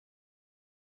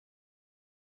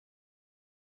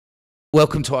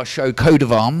Welcome to our show Code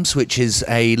of Arms, which is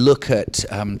a look at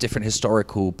different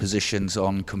historical positions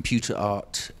on computer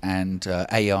art and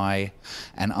AI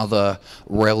and other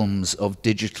realms of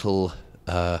digital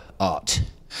art.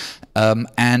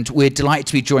 And we're delighted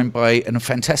to be joined by a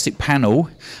fantastic panel.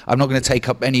 I'm not going to take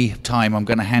up any time. I'm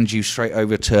going to hand you straight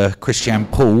over to Christiane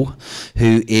Paul,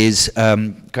 who is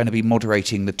going to be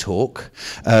moderating the talk.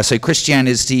 So Christiane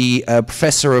is the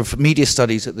Professor of Media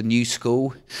Studies at the New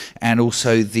School and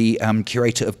also the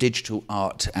Curator of Digital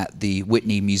Art at the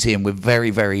Whitney Museum. We're very,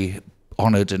 very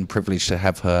honoured and privileged to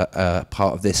have her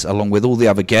part of this along with all the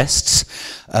other guests.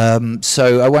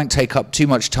 So I won't take up too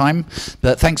much time,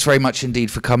 but thanks very much indeed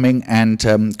for coming. And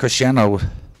Christiane, I'll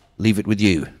leave it with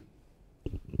you.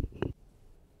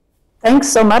 Thanks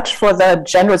so much for the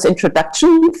generous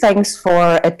introduction. Thanks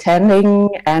for attending,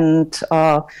 and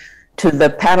to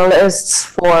the panelists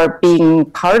for being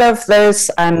part of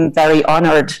this. I'm very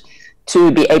honored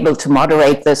to be able to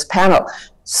moderate this panel.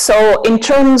 So in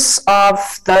terms of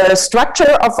the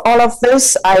structure of all of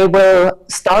this, I will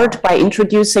start by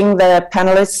introducing the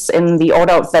panelists in the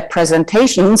order of their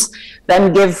presentations,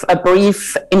 then give a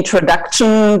brief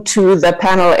introduction to the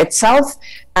panel itself,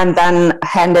 and then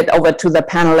hand it over to the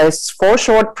panelists for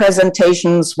short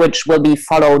presentations, which will be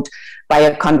followed by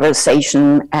a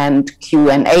conversation and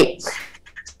Q&A.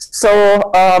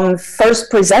 So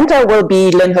first presenter will be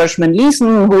Lynn Hershman,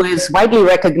 who is widely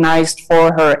recognized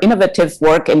for her innovative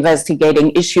work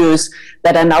investigating issues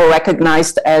that are now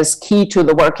recognized as key to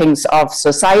the workings of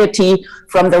society,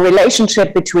 from the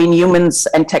relationship between humans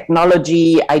and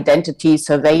technology, identity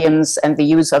surveillance, and the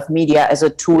use of media as a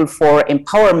tool for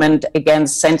empowerment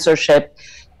against censorship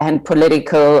and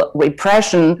political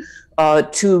repression,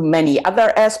 to many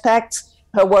other aspects.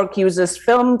 Her work uses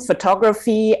film,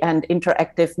 photography, and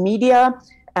interactive media,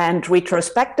 and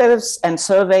retrospectives and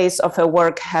surveys of her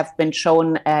work have been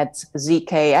shown at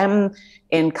ZKM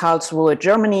in Karlsruhe,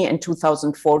 Germany in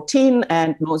 2014,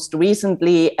 and most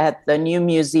recently at the New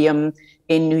Museum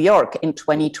in New York in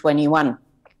 2021.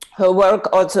 Her work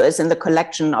also is in the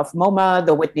collection of MoMA,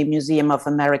 the Whitney Museum of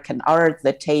American Art,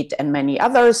 the Tate, and many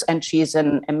others, and she's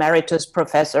an emeritus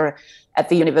professor at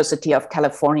the University of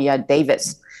California,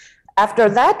 Davis. After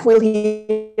that, we'll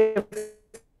hear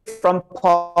from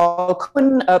Paul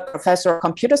Cohen, a professor of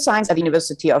computer science at the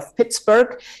University of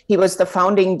Pittsburgh. He was the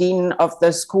founding dean of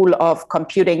the School of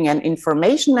Computing and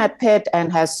Information at Pitt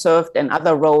and has served in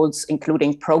other roles,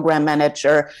 including program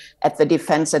manager at the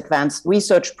Defense Advanced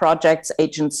Research Projects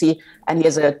Agency, and he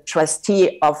is a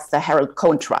trustee of the Harold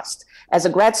Cohen Trust. As a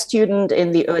grad student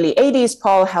in the early 80s,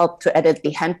 Paul helped to edit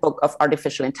the Handbook of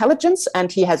Artificial Intelligence,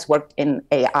 and he has worked in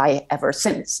AI ever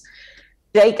since.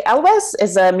 Jake Alves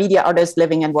is a media artist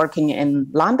living and working in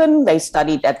London. They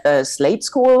studied at the Slade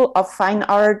School of Fine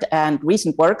Art, and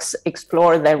recent works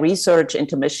explore their research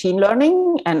into machine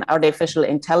learning and artificial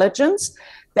intelligence.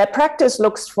 Their practice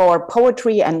looks for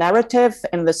poetry and narrative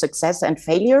in the success and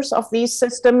failures of these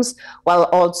systems, while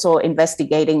also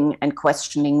investigating and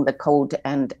questioning the code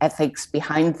and ethics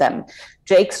behind them.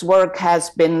 Jake's work has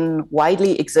been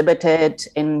widely exhibited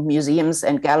in museums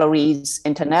and galleries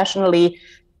internationally,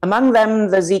 among them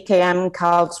the ZKM,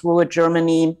 Karlsruhe,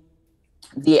 Germany,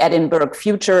 the Edinburgh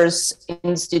Futures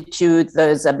Institute,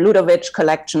 the Zabludowicz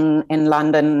Collection in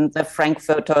London, the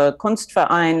Frankfurter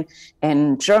Kunstverein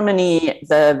in Germany,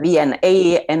 the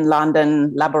V&A in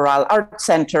London, Laboral Art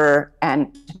Center,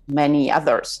 and many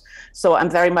others. So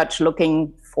I'm very much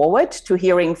looking forward to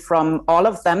hearing from all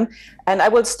of them. And I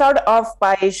will start off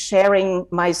by sharing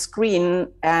my screen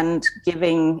and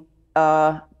giving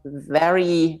a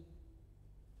very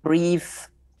brief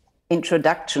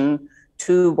introduction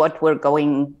to what we're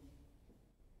going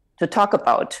to talk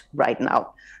about right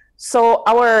now. So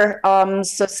our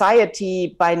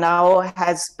society by now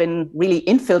has been really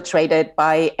infiltrated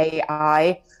by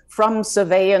AI, from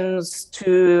surveillance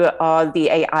to the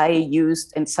AI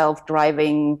used in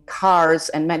self-driving cars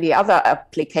and many other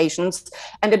applications.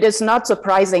 And it is not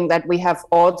surprising that we have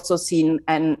also seen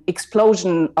an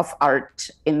explosion of art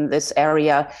in this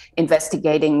area,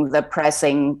 investigating the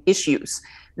pressing issues.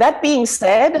 That being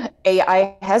said,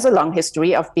 AI has a long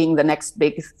history of being the next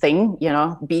big thing, you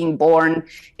know, being born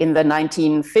in the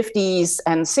 1950s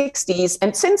and 60s.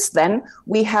 And since then,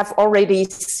 we have already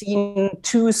seen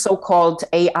two so-called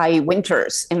AI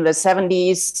winters. In the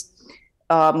 70s,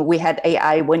 we had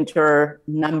AI winter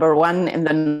 #1, in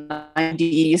the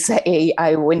 90s,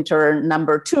 AI winter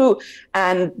 #2.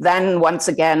 And then once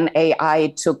again,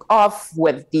 AI took off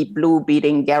with Deep Blue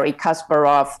beating Garry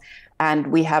Kasparov. and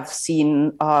we have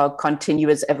seen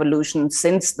continuous evolution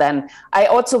since then. I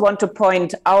also want to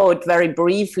point out very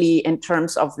briefly in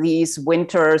terms of these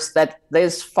winters that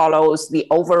this follows the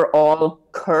overall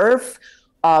curve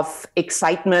of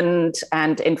excitement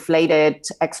and inflated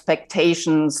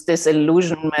expectations,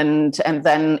 disillusionment, and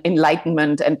then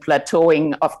enlightenment and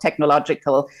plateauing of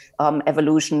technological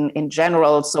evolution in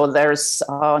general. So there's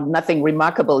nothing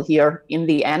remarkable here in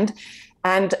the end.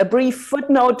 And a brief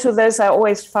footnote to this, I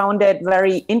always found it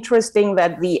very interesting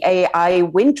that the AI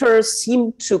winters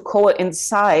seem to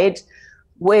coincide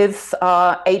with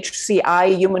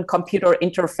HCI, human-computer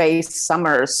interface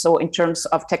summers. So in terms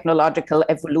of technological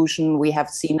evolution, we have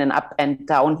seen an up and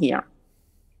down here.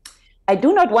 I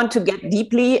do not want to get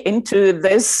deeply into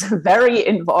this very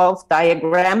involved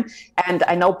diagram, and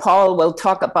I know Paul will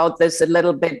talk about this a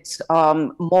little bit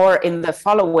more in the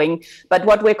following, but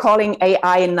what we're calling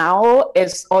AI now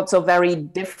is also very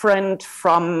different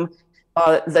from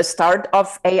the start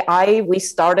of AI. We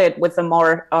started with the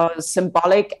more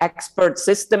symbolic expert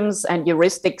systems and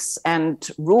heuristics and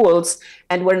rules,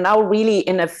 and we're now really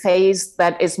in a phase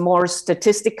that is more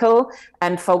statistical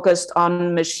and focused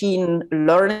on machine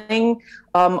learning,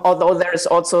 although there's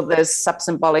also this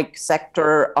sub-symbolic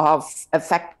sector of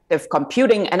effective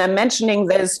computing. And I'm mentioning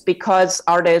this because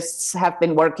artists have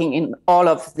been working in all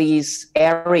of these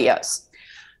areas.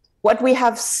 What we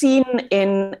have seen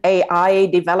in AI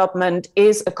development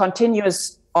is a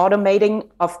continuous automating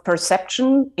of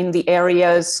perception in the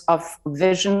areas of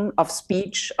vision, of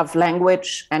speech, of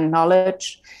language, and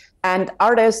knowledge. And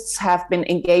artists have been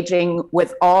engaging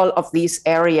with all of these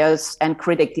areas and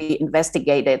critically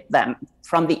investigated them,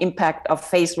 from the impact of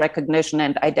face recognition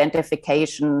and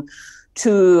identification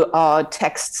to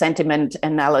text sentiment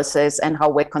analysis and how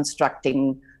we're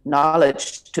constructing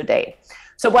knowledge today.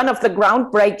 So one of the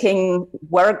groundbreaking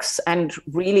works and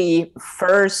really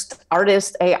first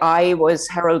artist AI was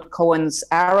Harold Cohen's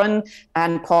Aaron,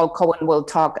 and Paul Cohen will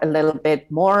talk a little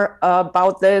bit more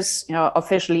about this,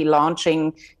 officially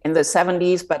launching in the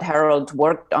 70s, but Harold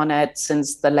worked on it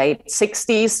since the late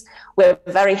 60s. We're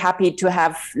very happy to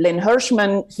have Lynn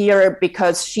Hershman here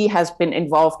because she has been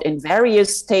involved in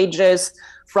various stages,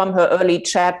 from her early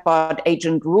chatbot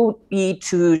Agent Ruby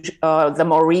to the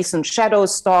more recent Shadow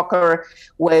Stalker,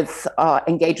 with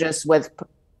engages with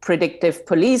predictive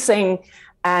policing,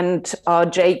 and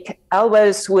Jake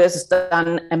Alves, who has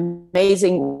done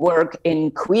amazing work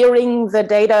in querying the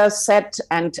data set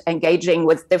and engaging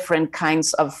with different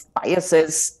kinds of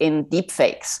biases in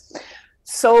deepfakes.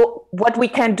 So what we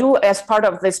can do as part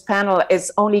of this panel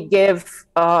is only give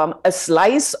a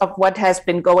slice of what has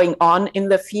been going on in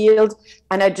the field.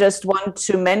 And I just want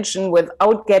to mention,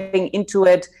 without getting into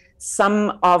it,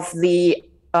 some of the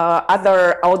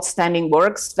other outstanding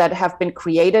works that have been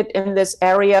created in this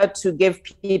area to give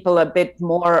people a bit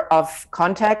more of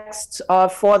context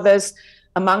for this.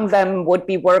 Among them would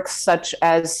be works such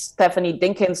as Stephanie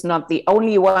Dinkins, Not the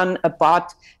Only One, a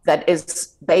bot that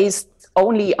is based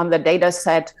only on the data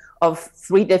set of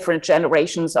 3 different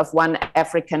generations of one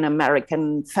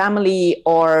African-American family,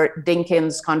 or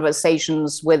Dinkins'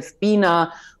 conversations with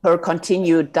Bina, her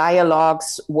continued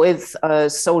dialogues with a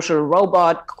social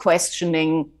robot,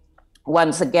 questioning,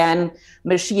 once again,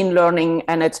 machine learning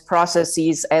and its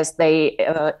processes as they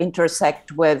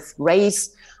intersect with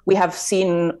race. We have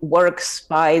seen works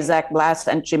by Zach Glass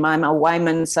and Jemima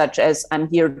Wyman, such as I'm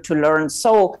Here to Learn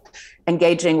So,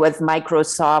 engaging with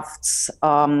Microsoft's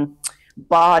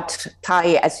bot, Tai.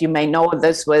 As you may know,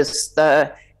 this was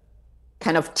the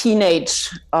kind of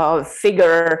teenage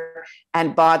figure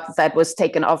and bot that was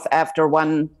taken off after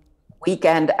one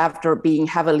weekend after being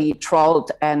heavily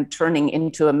trolled and turning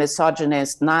into a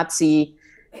misogynist Nazi.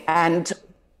 And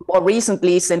more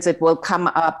recently, since it will come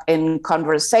up in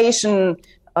conversation,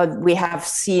 we have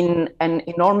seen an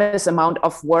enormous amount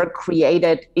of work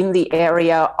created in the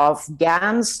area of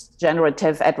GANs,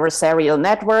 generative adversarial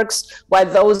networks. While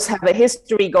those have a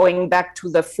history going back to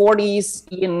the 40s,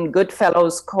 Ian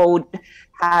Goodfellow's code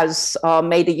has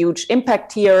made a huge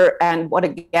impact here. And what a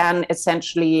GAN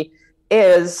essentially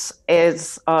is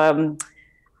a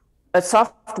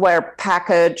software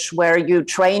package where you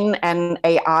train an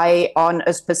AI on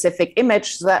a specific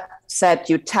image set,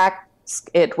 you task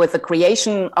it with the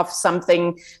creation of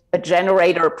something, a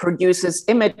generator produces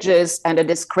images, and a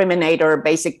discriminator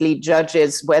basically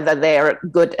judges whether they're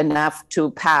good enough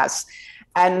to pass.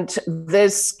 And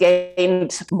this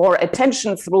gained more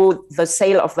attention through the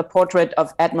sale of the portrait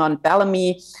of Edmond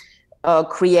Bellamy,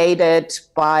 created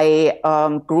by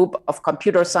a group of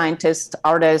computer scientists,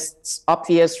 artists,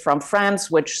 Obvious from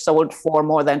France, which sold for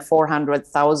more than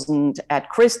 400,000 at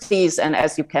Christie's. And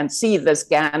as you can see, this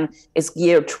GAN is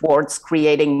geared towards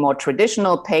creating more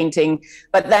traditional painting.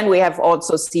 But then we have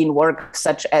also seen work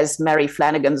such as Mary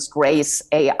Flanagan's Grace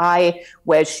AI,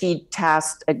 where she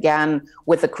tasked again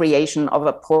with the creation of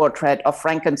a portrait of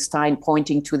Frankenstein,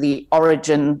 pointing to the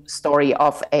origin story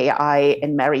of AI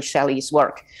in Mary Shelley's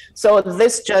work. So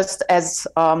this just as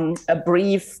a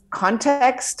brief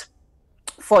context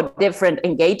for different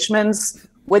engagements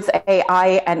with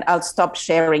AI, and I'll stop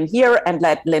sharing here and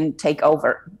let Lynn take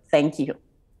over. Thank you.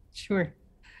 Sure.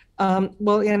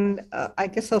 Well, I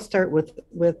guess I'll start with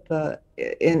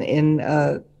in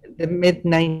the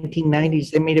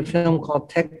mid-1990s, they made a film called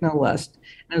Technolust,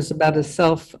 and it was about a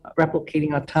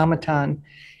self-replicating automaton,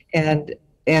 and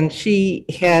she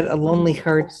had a Lonely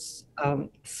Hearts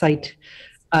site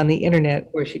on the internet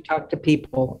where she talked to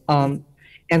people,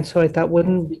 and so I thought,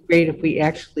 wouldn't it be great if we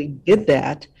actually did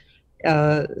that?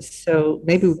 So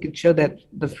maybe we could show that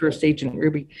the first Agent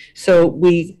Ruby. So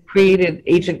we created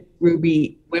Agent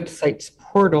Ruby website's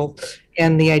portal,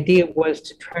 and the idea was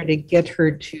to try to get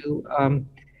her to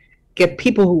get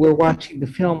people who were watching the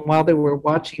film while they were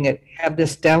watching it have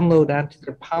this download onto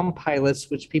their Palm Pilots,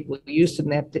 which people used in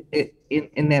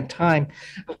that time.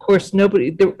 Of course,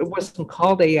 it wasn't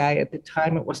called AI at the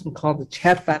time. It wasn't called a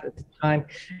chatbot at the time.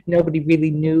 Nobody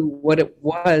really knew what it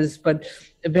was. But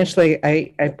eventually,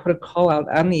 I put a call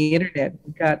out on the internet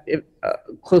and got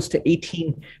close to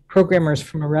 18 programmers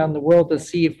from around the world to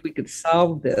see if we could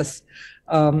solve this,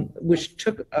 which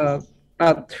took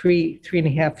about three and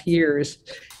a half years.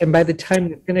 And by the time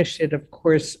we finished it, of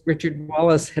course, Richard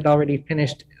Wallace had already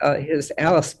finished his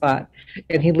Alice spot,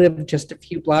 and he lived just a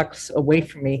few blocks away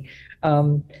from me.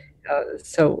 But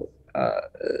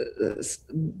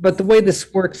the way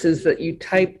this works is that you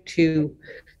type to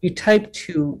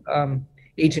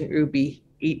Agent Ruby,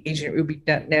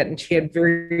 agentruby.net, and she had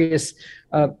various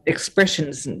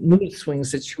expressions and mood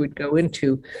swings that she would go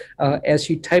into as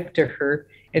you typed to her,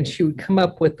 and she would come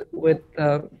up with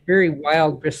very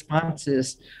wild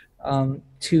responses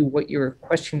to what you were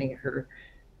questioning her.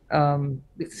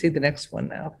 Let's see the next one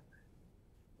now.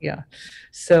 Yeah,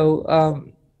 so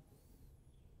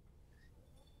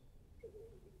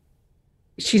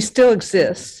she still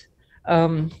exists.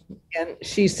 And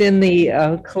she's in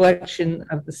the collection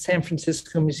of the San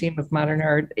Francisco Museum of Modern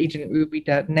Art,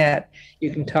 agentruby.net.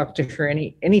 You can talk to her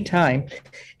anytime.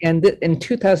 And in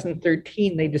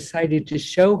 2013, they decided to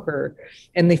show her,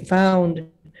 and they found,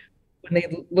 when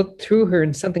they looked through her,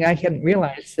 and something I hadn't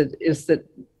realized is that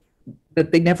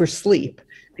they never sleep,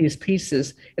 these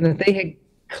pieces, and that they had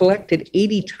collected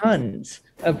 80 tons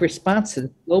of responses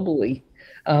globally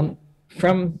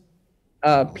from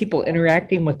people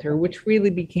interacting with her, which really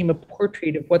became a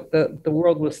portrait of what the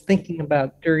world was thinking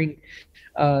about during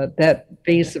that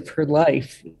phase of her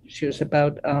life. She was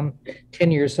about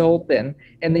 10 years old then,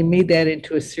 and they made that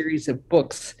into a series of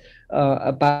books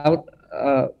about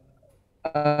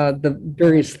the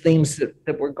various themes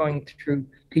that were going through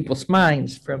people's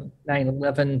minds, from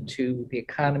 9/11 to the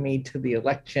economy to the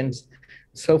elections,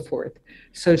 and so forth.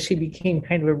 So she became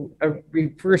kind of a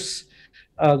reverse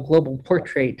global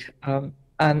portrait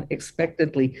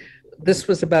unexpectedly. This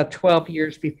was about 12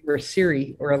 years before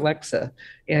Siri or Alexa,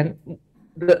 and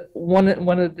one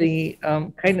of the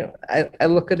I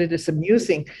look at it as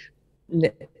amusing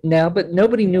now, but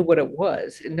nobody knew what it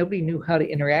was, and nobody knew how to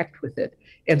interact with it,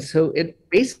 and so it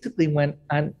basically went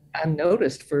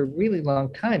unnoticed for a really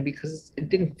long time because it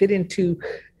didn't fit into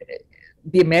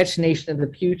the imagination of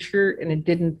the future, and it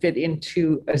didn't fit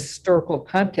into a historical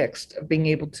context of being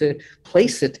able to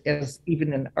place it as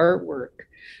even an artwork.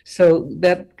 So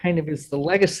that kind of is the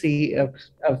legacy of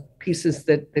pieces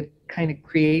that kind of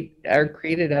are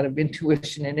created out of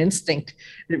intuition and instinct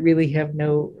that really have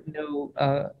no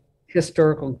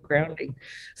historical grounding.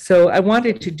 So I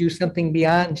wanted to do something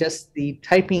beyond just the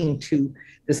typing to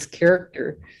this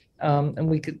character, and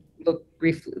we could look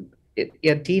briefly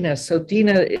at Dina. So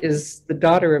Dina is the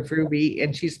daughter of Ruby,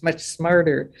 and she's much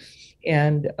smarter.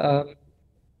 And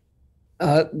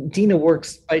Dina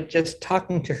works by just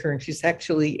talking to her, and she's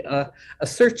actually a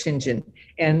search engine.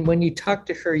 And when you talk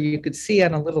to her, you could see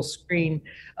on a little screen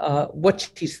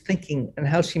what she's thinking and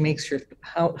how she makes her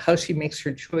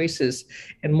choices,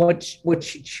 and what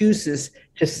she chooses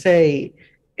to say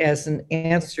as an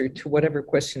answer to whatever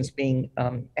question's being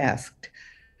asked.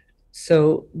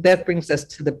 So that brings us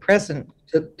to the present,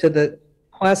 to the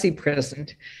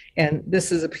quasi-present. And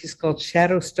this is a piece called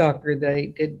Shadow Stalker that I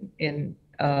did in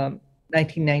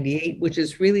 1998, which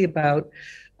is really about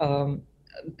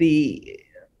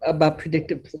about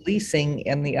predictive policing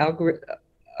and the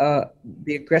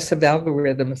aggressive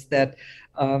algorithms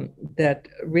that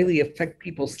really affect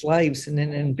people's lives in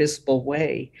an invisible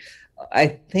way. I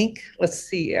think, let's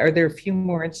see, are there a few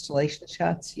more installation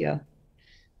shots? Yeah.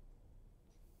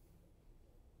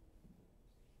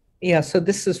 Yeah, so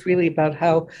this is really about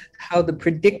how the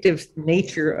predictive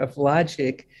nature of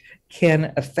logic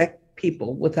can affect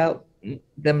people without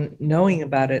them knowing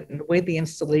about it. And the way the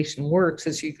installation works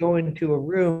is you go into a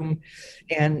room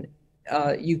and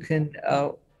you can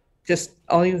just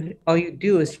all you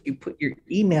do is you put your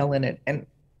email in it, and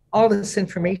all this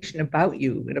information about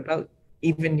you and about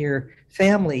even your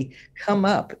family come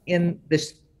up in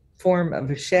this form of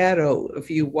a shadow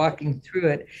of you walking through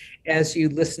it as you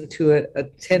listen to a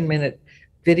 10-minute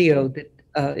video that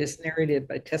is narrated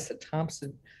by Tessa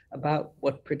Thompson about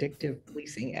what predictive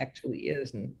policing actually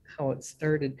is and how it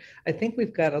started. I think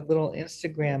we've got a little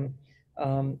Instagram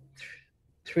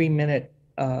 3-minute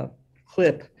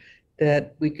clip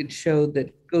that we could show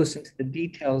that goes into the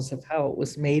details of how it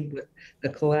was made with the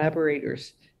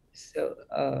collaborators. So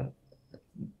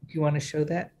do you want to show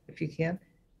that if you can?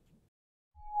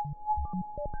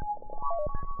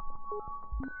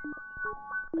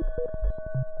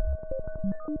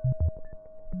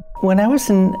 When I was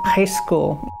in high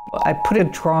school, I put a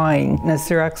drawing in a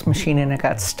Xerox machine and it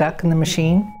got stuck in the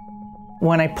machine.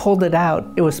 When I pulled it out,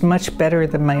 it was much better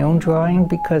than my own drawing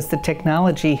because the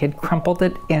technology had crumpled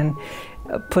it and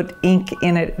put ink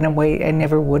in it in a way I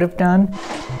never would have done.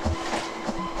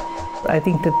 I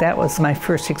think that was my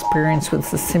first experience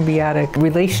with the symbiotic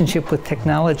relationship with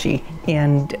technology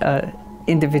and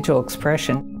individual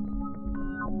expression.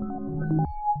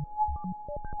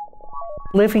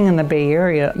 Living in the Bay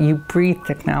Area, you breathe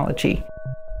technology.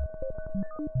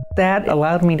 That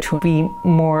allowed me to be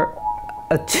more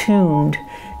attuned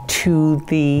to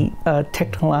the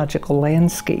technological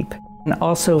landscape and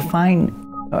also find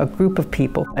a group of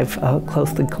people I've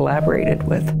closely collaborated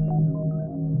with.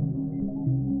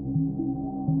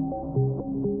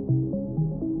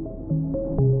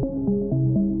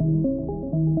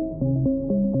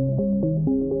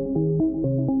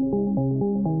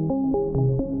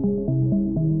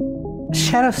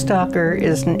 Shadow Stalker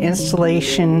is an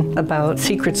installation about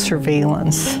secret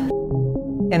surveillance.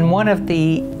 And one of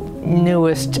the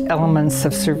newest elements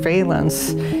of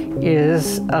surveillance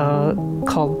is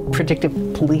called predictive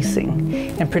policing.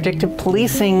 And predictive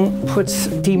policing puts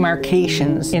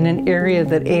demarcations in an area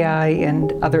that AI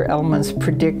and other elements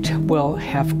predict will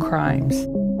have crimes,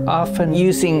 often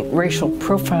using racial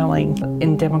profiling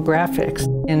in demographics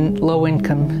in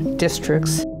low-income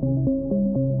districts.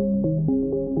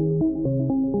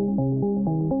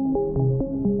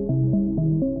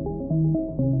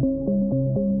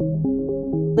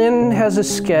 Lynn has a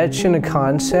sketch and a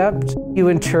concept. You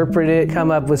interpret it, come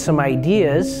up with some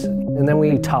ideas, and then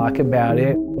we talk about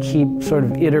it, keep sort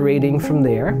of iterating from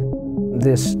there.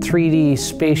 This 3D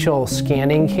spatial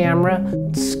scanning camera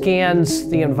scans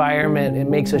the environment. It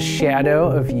makes a shadow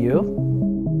of you.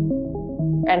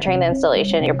 Entering the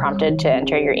installation, you're prompted to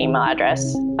enter your email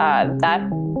address. That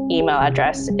email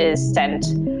address is sent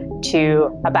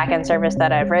to a backend service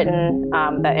that I've written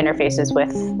that interfaces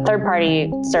with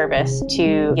third-party service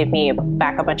to give me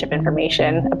back a bunch of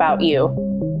information about you.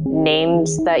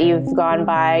 Names that you've gone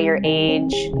by, your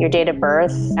age, your date of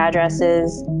birth,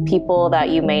 addresses, people that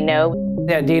you may know.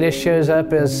 That data shows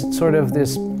up as sort of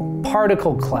this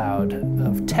particle cloud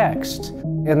of text,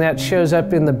 and that shows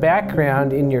up in the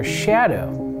background in your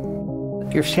shadow.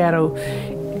 Your shadow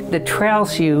that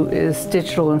trails you is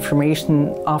digital information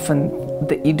often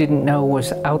that you didn't know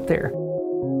was out there.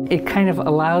 It kind of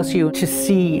allows you to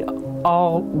see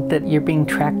all that you're being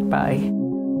tracked by.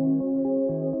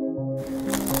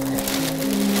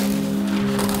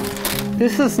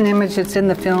 This is an image that's in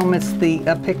the film. It's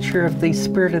a picture of the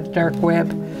spirit of the dark web,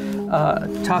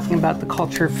 talking about the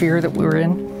culture of fear that we're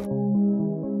in.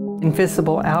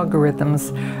 Invisible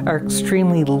algorithms are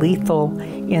extremely lethal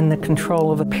in the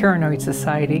control of a paranoid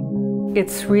society.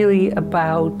 It's really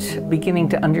about beginning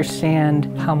to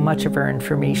understand how much of our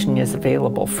information is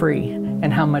available free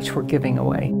and how much we're giving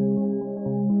away.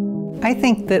 I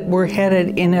think that we're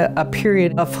headed in a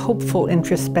period of hopeful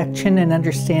introspection and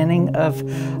understanding of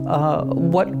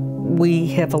what we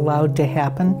have allowed to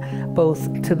happen,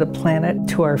 both to the planet,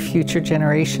 to our future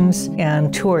generations,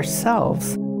 and to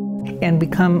ourselves, and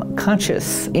become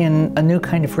conscious in a new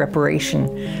kind of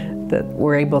reparation that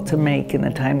we're able to make in the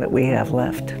time that we have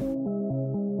left.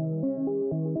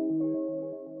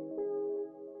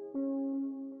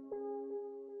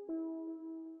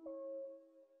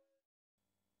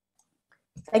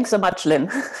 Thanks so much,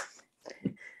 Lynn.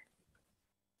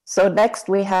 So next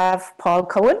we have Paul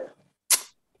Cohen.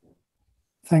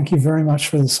 Thank you very much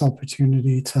for this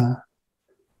opportunity to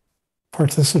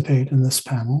participate in this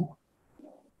panel.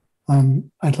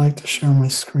 I'd like to share my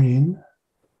screen.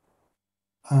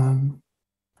 Can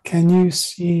you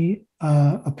see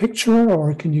a picture,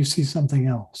 or can you see something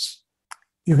else?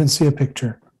 You can see a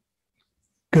picture.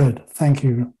 Good, thank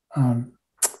you. And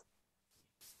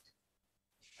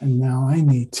now I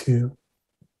need to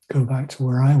go back to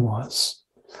where I was.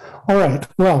 All right,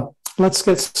 well, let's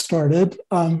get started.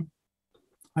 I'm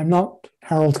not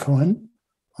Harold Cohen.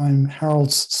 I'm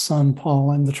Harold's son,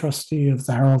 Paul. I'm the trustee of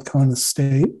the Harold Cohen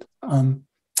estate.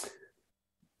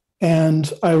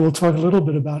 And I will talk a little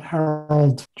bit about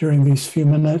Harold during these few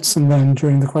minutes, and then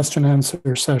during the question and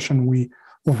answer session, we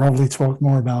will probably talk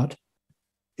more about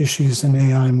issues in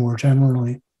AI more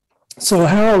generally. So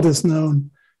Harold is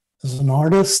known as an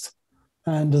artist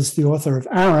and as the author of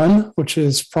Aaron, which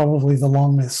is probably the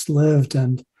longest lived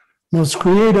and most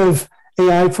creative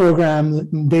AI program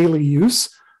in daily use.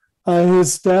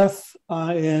 His death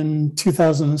in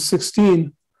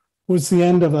 2016 was the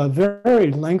end of a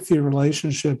very lengthy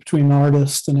relationship between an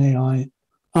artist and AI.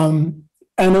 And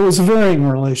it was a varying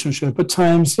relationship. At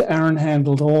times, Aaron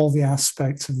handled all the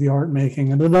aspects of the art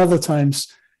making, and at other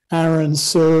times, Aaron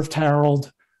served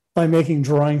Harold by making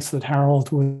drawings that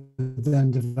Harold would then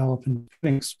develop into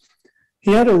paintings.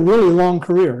 He had a really long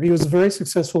career. He was a very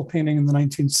successful painter in the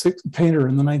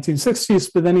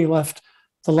 1960s, but then he left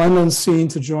the London scene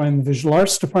to join the visual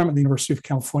arts department at the University of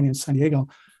California in San Diego.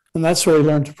 And that's where he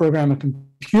learned to program a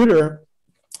computer.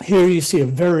 Here you see a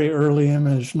very early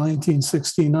image,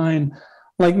 1969.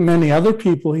 Like many other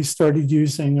people, he started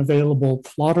using available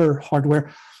plotter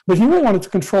hardware, but he really wanted to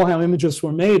control how images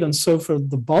were made. And so for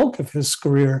the bulk of his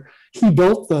career, he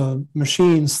built the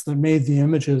machines that made the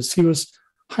images. He was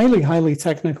highly, highly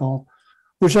technical,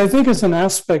 which I think is an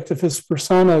aspect of his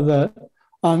persona that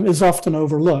is often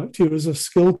overlooked. He was a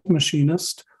skilled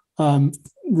machinist,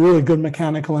 really good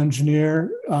mechanical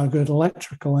engineer, good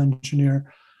electrical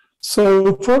engineer.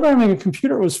 So programming a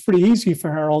computer was pretty easy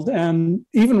for Harold, and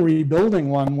even rebuilding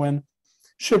one when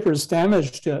shippers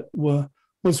damaged it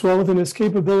was well within his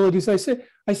capabilities. I say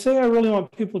I really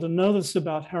want people to know this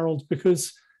about Harold,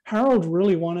 because Harold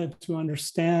really wanted to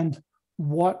understand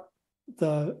what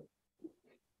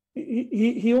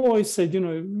he always said,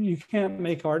 you can't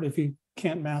make art if you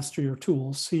can't master your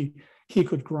tools. He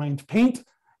could grind paint,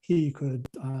 he could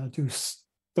do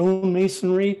stone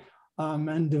masonry,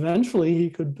 and eventually he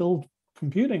could build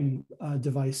computing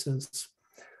devices.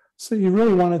 So he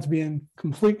really wanted to be in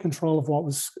complete control of what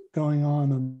was going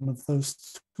on and of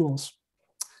those tools.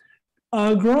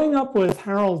 Growing up with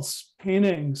Harold's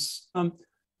paintings,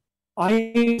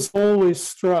 I was always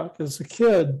struck as a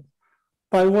kid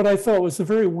by what I thought was a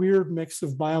very weird mix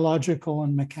of biological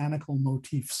and mechanical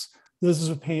motifs. This is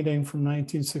a painting from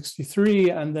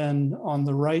 1963, and then on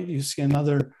the right you see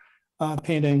another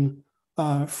painting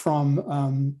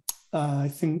from I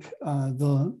think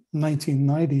the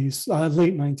 1990s,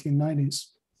 late 1990s.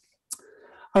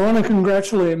 I want to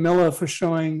congratulate Milla for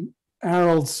showing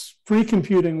Harold's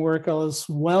pre-computing work as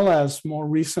well as more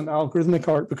recent algorithmic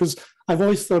art, because I've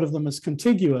always thought of them as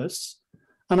contiguous.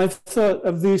 And I've thought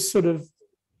of these sort of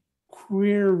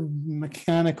queer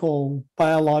mechanical,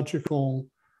 biological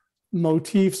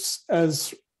motifs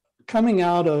as coming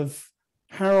out of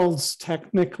Harold's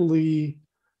technically,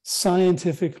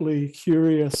 scientifically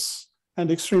curious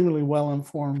and extremely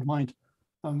well-informed mind.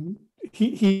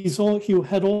 He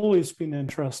had always been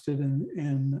interested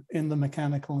in the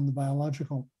mechanical and the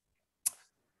biological.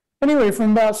 Anyway,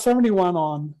 from about 71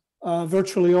 on,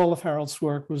 virtually all of Harold's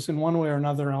work was in one way or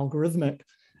another algorithmic.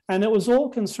 And it was all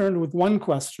concerned with one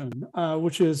question,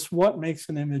 which is what makes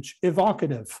an image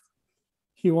evocative?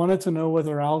 He wanted to know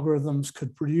whether algorithms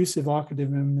could produce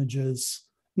evocative images,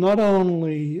 not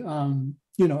only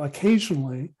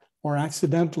occasionally or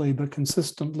accidentally, but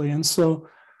consistently. And so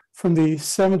from the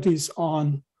 70s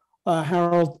on,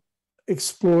 Harold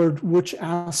explored which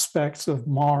aspects of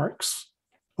marks,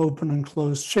 open and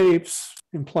closed shapes,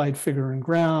 implied figure and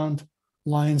ground,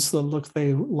 lines that looked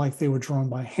like they were drawn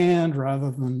by hand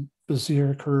rather than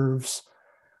Bezier curves,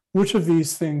 which of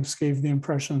these things gave the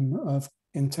impression of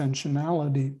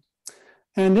intentionality.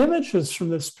 And images from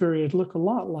this period look a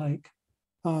lot like,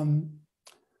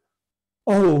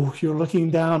 you're looking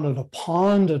down at a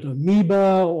pond at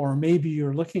amoeba, or maybe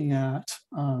you're looking at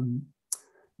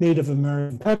Native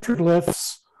American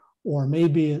petroglyphs, or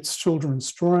maybe it's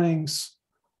children's drawings.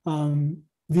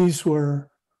 These were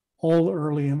all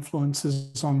early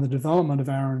influences on the development of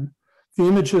Aaron. The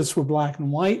images were black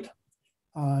and white.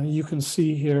 You can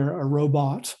see here a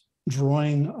robot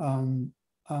drawing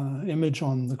image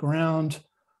on the ground.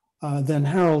 Then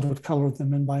Harold would color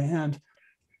them in by hand.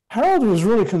 Harold was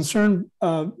really concerned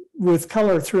with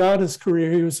color throughout his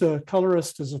career. He was a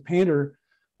colorist as a painter,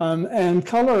 and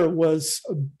color was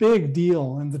a big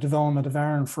deal in the development of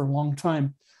Aaron for a long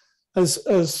time. As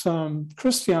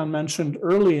Christiane mentioned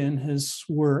early in his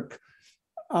work,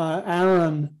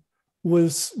 Aaron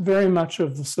was very much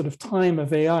of the sort of time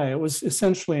of AI. It was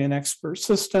essentially an expert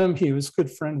system. He was a good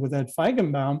friend with Ed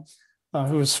Feigenbaum,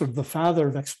 who was sort of the father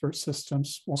of expert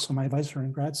systems, also my advisor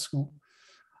in grad school.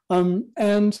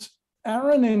 And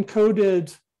Aaron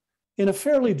encoded in a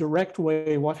fairly direct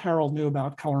way what Harold knew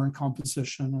about color and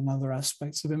composition and other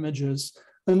aspects of images.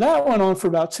 And that went on for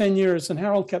about 10 years, and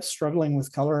Harold kept struggling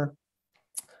with color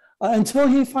until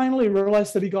he finally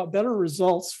realized that he got better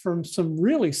results from some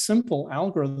really simple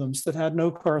algorithms that had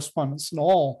no correspondence at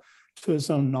all to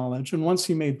his own knowledge. And once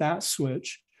he made that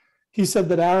switch, he said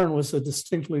that Aaron was a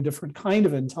distinctly different kind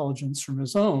of intelligence from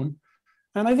his own.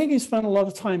 And I think he spent a lot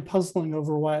of time puzzling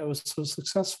over why it was so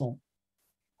successful.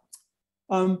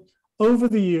 Over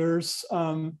the years,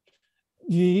 the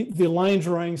line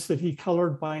drawings that he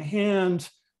colored by hand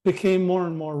became more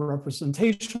and more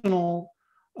representational,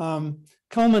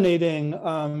 culminating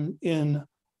in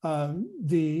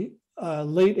the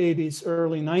late 80s,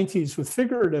 early 90s with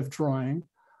figurative drawing.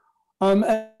 And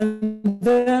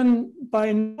then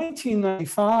by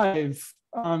 1995,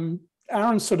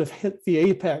 Aaron sort of hit the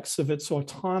apex of its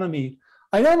autonomy.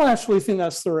 I don't actually think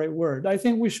that's the right word. I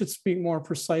think we should speak more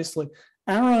precisely.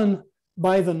 Aaron,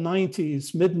 by the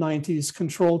 90s, mid-90s,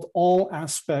 controlled all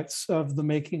aspects of the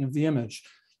making of the image.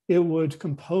 It would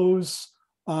compose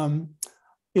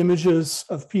images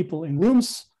of people in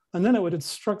rooms, and then it would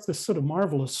instruct this sort of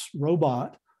marvelous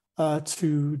robot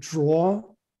to draw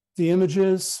the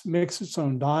images, mix its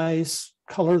own dyes,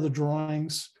 color the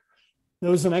drawings. There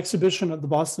was an exhibition at the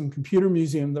Boston Computer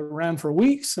Museum that ran for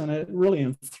weeks, and it really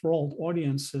enthralled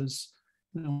audiences,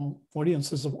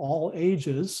 audiences of all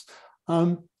ages.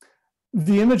 The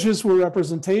images were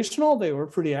representational. They were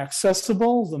pretty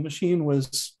accessible. The machine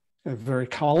was very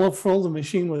colorful. The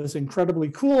machine was incredibly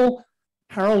cool.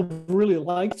 Harold really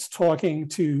liked talking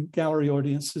to gallery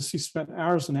audiences. He spent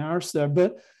hours and hours there,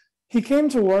 but he came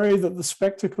to worry that the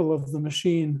spectacle of the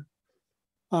machine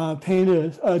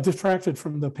detracted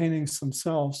from the paintings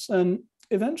themselves. And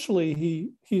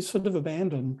eventually he sort of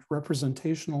abandoned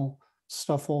representational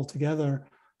stuff altogether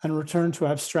and returned to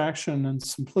abstraction and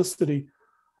simplicity.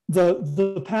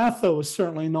 The path, though, was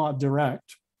certainly not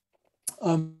direct.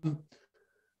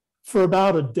 For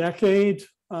about a decade,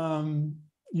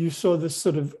 you saw this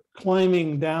sort of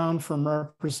climbing down from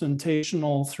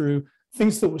representational through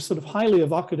things that were sort of highly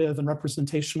evocative and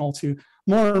representational to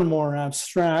more and more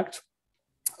abstract.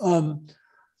 By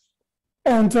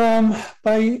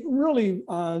really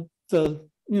the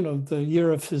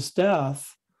year of his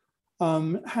death,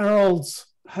 Harold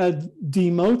had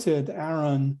demoted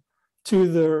Aaron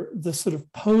to the sort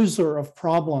of poser of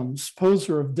problems,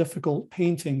 poser of difficult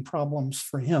painting problems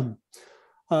for him.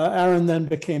 Aaron then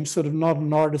became sort of not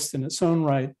an artist in its own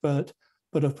right, but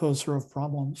a poser of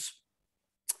problems.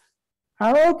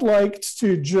 Harold liked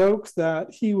to joke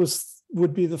that he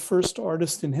would be the first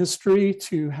artist in history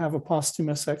to have a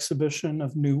posthumous exhibition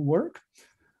of new work.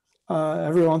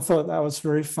 Everyone thought that was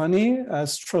very funny.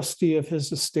 As trustee of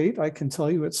his estate, I can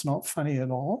tell you it's not funny at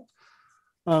all.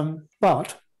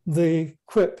 But the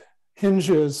quip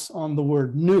hinges on the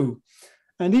word new.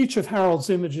 And each of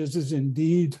Aaron's images is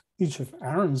indeed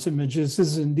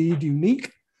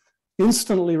unique,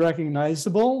 instantly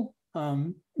recognizable,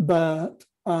 but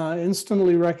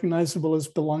instantly recognizable as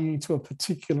belonging to a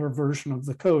particular version of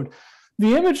the code.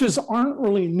 The images aren't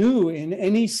really new in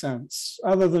any sense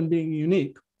other than being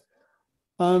unique.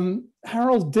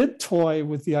 Harold did toy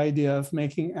with the idea of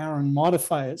making Aaron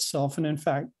modify itself. And in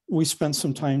fact, we spent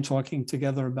some time talking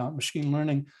together about machine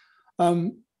learning.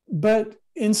 But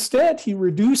instead, he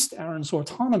reduced Aaron's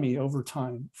autonomy over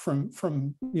time from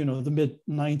the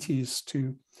mid-90s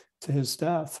to his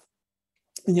death.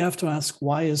 And you have to ask,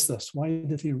 why is this? Why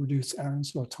did he reduce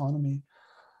Aaron's autonomy?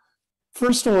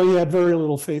 First of all, he had very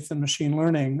little faith in machine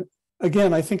learning.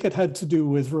 Again, I think it had to do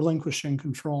with relinquishing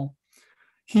control.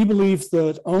 He believed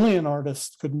that only an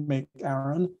artist could make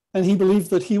Aaron, and he believed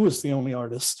that he was the only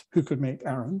artist who could make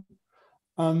Aaron.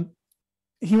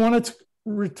 He wanted to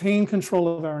retain control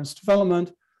of Aaron's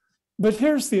development, but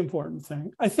here's the important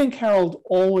thing. I think Harold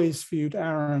always viewed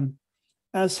Aaron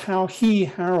as how he,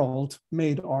 Harold,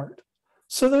 made art.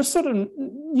 So there's sort of,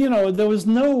 there was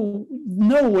no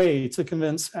way to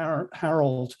convince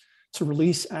Harold to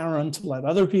release Aaron, to let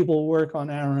other people work on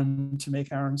Aaron, to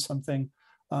make Aaron something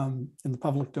in the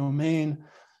public domain.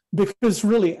 because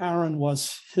really Aaron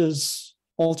was his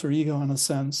alter ego in a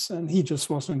sense, and he just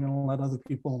wasn't going to let other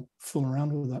people fool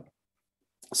around with it.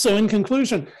 So in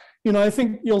conclusion, I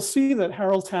think you'll see that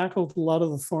Harold tackled a lot of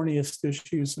the thorniest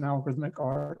issues in algorithmic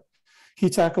art. He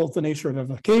tackled the nature of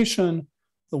evocation,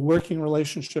 the working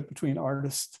relationship between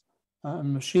artist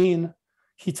and machine.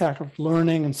 He tackled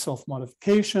learning and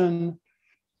self-modification,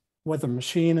 whether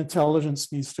machine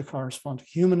intelligence needs to correspond to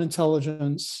human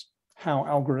intelligence, how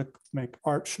algorithmic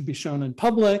art should be shown in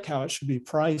public, how it should be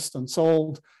priced and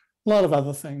sold, a lot of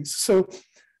other things. So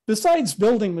besides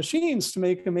building machines to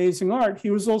make amazing art, he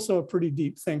was also a pretty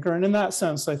deep thinker. And in that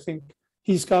sense, I think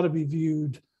he's got to be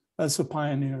viewed as a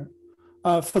pioneer.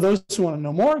 For those who want to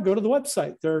know more, go to the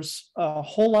website. There's a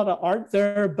whole lot of art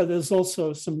there, but there's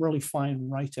also some really fine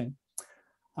writing.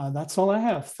 That's all I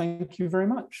have. Thank you very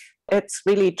much. It's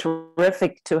really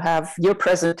terrific to have your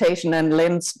presentation and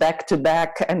Lynn's back to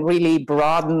back and really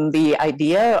broaden the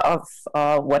idea of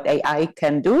what AI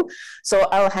can do. So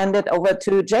I'll hand it over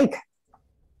to Jake.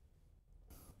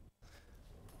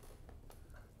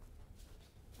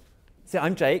 So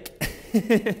I'm Jake.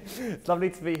 It's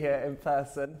lovely to be here in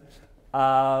person.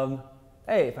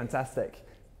 Hey, fantastic.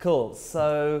 Cool.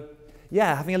 So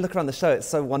yeah, having a look around the show, it's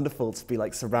so wonderful to be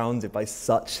like surrounded by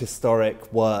such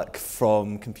historic work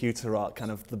from computer art,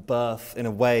 kind of the birth in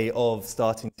a way of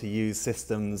starting to use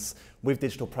systems with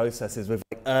digital processes, with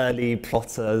like early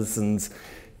plotters and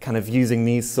kind of using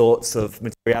these sorts of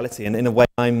materiality. And in a way,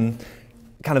 I'm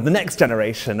kind of the next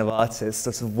generation of artists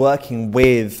sort of working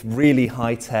with really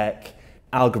high-tech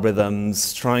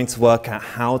algorithms, trying to work out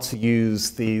how to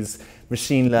use these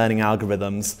machine learning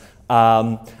algorithms.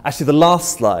 Actually, the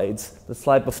last slide, the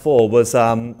slide before, was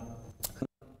kind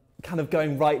of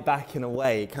going right back in a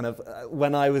way, kind of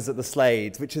when I was at the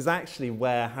Slade, which is actually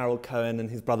where Harold Cohen and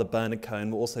his brother Bernard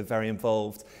Cohen were also very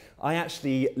involved. I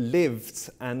actually lived,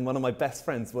 and one of my best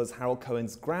friends was Harold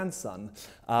Cohen's grandson,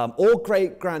 or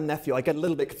great-grandnephew. I get a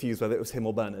little bit confused whether it was him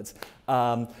or Bernard.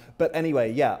 But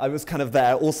anyway, yeah, I was kind of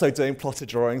there, also doing plotter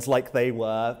drawings like they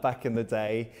were back in the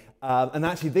day. And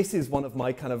actually, this is one of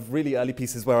my kind of really early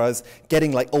pieces where I was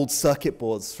getting like old circuit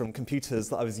boards from computers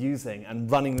that I was using and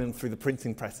running them through the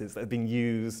printing presses that had been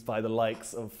used by the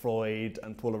likes of Freud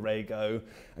and Paul Arago,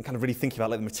 and kind of really thinking about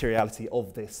like the materiality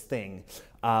of this thing.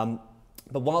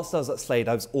 But whilst I was at Slade,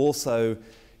 I was also,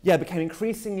 became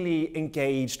increasingly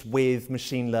engaged with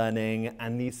machine learning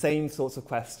and these same sorts of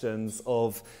questions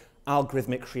of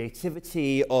algorithmic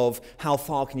creativity, of how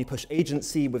far can you push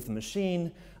agency with the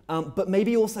machine, but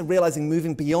maybe also realizing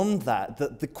moving beyond that,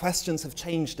 that the questions have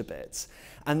changed a bit.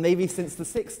 And maybe since the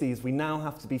 60s, we now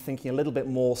have to be thinking a little bit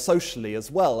more socially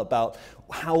as well about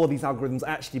how are these algorithms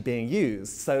actually being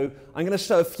used. So I'm going to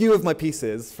show a few of my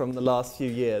pieces from the last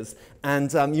few years.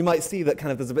 And you might see that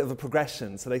kind of there's a bit of a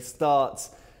progression. So they start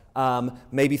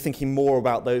maybe thinking more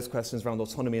about those questions around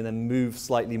autonomy and then move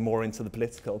slightly more into the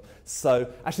political. So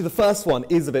actually the first one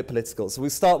is a bit political. So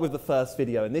we'll start with the first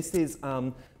video. And this is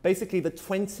basically the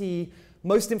 20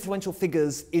 most influential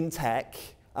figures in tech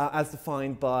as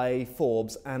defined by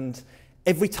Forbes. And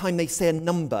every time they say a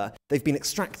number, they've been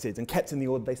extracted and kept in the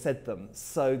order they said them.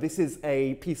 So this is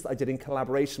a piece that I did in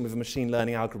collaboration with a machine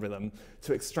learning algorithm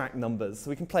to extract numbers. So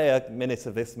we can play a minute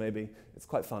of this maybe. It's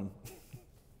quite fun.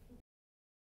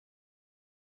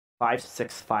 5,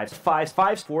 6, 5, 5,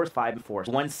 5, 4, 5, 4,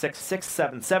 1, 6, 6,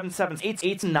 7, 7, 7, 8,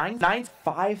 8, 9, 9,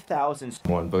 5,000.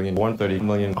 1 billion, 130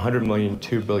 million, 100 million,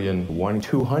 2 billion, 1,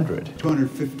 200.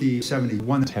 250,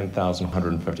 71. 10,000,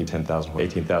 150, 10,000,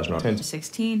 18,000, 10.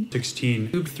 16.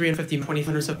 16. Tube 350, 20,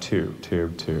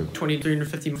 2. 20,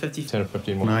 350, 50. 10,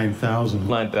 15. 9,000.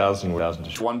 9,000,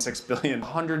 1,000. 1, 6 billion,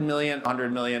 100 million,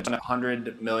 100 million,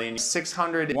 100 million,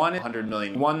 600, 100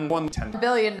 million, 1, 10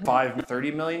 billion, 5,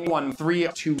 30 million, 1, 3,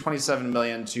 2, 27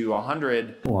 million to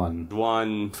 100.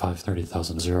 1,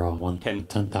 530,000, 0, 1,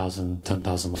 10,000,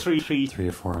 10,000, 3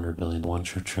 or 400 billion, 1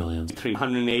 trillion,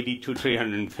 380 to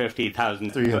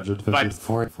 350,000,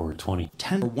 354, 420,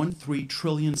 10, 1, 3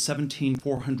 trillion, 17,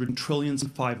 400 trillions,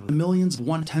 5 millions,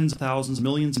 1, tens of thousands,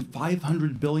 millions,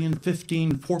 500 billion,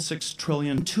 15, 4, 6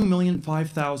 trillion, 2 million,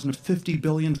 5,000, 50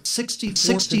 billion, 60,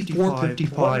 64,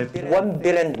 55, 1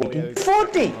 billion,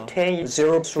 40, 10,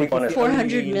 0, 3,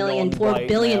 400 million, 4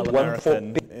 billion, 1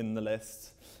 in the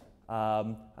list.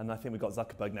 And I think we've got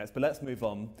Zuckerberg next, but let's move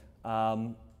on.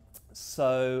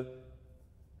 So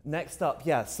next up,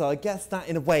 so I guess that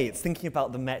in a way it's thinking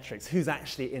about the metrics, who's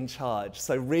actually in charge.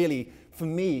 So really, for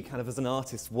me, kind of as an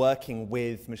artist working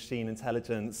with machine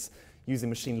intelligence, using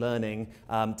machine learning,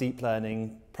 deep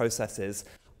learning processes,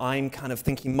 I'm kind of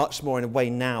thinking much more in a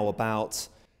way now about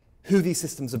who these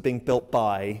systems are being built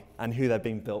by and who they're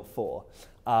being built for.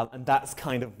 And that's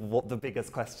kind of what the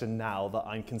biggest question now that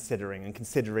I'm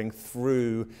considering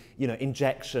through,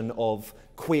 injection of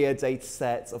queer data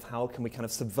sets, of how can we kind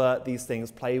of subvert these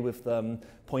things, play with them,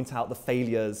 point out the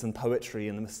failures and poetry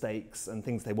and the mistakes and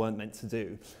things they weren't meant to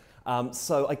do.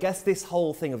 So I guess this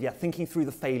whole thing of, thinking through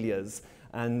the failures,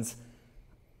 and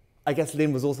I guess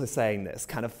Lynn was also saying this,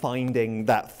 kind of finding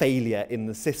that failure in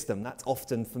the system. That's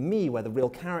often, for me, where the real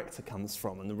character comes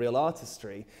from and the real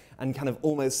artistry, and kind of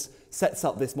almost sets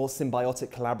up this more symbiotic,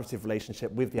 collaborative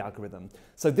relationship with the algorithm.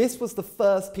 So this was the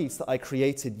first piece that I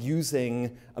created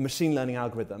using a machine learning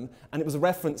algorithm, and it was a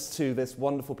reference to this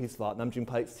wonderful piece of art, Namjoon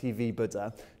Paik's TV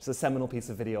Buddha, which is a seminal piece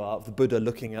of video art of the Buddha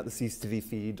looking at the CCTV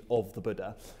feed of the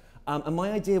Buddha. And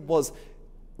my idea was,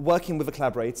 working with a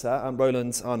collaborator,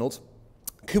 Roland Arnold,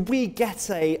 could we get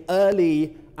an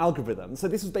early algorithm? So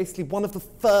this was basically one of the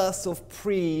first sort of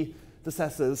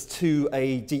predecessors to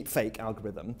a deepfake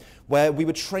algorithm, where we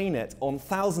would train it on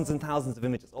thousands and thousands of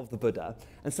images of the Buddha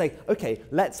and say, okay,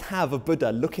 let's have a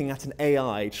Buddha looking at an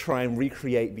AI try and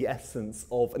recreate the essence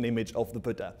of an image of the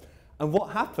Buddha. And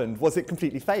what happened was it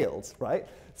completely failed, right?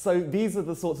 So these are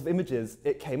the sorts of images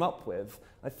it came up with.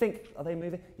 I think, are they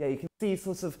moving? Yeah, you can see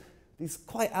sort of these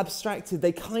quite abstracted,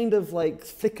 they kind of like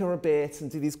flicker a bit and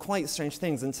do these quite strange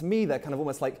things. And to me, they're kind of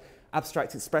almost like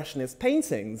abstract expressionist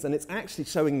paintings. And it's actually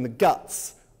showing the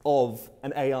guts of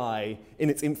an AI in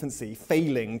its infancy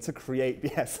failing to create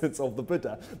the essence of the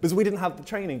Buddha. Because we didn't have the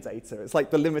training data. It's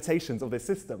like the limitations of this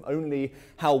system. Only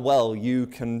how well you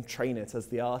can train it as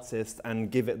the artist and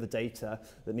give it the data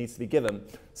that needs to be given.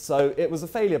 So it was a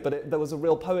failure, but there was a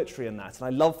real poetry in that. And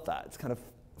I love that. It's kind of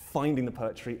finding the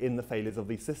poetry in the failures of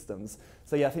these systems.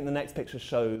 So yeah, I think the next picture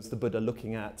shows the Buddha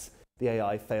looking at the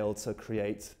AI failed to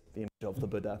create the image of the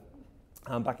Buddha.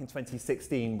 Back in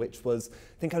 2016, which was,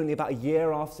 I think, only about a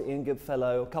year after Ian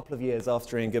Goodfellow, a couple of years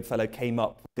after Ian Goodfellow came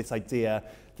up with this idea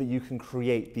that you can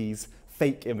create these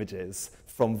fake images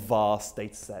from vast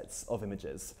data sets of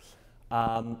images.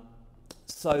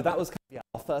 So that was kind of,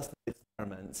 our first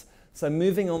experiment. So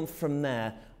moving on from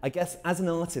there, I guess as an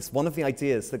artist, one of the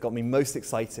ideas that got me most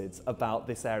excited about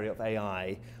this area of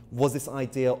AI was this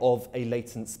idea of a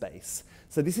latent space.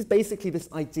 So this is basically this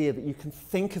idea that you can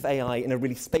think of AI in a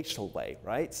really spatial way,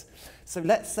 right? So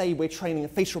let's say we're training a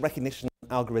facial recognition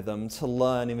algorithm to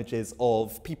learn images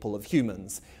of people, of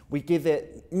humans. We give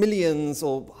it millions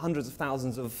or hundreds of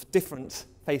thousands of different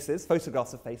faces,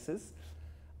 photographs of faces.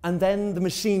 And then the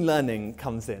machine learning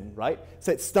comes in, right?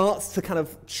 So it starts to kind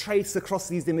of trace across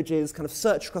these images, kind of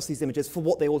search across these images for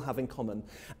what they all have in common.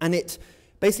 And it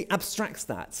basically abstracts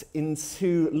that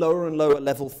into lower and lower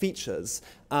level features,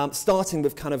 starting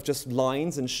with kind of just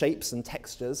lines and shapes and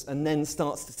textures, and then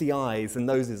starts to see eyes and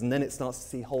noses, and then it starts to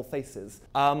see whole faces.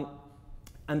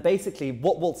 And basically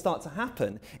what will start to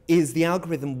happen is the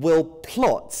algorithm will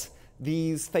plot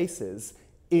these faces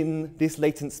in this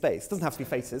latent space. It doesn't have to be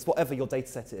faces, whatever your data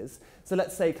set is. So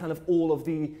let's say kind of all of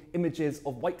the images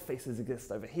of white faces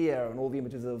exist over here, and all the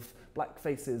images of black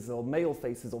faces, or male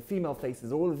faces, or female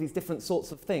faces, or all of these different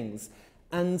sorts of things.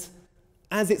 And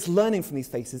as it's learning from these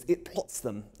faces, it plots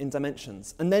them in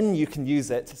dimensions. And then you can use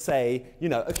it to say,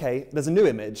 okay, there's a new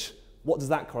image. What does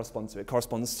that correspond to? It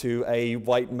corresponds to a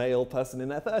white male person in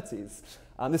their 30s.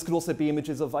 This could also be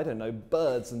images of, I don't know,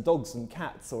 birds and dogs and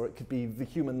cats, or it could be the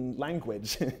human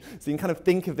language. So you can kind of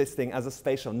think of this thing as a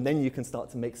spatial, and then you can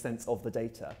start to make sense of the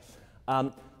data.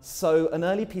 So an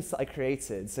early piece that I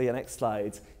created, so yeah, next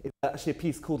slide, is actually a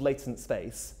piece called Latent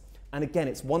Space. And again,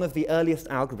 it's one of the earliest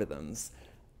algorithms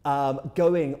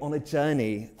going on a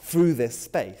journey through this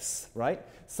space, right?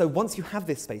 So once you have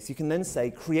this space, you can then say,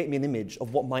 create me an image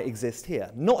of what might exist here.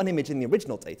 Not an image in the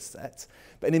original data set,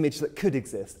 but an image that could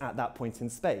exist at that point in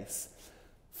space.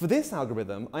 For this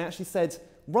algorithm, I actually said,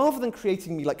 rather than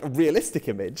creating me like a realistic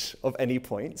image of any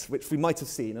point, which we might have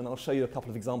seen, and I'll show you a couple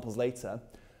of examples later,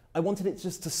 I wanted it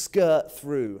just to skirt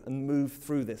through and move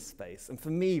through this space. And for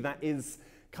me, that is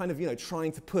kind of,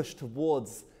 trying to push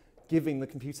towards giving the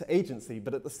computer agency,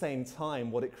 but at the same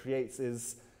time, what it creates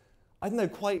is, I don't know,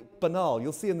 quite banal.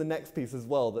 You'll see in the next piece as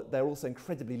well that they're also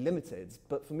incredibly limited,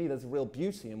 but for me, there's a real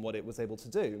beauty in what it was able to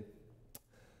do.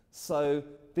 So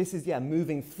this is,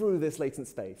 moving through this latent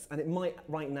space, and it might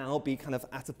right now be kind of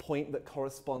at a point that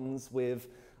corresponds with,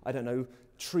 I don't know,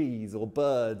 trees or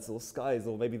birds or skies,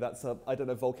 or maybe that's a, I don't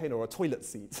know, volcano or a toilet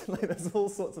seat. There's all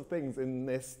sorts of things in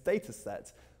this data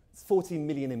set. It's 14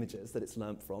 million images that it's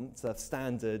learned from. It's a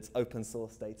standard open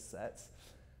source data set.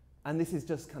 And this is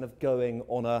just kind of going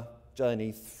on a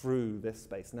journey through this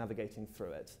space, navigating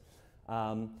through it.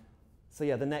 So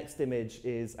yeah, the next image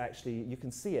is actually, you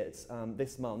can see it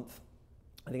this month.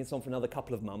 I think it's on for another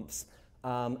couple of months.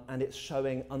 And it's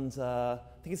showing under,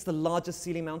 I think it's the largest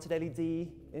ceiling mounted LED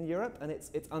in Europe, and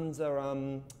it's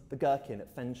under the Gherkin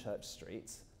at Fenchurch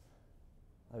Street.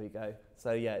 There we go.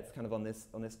 So yeah, it's kind of on this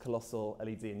colossal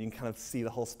LED, and you can kind of see the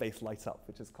whole space light up,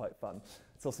 which is quite fun.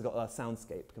 It's also got a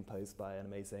soundscape composed by an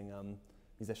amazing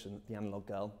musician, the Analog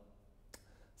Girl.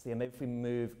 So yeah, maybe if we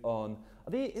move on.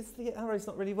 Is the arrows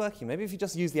not really working? Maybe if you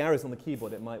just use the arrows on the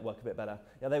keyboard, it might work a bit better.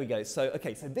 Yeah, there we go. So,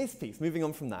 okay, so this piece, moving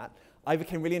on from that, I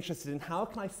became really interested in how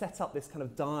can I set up this kind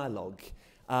of dialogue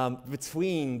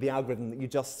between the algorithm that you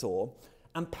just saw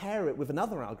and pair it with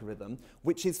another algorithm,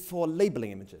 which is for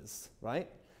labeling images, right?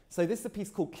 So this is a piece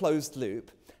called Closed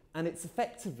Loop, and it's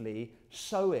effectively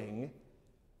showing,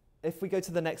 if we go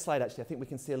to the next slide, actually, I think we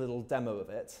can see a little demo of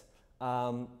it.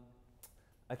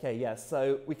 Okay, yeah,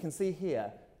 so we can see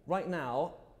here, right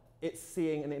now, it's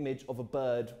seeing an image of a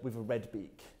bird with a red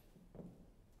beak.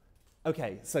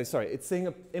 Okay, so sorry, it's seeing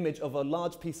an image of a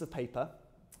large piece of paper,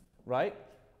 right?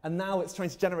 And now it's trying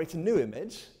to generate a new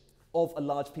image of a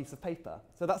large piece of paper.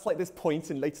 So that's like this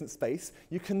point in latent space.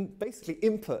 You can basically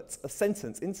input a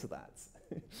sentence into that.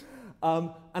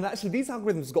 And actually, these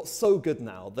algorithms got so good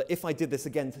now that if I did this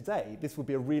again today, this would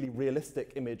be a really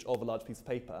realistic image of a large piece of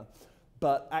paper.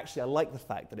 But actually, I like the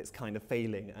fact that it's kind of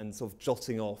failing and sort of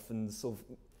jotting off and sort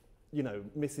of, you know,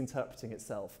 misinterpreting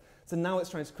itself. So now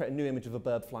it's trying to create a new image of a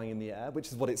bird flying in the air, which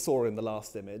is what it saw in the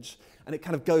last image. And it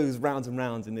kind of goes round and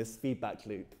round in this feedback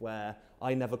loop where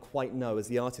I never quite know as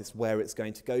the artist where it's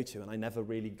going to go to, and I never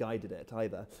really guided it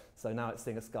either. So now it's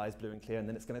seeing a sky is blue and clear, and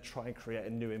then it's going to try and create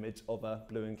a new image of a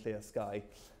blue and clear sky.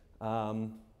 So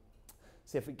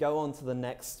if we go on to the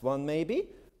next one, maybe.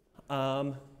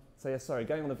 So yeah, sorry,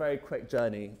 going on a very quick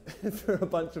journey through a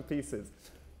bunch of pieces.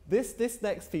 This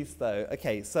next piece, though,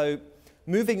 okay, so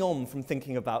moving on from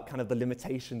thinking about kind of the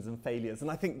limitations and failures,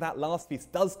 and I think that last piece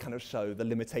does kind of show the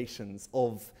limitations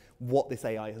of what this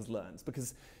AI has learned,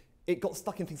 because it got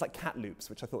stuck in things like cat loops,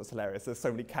 which I thought was hilarious. There's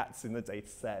so many cats in the data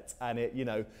set, and it, you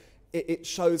know, it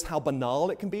shows how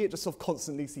banal it can be. It just sort of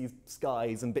constantly sees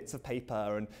skies and bits of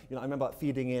paper, and you know, I remember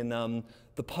feeding in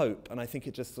the Pope, and I think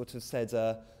it just sort of said,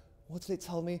 what did it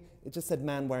tell me? It just said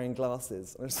man wearing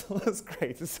glasses. And I just thought that's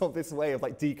great. It's sort of this way of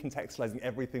like decontextualizing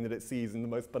everything that it sees in the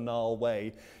most banal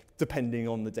way, depending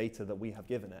on the data that we have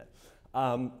given it.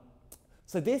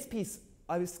 So this piece,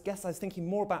 I was thinking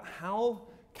more about how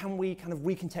can we kind of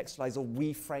recontextualize or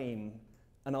reframe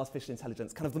an artificial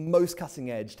intelligence, kind of the most cutting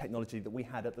edge technology that we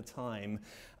had at the time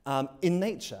in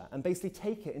nature, and basically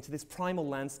take it into this primal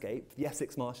landscape, the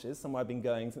Essex marshes, somewhere I've been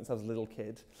going since I was a little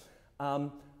kid.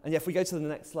 And yeah, if we go to the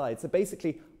next slide, so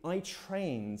basically I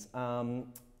trained a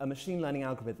machine learning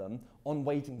algorithm on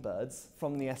wading birds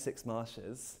from the Essex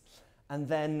marshes, and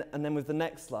then with the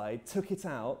next slide, took it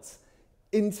out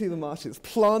into the marshes,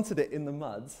 planted it in the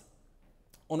mud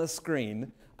on a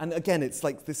screen, and again, it's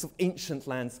like this sort of ancient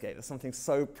landscape. There's something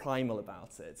so primal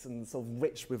about it, and sort of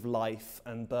rich with life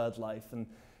and bird life, and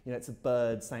you know, it's a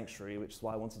bird sanctuary, which is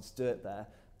why I wanted to do it there.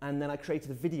 And then I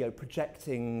created a video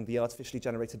projecting the artificially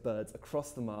generated birds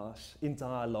across the marsh in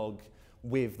dialogue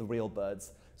with the real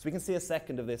birds. So we can see a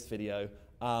second of this video.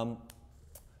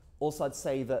 Also, I'd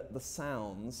say that the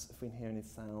sounds, if we can hear any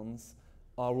sounds,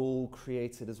 are all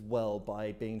created as well by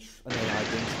an AI being trained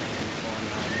on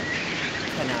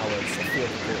 10 hours of field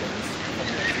recordings from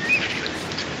the Essex.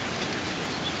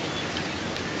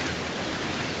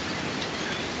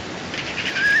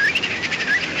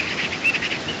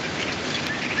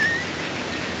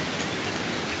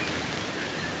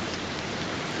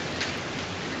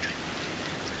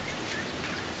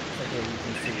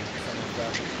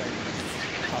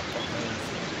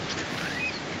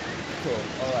 Cool,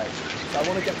 all right. So I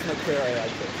want to get to my queer AI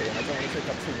quickly, and I don't want to take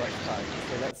up too much time,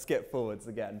 so let's skip forwards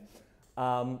again.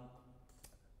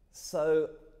 So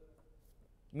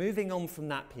moving on from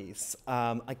that piece,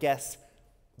 I guess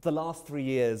the last 3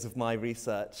 years of my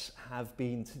research have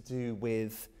been to do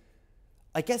with,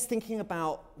 I guess, thinking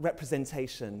about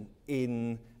representation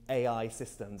in AI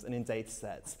systems and in data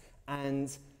sets,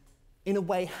 and in a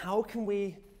way, how can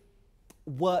we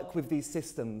work with these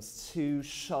systems to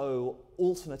show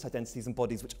alternate identities and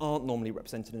bodies which aren't normally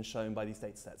represented and shown by these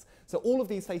data sets. So all of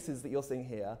these faces that you're seeing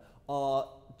here are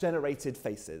generated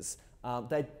faces.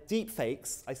 They're deep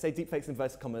fakes. I say deep fakes in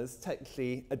inverted commas.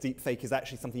 Technically, a deep fake is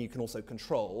actually something you can also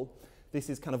control. This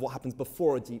is kind of what happens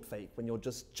before a deep fake, when you're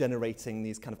just generating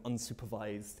these kind of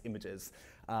unsupervised images.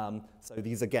 So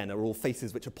these, again, are all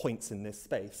faces which are points in this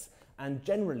space. And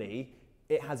generally,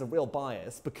 it has a real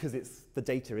bias because the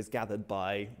data is gathered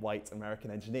by white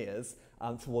American engineers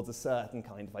towards a certain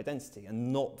kind of identity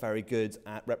and not very good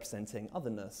at representing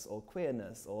otherness or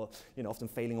queerness or often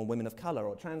failing on women of color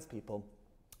or trans people.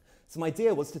 So my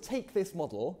idea was to take this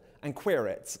model and queer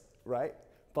it, right?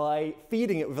 By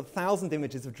feeding it with 1,000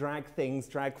 images of drag things,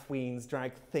 drag queens,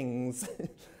 drag things.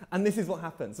 And this is what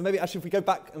happens. So maybe actually if we go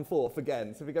back and forth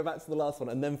again, so if we go back to the last one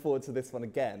and then forward to this one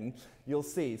again, you'll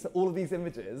see. So all of these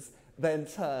images then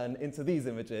turn into these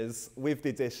images with the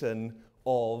addition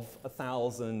of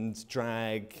 1,000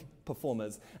 drag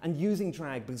performers. And using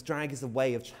drag, because drag is a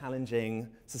way of challenging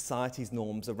society's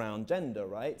norms around gender,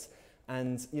 right?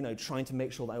 And trying to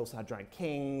make sure that I also had drag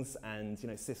kings and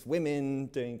cis women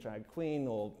doing drag queen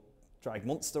or drag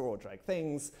monster or drag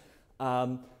things.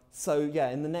 So yeah,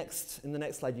 in the next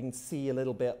slide you can see a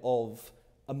little bit of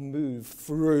a move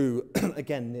through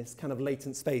again this kind of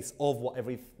latent space of what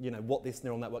what this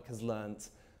neural network has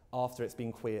learnt after it's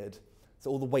been queered. So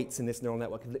all the weights in this neural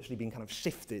network have literally been kind of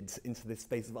shifted into this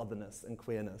space of otherness and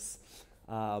queerness.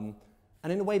 And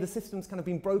in a way the system's kind of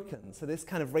been broken. So this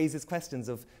kind of raises questions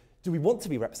of, do we want to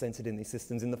be represented in these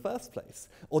systems in the first place?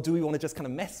 Or do we want to just kind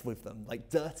of mess with them, like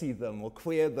dirty them or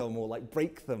queer them or like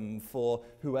break them for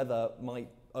whoever might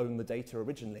own the data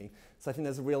originally? So I think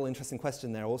there's a real interesting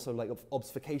question there, also like of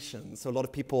obfuscation. So a lot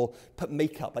of people put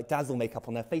makeup, like dazzle makeup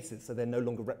on their faces so they're no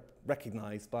longer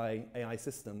recognized by AI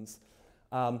systems.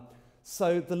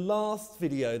 So the last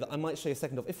video that I might show you a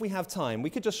second of, if we have time,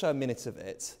 we could just show a minute of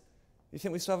it. You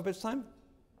think we still have a bit of time?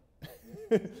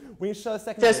 We can show a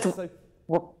second of it. So,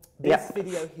 this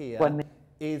video here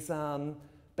is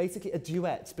basically a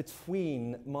duet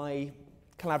between my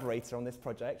collaborator on this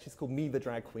project. She's called Me the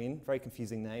Drag Queen, very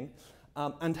confusing name,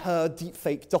 and her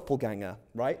deepfake doppelganger,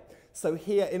 right? So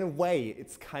here, in a way,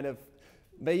 it's kind of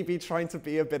maybe trying to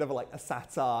be a bit of a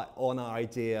satire on our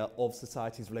idea of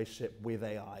society's relationship with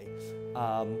AI.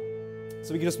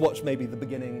 So we can just watch maybe the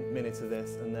beginning minute of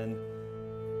this, and then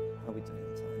how are we doing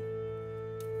on time?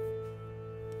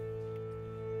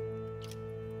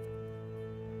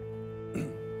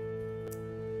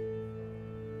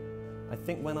 I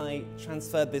think when I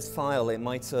transferred this file, it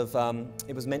might have,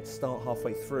 it was meant to start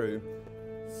halfway through.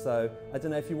 So I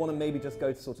don't know if you want to maybe just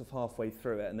go to sort of halfway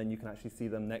through it and then you can actually see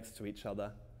them next to each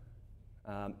other,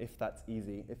 if that's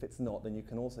easy. If it's not, then you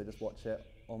can also just watch it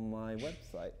on my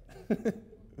website.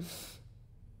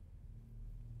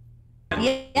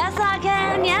 Yes, I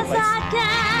can. Yes, I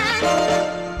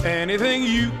can. Anything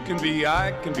you can be,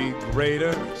 I can be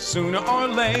greater. Sooner or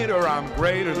later, I'm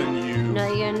greater than you.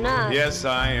 No, you're not. Yes,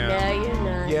 I am. No, you're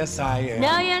not. Yes, I am.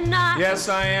 No, you're not. Yes,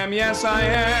 I am. Yes, I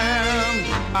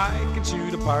am. I can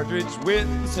shoot a partridge with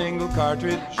a single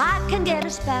cartridge. I can get a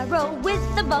sparrow with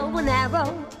a bow and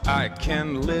arrow. I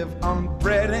can live on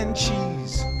bread and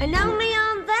cheese. And only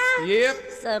on that? Yep.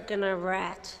 Sucking a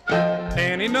rat.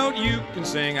 Any note you can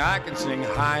sing, I can sing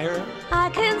higher. I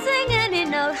can sing any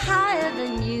note higher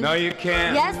than you. No, you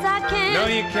can't. Yes, I can. No,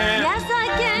 you can't. Yes, I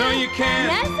can. No, you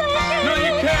can't. Yes, I can. No,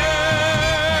 you can't.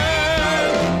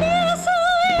 Yes, I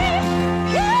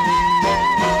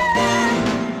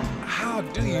can. How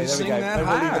do you There sing we go. that We'll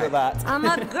high? leave it at that. I'm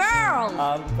a girl.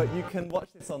 But you can watch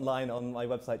this online on my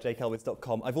website,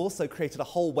 jakeelwitz.com. I've also created a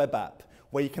whole web app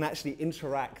where you can actually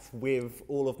interact with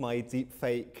all of my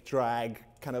deepfake drag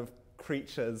kind of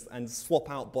creatures and swap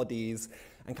out bodies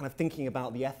and kind of thinking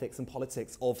about the ethics and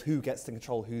politics of who gets to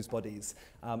control whose bodies.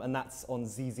 And that's on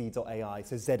zz.ai,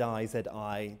 so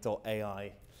zizi.ai.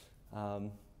 There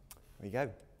you go.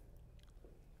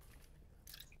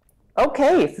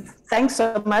 Okay, thanks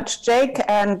so much, Jake.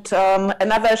 And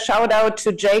another shout out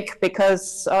to Jake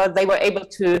because they were able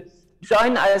to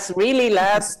join us really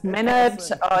last minute.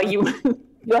 You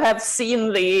have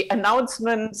seen the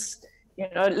announcements,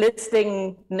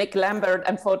 listing Nick Lambert.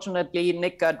 Unfortunately,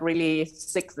 Nick got really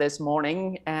sick this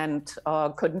morning and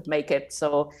couldn't make it.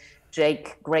 So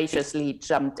Jake graciously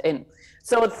jumped in.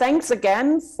 So thanks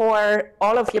again for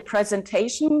all of your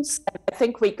presentations. I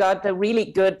think we got a really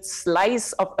good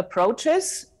slice of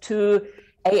approaches to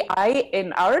AI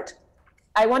in art.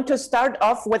 I want to start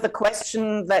off with a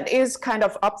question that is kind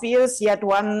of obvious, yet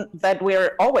one that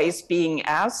we're always being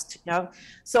asked.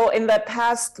 So in the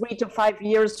past 3 to 5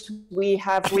 years, we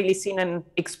have really seen an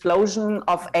explosion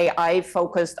of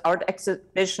AI-focused art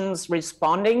exhibitions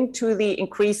responding to the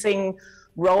increasing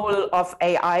role of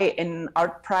AI in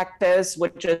art practice,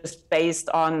 which is based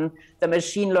on the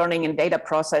machine learning and data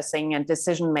processing and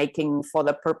decision making for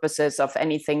the purposes of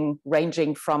anything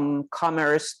ranging from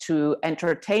commerce to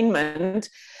entertainment.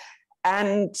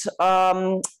 And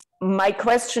my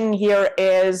question here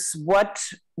is, what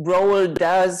role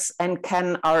does and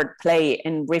can art play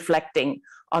in reflecting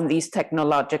on these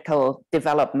technological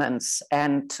developments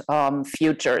and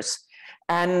futures?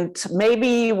 And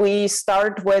maybe we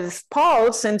start with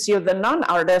Paul, since you're the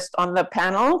non-artist on the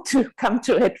panel, to come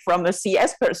to it from a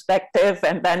CS perspective,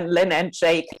 and then Lynn and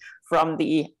Jake from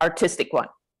the artistic one.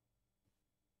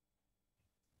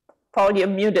 Paul, you're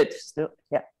muted still.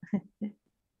 Yeah.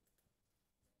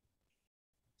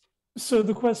 So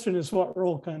the question is, what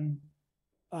role can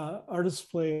artists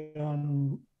play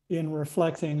in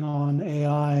reflecting on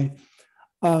AI?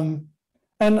 And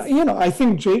you know, I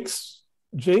think Jake's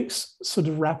sort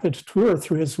of rapid tour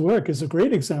through his work is a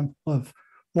great example of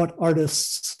what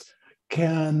artists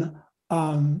can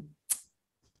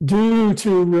do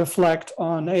to reflect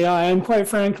on AI. And quite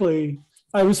frankly,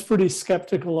 I was pretty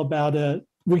skeptical about it.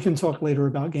 We can talk later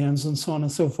about GANs and so on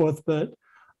and so forth, but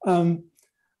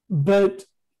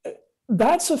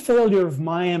that's a failure of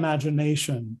my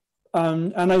imagination.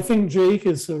 And I think Jake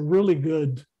is a really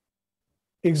good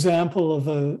example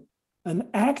of an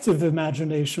active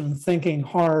imagination thinking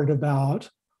hard about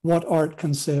what art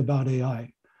can say about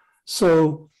AI.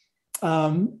 So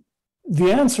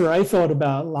the answer I thought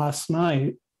about last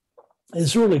night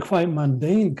is really quite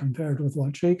mundane compared with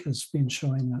what Jake has been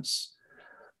showing us.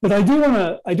 But I do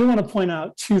want to point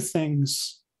out two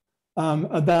things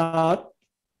about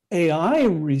AI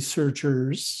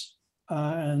researchers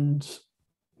and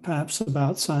perhaps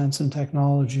about science and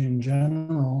technology in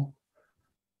general,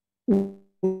 which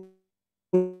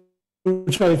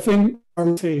I think are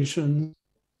limitations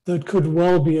that could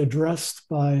well be addressed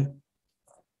by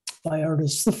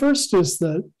artists. The first is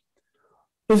that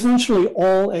essentially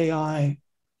all AI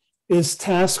is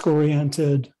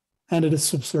task-oriented and it is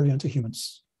subservient to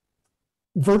humans.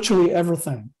 Virtually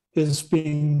everything is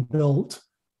being built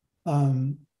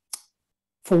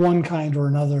for one kind or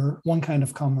another, one kind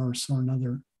of commerce or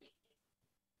another.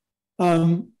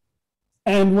 And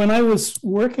when I was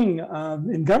working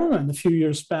in government a few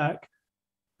years back,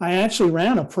 I actually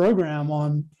ran a program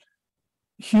on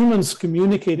humans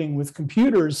communicating with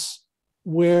computers,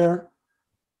 where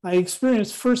I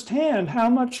experienced firsthand how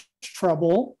much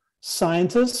trouble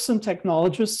scientists and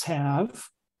technologists have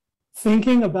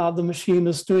thinking about the machine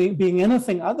as being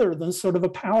anything other than sort of a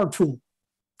power tool,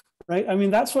 right? I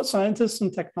mean, that's what scientists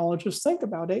and technologists think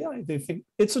about AI. They think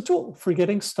it's a tool for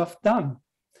getting stuff done.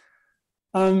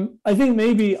 I think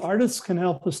maybe artists can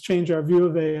help us change our view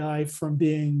of AI from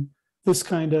being this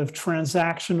kind of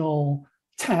transactional,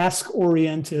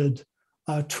 task-oriented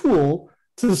tool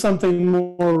to something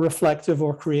more reflective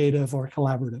or creative or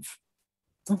collaborative.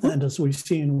 Mm-hmm. And as we've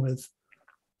seen with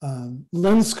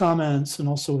Lynn's comments and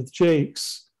also with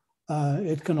Jake's,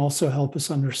 it can also help us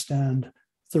understand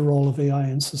the role of AI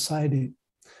in society.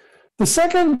 The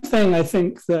second thing I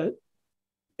think that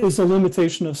is a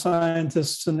limitation of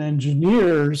scientists and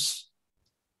engineers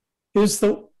is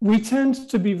that we tend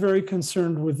to be very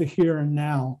concerned with the here and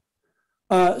now.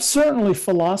 Certainly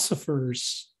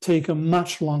philosophers take a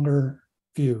much longer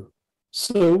view.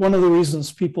 So one of the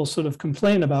reasons people sort of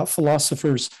complain about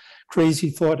philosophers' crazy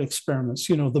thought experiments,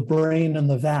 you know, the brain and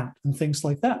the vat and things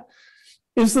like that,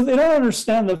 is that they don't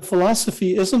understand that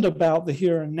philosophy isn't about the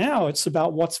here and now, it's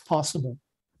about what's possible.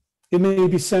 It may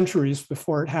be centuries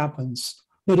before it happens,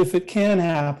 but if it can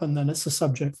happen, then it's a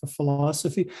subject for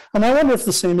philosophy. And I wonder if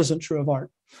the same isn't true of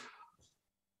art.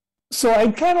 So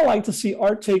I'd kind of like to see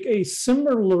art take a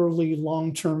similarly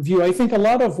long-term view. I think a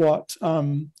lot of what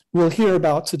we'll hear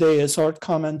about today is art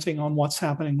commenting on what's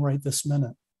happening right this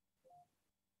minute.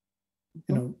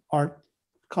 You know, art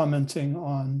commenting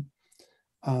on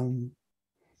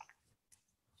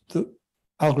the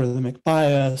algorithmic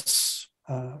bias,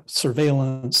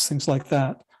 surveillance, things like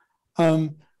that.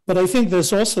 But I think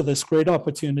there's also this great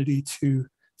opportunity to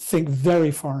think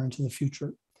very far into the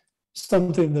future,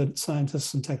 something that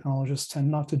scientists and technologists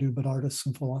tend not to do, but artists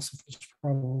and philosophers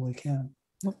probably can.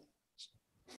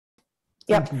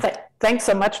 Thanks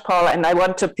so much, Paul. And I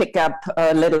want to pick up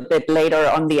a little bit later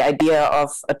on the idea of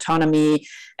autonomy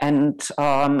and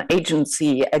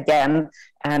agency again.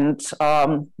 And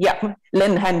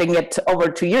Lynn, handing it over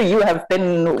to you. You have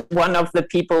been one of the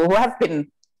people who have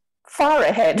been far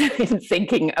ahead in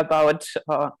thinking about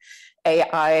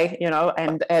AI, you know,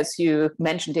 and as you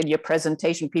mentioned in your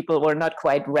presentation, people were not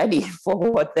quite ready for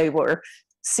what they were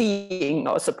seeing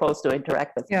or supposed to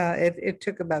interact with. Yeah, it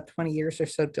took about 20 years or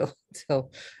so till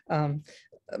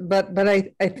but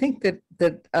I think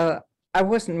that I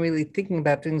wasn't really thinking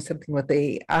about doing something with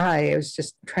AI. I was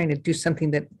just trying to do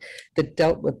something that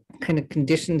dealt with kind of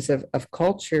conditions of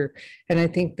culture. And I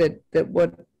think that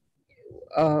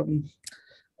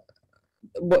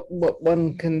what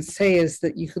one can say is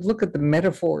that you could look at the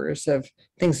metaphors of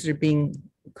things that are being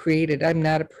created. I'm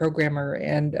not a programmer,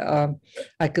 and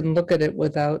I can look at it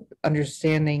without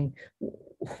understanding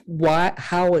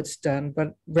how it's done,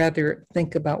 but rather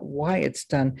think about why it's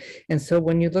done. And so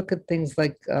when you look at things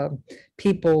like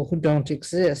people who don't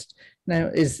exist,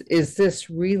 now is this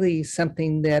really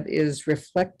something that is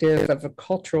reflective of a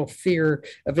cultural fear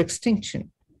of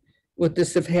extinction? Would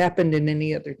this have happened in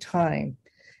any other time?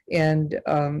 And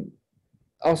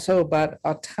also about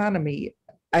autonomy,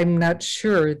 I'm not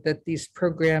sure that these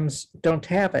programs don't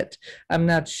have it. I'm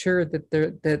not sure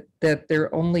that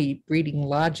they're only breeding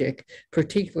logic,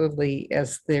 particularly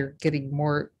as they're getting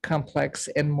more complex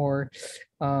and more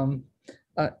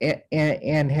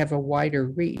and have a wider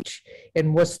reach.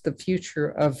 And what's the future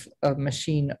of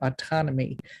machine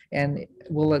autonomy? And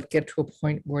will it get to a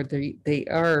point where they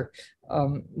are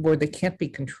where they can't be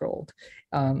controlled?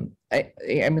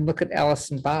 I mean, look at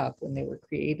Alice and Bob when they were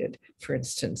created, for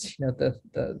instance. You know,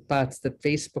 the bots that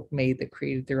Facebook made that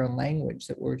created their own language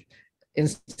that were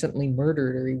instantly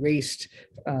murdered or erased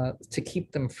to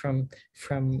keep them from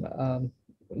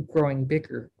growing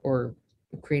bigger or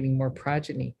creating more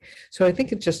progeny. So I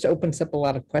think it just opens up a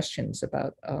lot of questions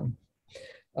about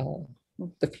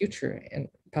the future and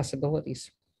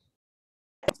possibilities.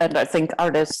 And I think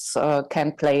artists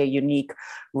can play a unique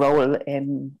role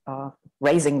in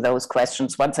raising those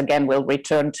questions. Once again, we'll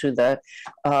return to the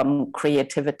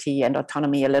creativity and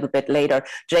autonomy a little bit later.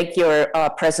 Jake, your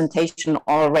presentation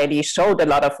already showed a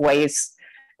lot of ways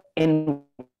in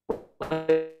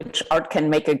which art can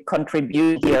make a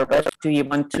contribution here, but do you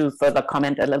want to further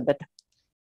comment a little bit?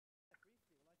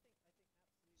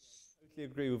 I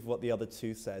agree with what the other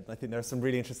two said. I think there are some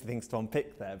really interesting things to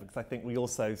unpick there, because I think we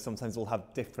also sometimes will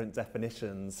have different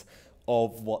definitions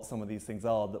of what some of these things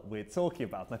are that we're talking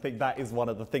about. And I think that is one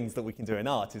of the things that we can do in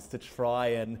art, is to try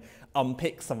and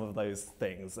unpick some of those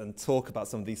things and talk about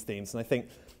some of these themes. And I think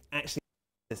actually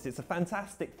it's a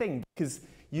fantastic thing, because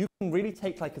you can really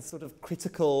take like a sort of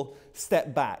critical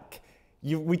step back.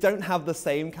 We don't have the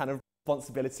same kind of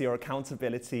responsibility or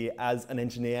accountability as an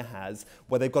engineer has,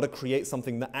 where they've got to create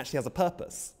something that actually has a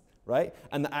purpose, right?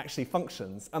 And that actually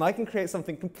functions. And I can create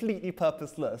something completely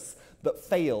purposeless that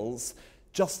fails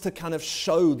just to kind of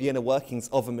show the inner workings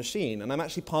of a machine. And I'm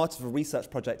actually part of a research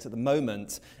project at the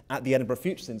moment at the Edinburgh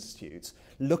Futures Institute,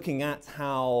 looking at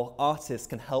how artists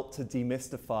can help to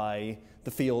demystify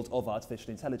the field of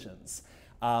artificial intelligence.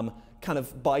 Kind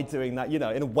of by doing that, you know,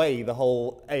 in a way, the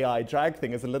whole AI drag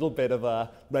thing is a little bit of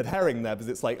a red herring there, because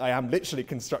it's like I am literally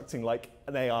constructing like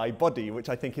an AI body, which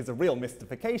I think is a real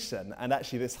mystification. And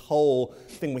actually this whole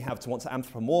thing we have to want to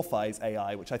anthropomorphize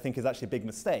AI, which I think is actually a big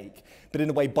mistake. But in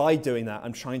a way, by doing that,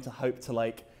 I'm trying to hope to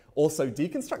like also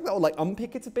deconstruct that, or like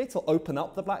unpick it a bit, or open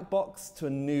up the black box to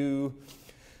a new,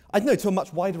 I don't know, to a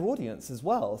much wider audience as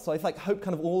well. So I like hope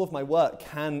kind of all of my work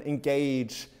can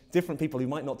engage different people who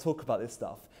might not talk about this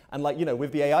stuff. And like, you know,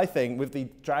 with the AI thing, with the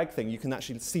drag thing, you can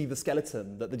actually see the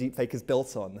skeleton that the deepfake is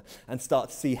built on and start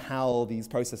to see how these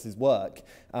processes work.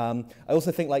 I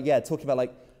also think like, yeah, talking about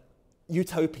like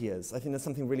utopias, I think there's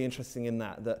something really interesting in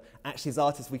that actually as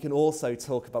artists, we can also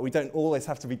talk about, we don't always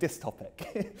have to be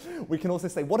dystopic. We can also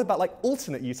say, what about like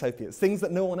alternate utopias, things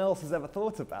that no one else has ever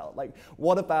thought about? Like,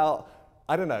 what about,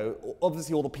 I don't know,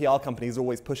 obviously all the PR companies are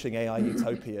always pushing AI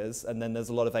utopias, and then there's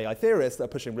a lot of AI theorists that are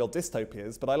pushing real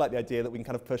dystopias, but I like the idea that we can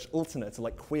kind of push alternate, or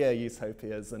like queer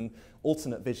utopias and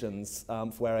alternate visions for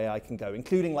where AI can go,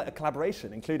 including like a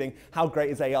collaboration, including how great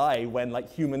is AI when like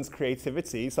humans'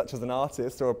 creativity, such as an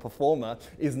artist or a performer,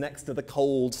 is next to the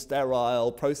cold,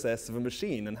 sterile process of a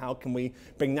machine, and how can we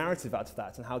bring narrative out of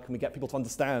that, and how can we get people to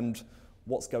understand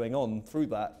what's going on through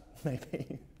that,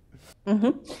 maybe.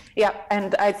 Mm-hmm. Yeah,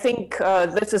 and I think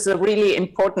this is a really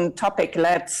important topic.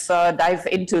 Let's dive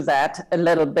into that a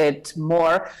little bit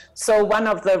more. So one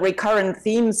of the recurrent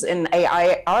themes in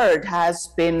AI art has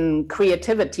been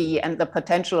creativity and the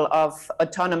potential of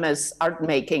autonomous art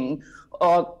making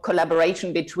or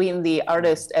collaboration between the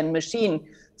artist and machine.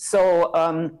 So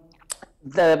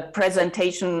the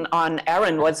presentation on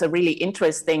Aaron was a really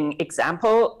interesting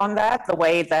example on that, the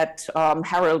way that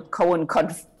Harold Cohen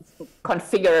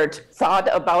thought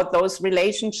about those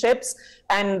relationships.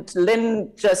 And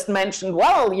Lynn just mentioned,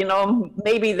 well, you know,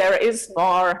 maybe there is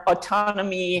more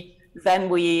autonomy than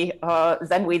we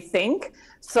think.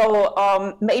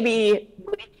 So maybe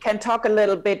we can talk a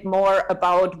little bit more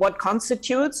about what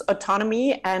constitutes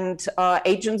autonomy and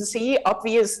agency.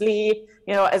 Obviously,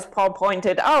 you know, as Paul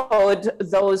pointed out,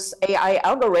 those AI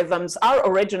algorithms are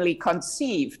originally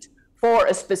conceived for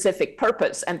a specific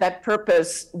purpose, and that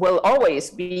purpose will always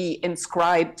be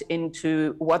inscribed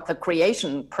into what the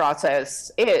creation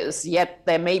process is, yet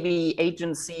there may be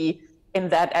agency in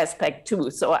that aspect too.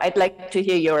 So I'd like to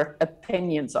hear your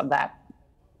opinions on that.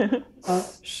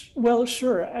 Well,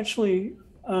 sure. Actually,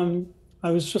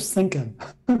 I was just thinking.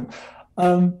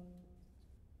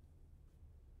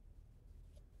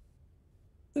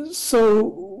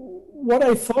 So what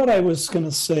I thought I was going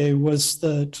to say was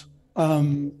that,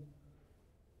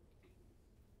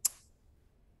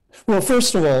 well,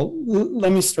 first of all,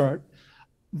 let me start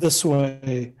this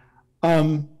way.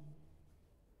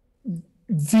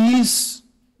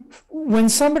 When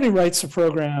somebody writes a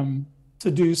program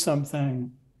to do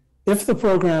something, if the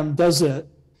program does it,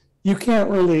 you can't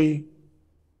really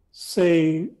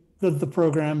say that the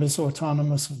program is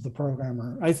autonomous of the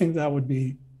programmer. I think that would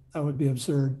be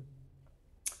absurd.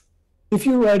 If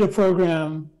you write a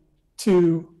program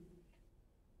to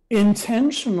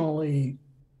intentionally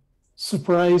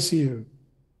surprise you,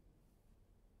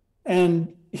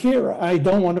 and here I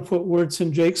don't want to put words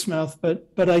in Jake's mouth,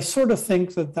 but I sort of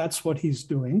think that that's what he's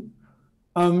doing,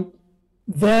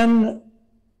 then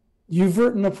you've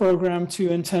written a program to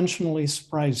intentionally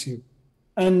surprise you.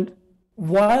 And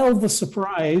while the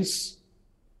surprise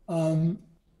may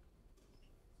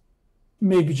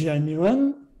be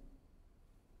genuine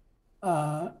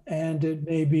and it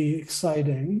may be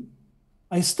exciting,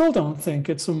 I still don't think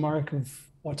it's a mark of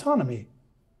autonomy.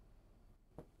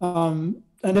 And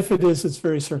if it is, it's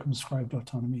very circumscribed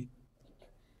autonomy.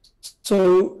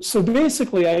 So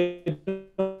basically, I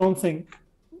don't think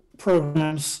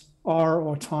programs are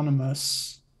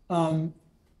autonomous,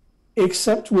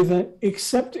 except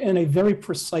in a very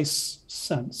precise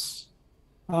sense.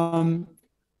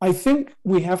 I think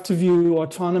we have to view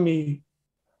autonomy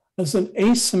as an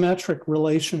asymmetric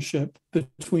relationship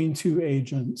between two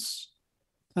agents.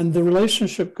 And the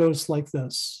relationship goes like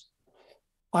this.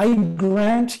 I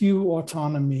grant you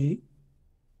autonomy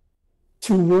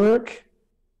to work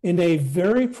in a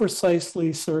very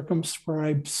precisely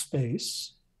circumscribed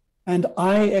space, and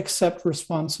I accept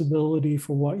responsibility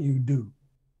for what you do.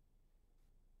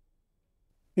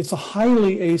 It's a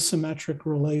highly asymmetric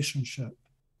relationship.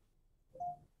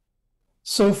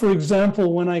 So, for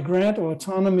example, when I grant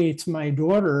autonomy to my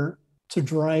daughter to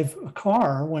drive a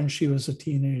car when she was a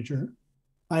teenager,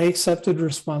 I accepted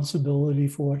responsibility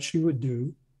for what she would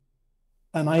do,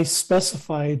 and I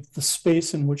specified the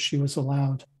space in which she was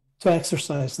allowed to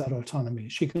exercise that autonomy.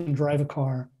 She can drive a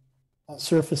car on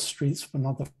surface streets, but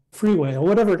not the freeway, or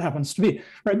whatever it happens to be,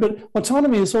 right? But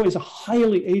autonomy is always a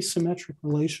highly asymmetric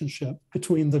relationship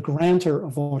between the grantor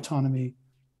of autonomy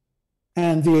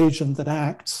and the agent that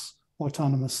acts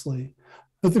autonomously.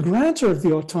 But the grantor of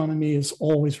the autonomy is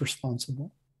always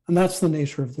responsible, and that's the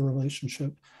nature of the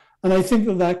relationship. And I think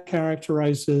that that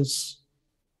characterizes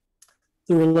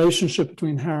the relationship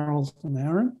between Harold and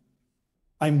Aaron.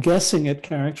 I'm guessing it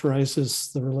characterizes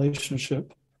the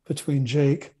relationship between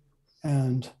Jake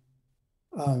and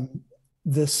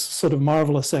this sort of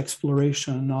marvelous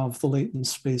exploration of the latent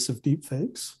space of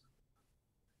deepfakes.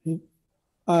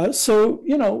 So,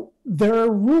 you know, there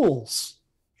are rules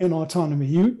in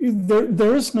autonomy.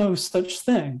 There is no such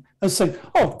thing as saying,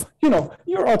 oh, you know,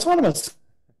 you're autonomous.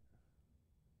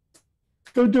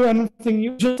 Go do anything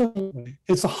you just.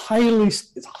 It's a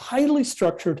highly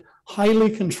structured, highly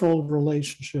controlled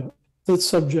relationship that's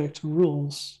subject to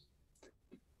rules.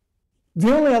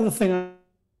 The only other thing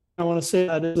I want to say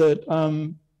is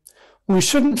that we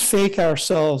shouldn't fake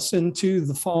ourselves into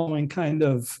the following kind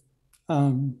of,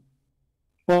 well,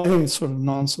 I think it's sort of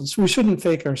nonsense. We shouldn't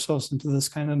fake ourselves into this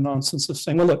kind of nonsense of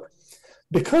saying, well, look,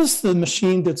 because the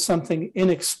machine did something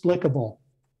inexplicable,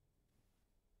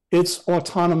 it's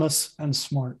autonomous and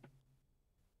smart.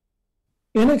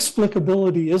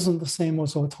 Inexplicability isn't the same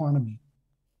as autonomy.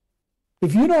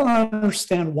 If you don't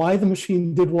understand why the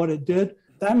machine did what it did,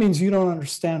 that means you don't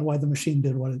understand why the machine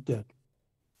did what it did.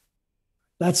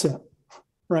 That's it,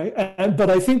 right? But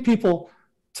I think people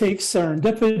take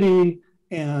serendipity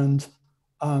and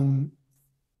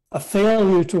a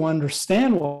failure to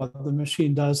understand what the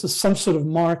machine does as some sort of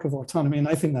mark of autonomy, and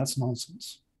I think that's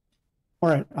nonsense. All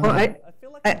right. Well,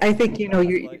 I think, you know,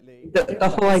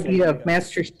 the whole idea of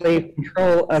master-slave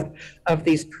control of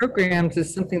these programs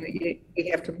is something that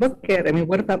you have to look at. I mean,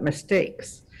 what about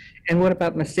mistakes? And what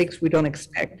about mistakes we don't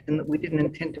expect and that we didn't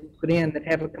intend to put in that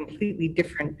have a completely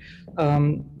different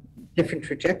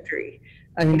trajectory?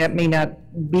 I mean, that may not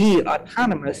be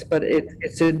autonomous, but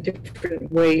it's a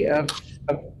different way of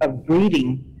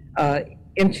breeding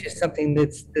into something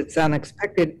that's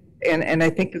unexpected. and I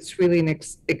think it's really an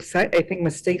exciting. I think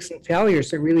mistakes and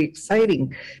failures are really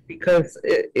exciting because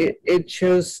it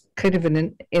shows kind of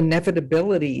an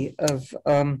inevitability of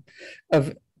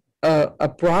a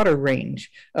broader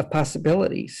range of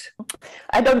possibilities.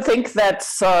 I don't think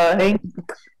that's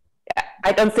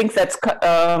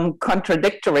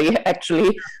contradictory,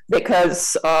 actually,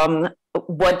 because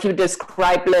what you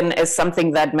describe, Lynn, is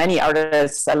something that many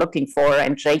artists are looking for,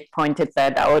 and Jake pointed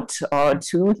that out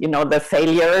too. You know, the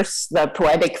failures, the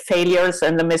poetic failures,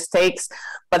 and the mistakes,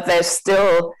 but there's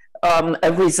still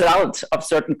a result of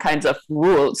certain kinds of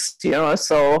rules, you know.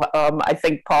 So I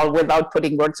think, Paul, without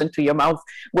putting words into your mouth,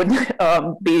 would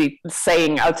be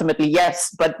saying ultimately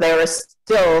yes, but there is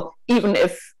still, even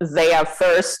if they are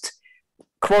first,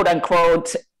 quote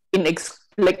unquote,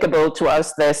 inexplicable to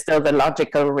us, there's still the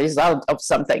logical result of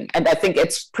something. And I think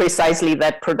it's precisely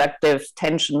that productive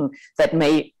tension that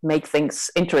may make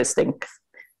things interesting.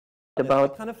 I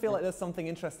kind of feel like there's something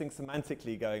interesting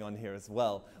semantically going on here as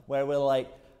well, where we're like,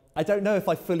 I don't know if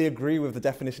I fully agree with the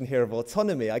definition here of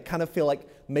autonomy. I kind of feel like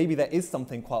maybe there is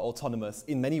something quite autonomous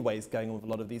in many ways going on with a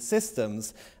lot of these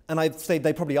systems. And I'd say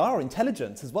they probably are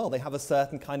intelligent as well. They have a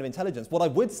certain kind of intelligence. What I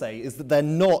would say is that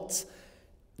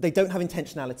they don't have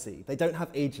intentionality. They don't have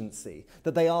agency.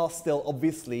 That they are still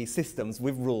obviously systems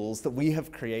with rules that we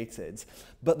have created.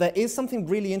 But there is something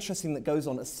really interesting that goes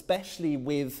on, especially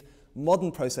with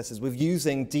modern processes, with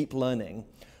using deep learning,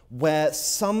 where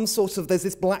there's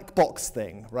this black box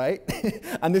thing, right?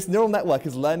 And this neural network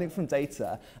is learning from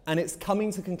data, and it's coming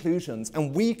to conclusions,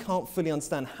 and we can't fully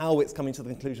understand how it's coming to the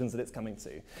conclusions that it's coming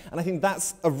to. And I think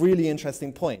that's a really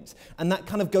interesting point. And that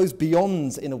kind of goes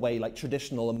beyond, in a way, like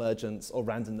traditional emergence or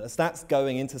randomness. That's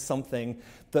going into something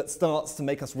that starts to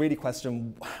make us really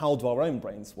question, how do our own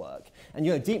brains work? And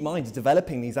you know, DeepMind is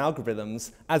developing these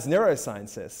algorithms as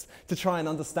neuroscientists to try and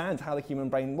understand how the human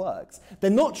brain works. They're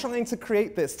not trying to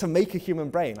create this to make a human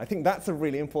brain. I think that's a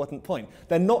really important point.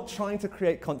 They're not trying to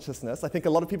create consciousness. I think a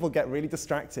lot of people get really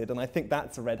distracted, and I think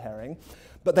that's a red herring.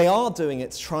 But they are doing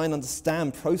it to try and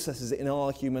understand processes in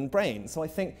our human brain. So I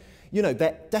think, you know,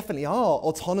 there definitely are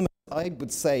autonomous, I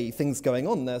would say, things going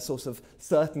on. There's sort of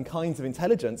certain kinds of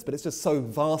intelligence, but it's just so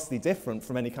vastly different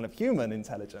from any kind of human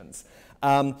intelligence.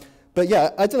 But yeah,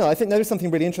 I don't know, I think there is something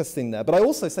really interesting there. But I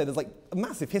also say there's like a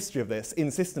massive history of this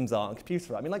in systems art and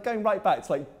computer art. I mean, like going right back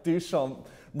to like Duchamp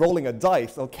rolling a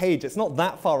dice or Cage, it's not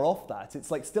that far off that.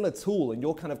 It's like still a tool, and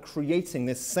you're kind of creating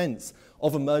this sense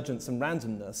of emergence and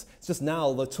randomness. It's just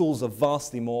now the tools are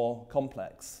vastly more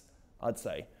complex, I'd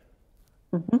say.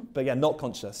 Mm-hmm. But yeah, not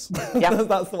conscious. Yeah.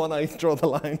 That's the one I draw the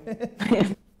line.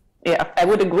 Yeah, I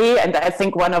would agree. And I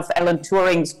think one of Alan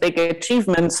Turing's big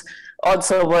achievements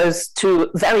also was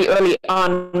to very early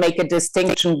on make a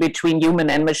distinction between human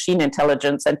and machine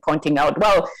intelligence, and pointing out,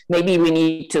 well, maybe we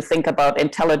need to think about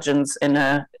intelligence in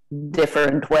a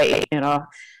different way, you know,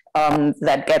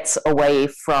 that gets away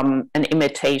from an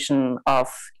imitation of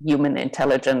human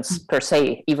intelligence per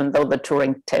se, even though the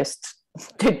Turing test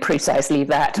did precisely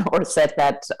that, or set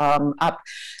that up.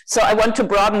 So I want to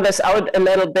broaden this out a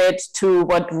little bit to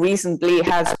what recently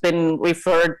has been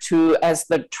referred to as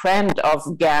the trend of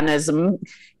GANism,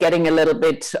 getting a little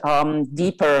bit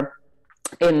deeper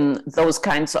in those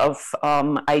kinds of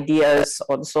ideas,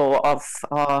 also of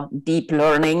deep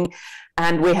learning.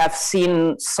 And we have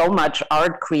seen so much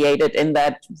art created in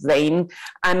that vein.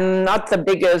 I'm not the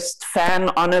biggest fan,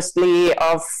 honestly,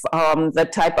 of the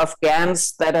type of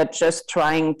GANs that are just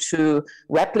trying to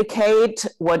replicate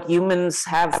what humans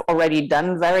have already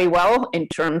done very well in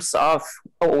terms of,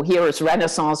 oh, here is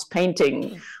Renaissance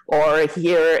painting, or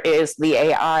here is the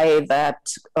AI that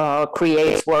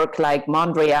creates work like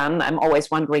Mondrian. I'm always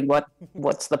wondering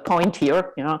what's the point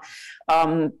here, you know?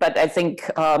 But I think,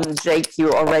 Jake,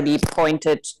 you already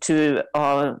pointed to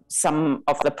some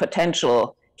of the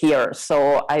potential here.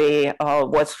 So I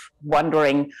was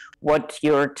wondering what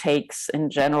your takes in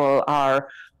general are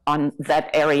on that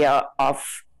area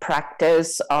of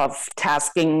practice of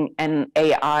tasking an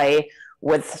AI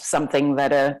with something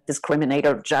that a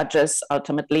discriminator judges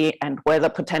ultimately, and where the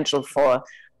potential for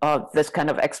this kind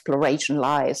of exploration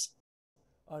lies.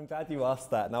 I'm glad you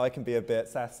asked that. Now I can be a bit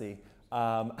sassy.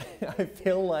 I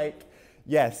feel like,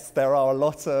 yes, there are a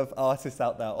lot of artists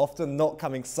out there, often not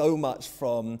coming so much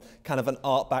from kind of an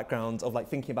art background of like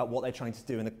thinking about what they're trying to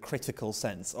do in a critical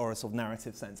sense or a sort of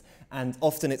narrative sense. And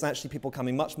often it's actually people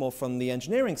coming much more from the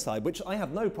engineering side, which I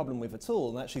have no problem with at all.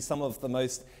 And actually some of the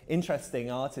most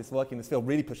interesting artists working in this field,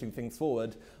 really pushing things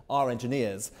forward, are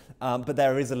engineers. But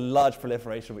there is a large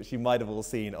proliferation, which you might have all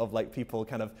seen, of like people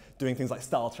kind of doing things like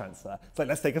style transfer. It's like,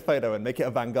 let's take a photo and make it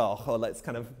a Van Gogh, or let's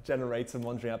kind of generate a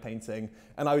Mondrian painting.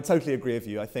 And I would totally agree with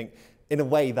you. I think in a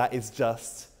way that is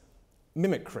just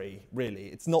mimicry, really.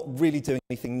 It's not really doing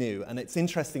anything new. And it's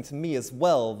interesting to me as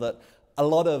well that a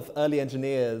lot of early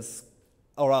engineers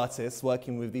or artists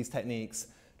working with these techniques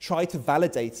try to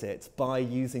validate it by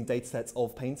using data sets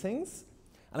of paintings.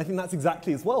 And I think that's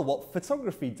exactly as well what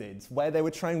photography did, where they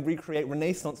would try and recreate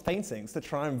Renaissance paintings to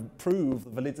try and prove the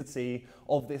validity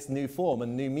of this new form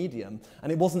and new medium.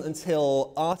 And it wasn't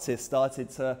until artists started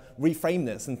to reframe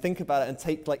this and think about it and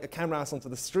take like a camera out onto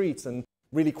the street and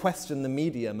really question the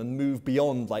medium and move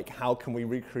beyond like how can we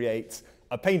recreate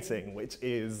a painting, which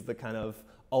is the kind of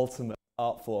ultimate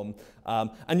art form.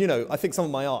 And you know, I think some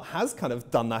of my art has kind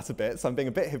of done that a bit, so I'm being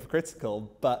a bit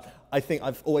hypocritical, but I think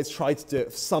I've always tried to do it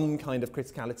with some kind of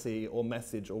criticality or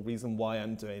message or reason why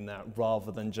I'm doing that,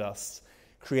 rather than just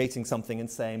creating something and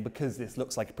saying, because this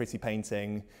looks like a pretty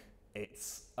painting,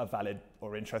 it's a valid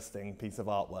or interesting piece of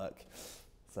artwork.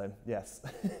 So, yes.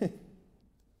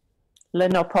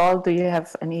 Lynn or Paul, do you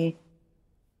have anything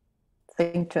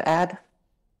to add?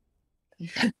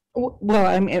 Well,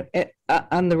 I mean,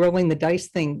 on the rolling the dice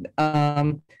thing,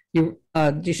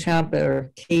 Duchamp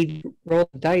or Cade rolled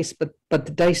the dice, but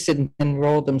the dice didn't then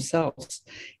roll themselves.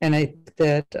 And I think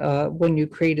that when you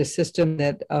create a system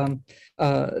that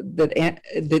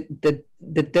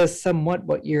that does somewhat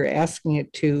what you're asking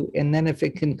it to, and then if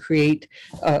it can create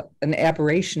an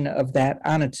aberration of that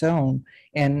on its own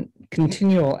and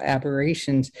continual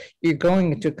aberrations, you're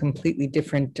going into a completely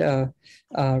different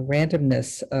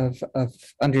randomness of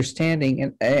understanding.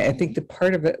 And I think the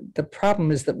part of it, the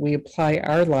problem is that we apply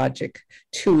our logic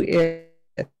to it.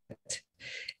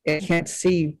 It can't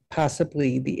see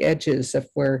possibly the edges of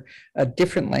where a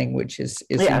different language is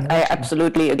Yeah, emerging. I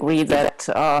absolutely agree that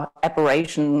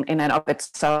aberration in and of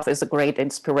itself is a great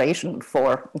inspiration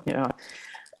for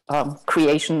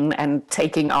creation and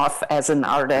taking off as an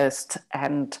artist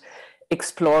and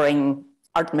exploring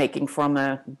art making from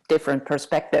a different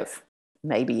perspective,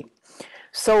 maybe.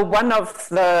 So one of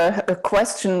the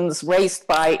questions raised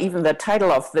by even the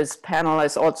title of this panel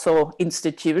is also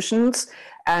institutions.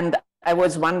 And I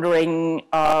was wondering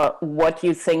what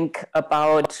you think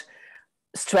about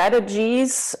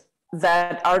strategies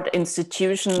that art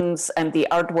institutions and the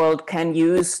art world can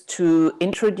use to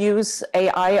introduce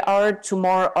AI art to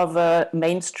more of a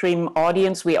mainstream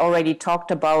audience. We already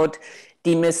talked about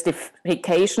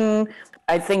demystification.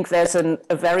 I think there's a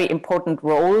very important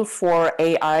role for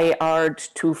AI art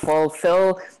to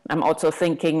fulfill. I'm also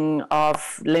thinking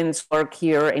of Lynn's work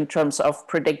here in terms of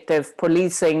predictive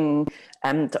policing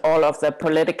and all of the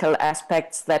political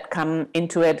aspects that come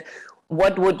into it.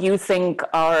 What would you think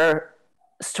are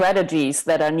strategies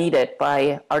that are needed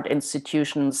by art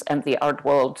institutions and the art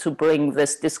world to bring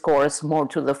this discourse more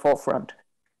to the forefront?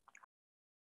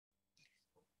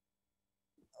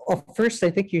 Well, first, I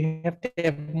think you have to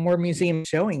have more museums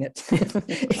showing it.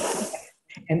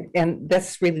 and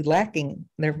that's really lacking.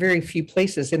 There are very few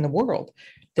places in the world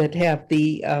that have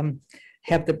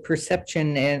the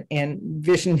perception and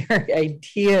visionary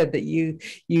idea that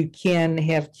you can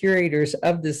have curators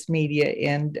of this media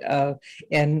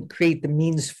and create the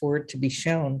means for it to be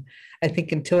shown. I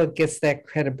think until it gets that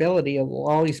credibility, it will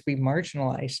always be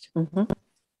marginalized. Mm-hmm.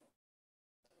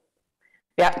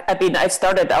 Yeah, I mean, I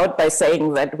started out by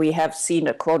saying that we have seen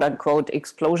a quote-unquote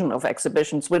explosion of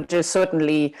exhibitions, which is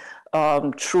certainly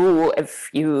true if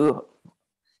you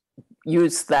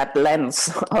use that lens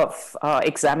of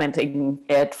examining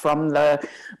it from the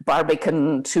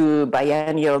Barbican to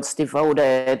biennials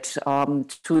devoted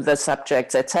to the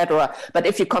subjects, etc. But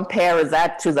if you compare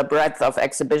that to the breadth of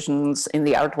exhibitions in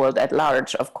the art world at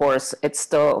large, of course, it's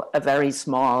still a very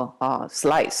small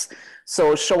slice.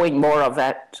 So showing more of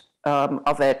that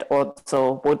of it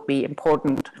also would be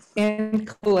important. And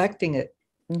collecting it,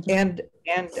 and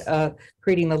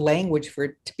creating a language for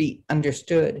it to be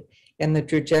understood, and the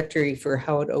trajectory for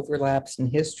how it overlaps in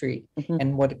history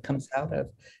and what it comes out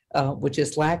of, which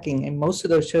is lacking. And most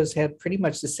of those shows had pretty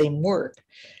much the same work,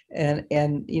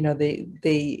 and you know,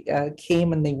 they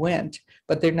came and they went,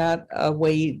 but they're not a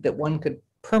way that one could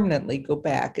permanently go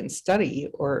back and study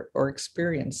or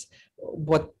experience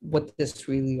what this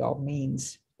really all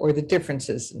means, or the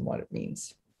differences in what it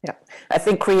means. Yeah, I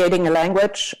think creating a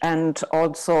language and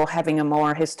also having a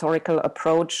more historical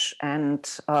approach and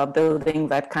building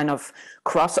that kind of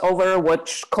crossover,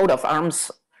 which Coat of Arms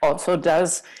also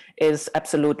does, is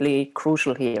absolutely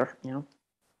crucial here. You know.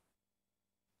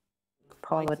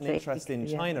 psychology. An interest in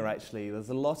China, actually. There's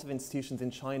a lot of institutions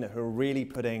in China who are really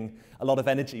putting a lot of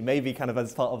energy, maybe kind of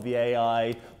as part of the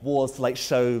AI wars, to like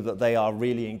show that they are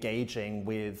really engaging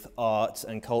with art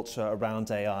and culture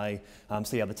around AI.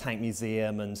 So yeah, the Tank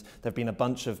Museum, and there have been a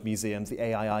bunch of museums, the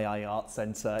AIII Art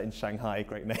Center in Shanghai,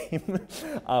 great name,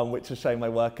 which is showing my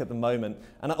work at the moment.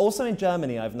 And also in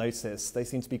Germany, I've noticed, they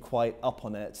seem to be quite up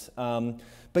on it.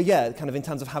 But yeah, kind of in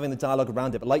terms of having the dialogue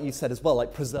around it, but like you said as well,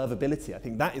 like preservability, I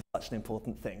think that is such an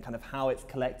important thing, kind of how it's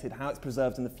collected, how it's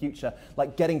preserved in the future,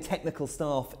 like getting technical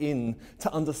staff in to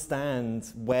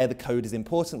understand where the code is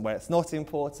important, where it's not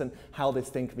important, how this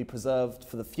thing can be preserved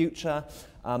for the future.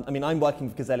 I mean, I'm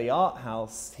working with Gazelli Art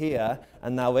House here,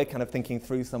 and now we're kind of thinking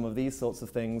through some of these sorts of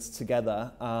things together.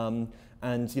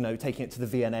 And, you know, taking it to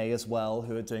the VNA as well,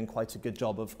 who are doing quite a good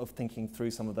job of thinking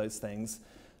through some of those things.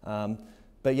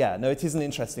 But yeah, no, it is an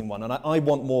interesting one, and I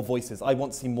want more voices. I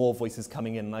want to see more voices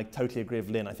coming in, and I totally agree with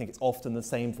Lynn. I think it's often the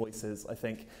same voices. I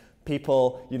think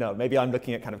people, you know, maybe I'm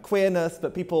looking at kind of queerness,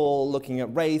 but people looking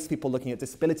at race, people looking at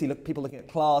disability, people looking at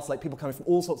class, like people coming from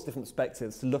all sorts of different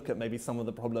perspectives to look at maybe some of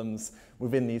the problems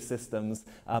within these systems,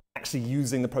 actually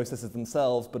using the processes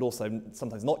themselves, but also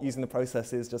sometimes not using the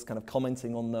processes, just kind of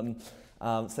commenting on them.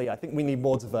 So yeah, I think we need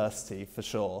more diversity for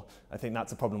sure. I think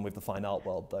that's a problem with the fine art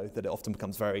world, though, that it often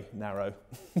becomes very narrow.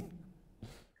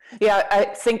 Yeah, I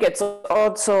think it's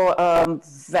also a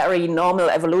very normal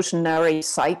evolutionary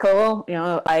cycle. You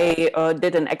know, I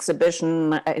did an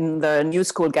exhibition in the New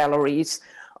School galleries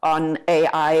on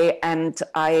AI, and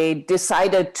I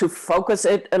decided to focus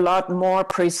it a lot more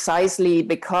precisely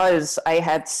because I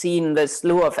had seen this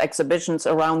slew of exhibitions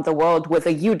around the world with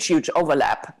a huge, huge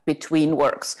overlap between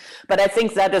works. But I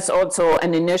think that is also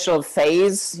an initial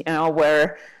phase, you know,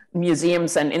 where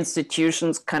museums and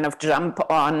institutions kind of jump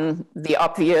on the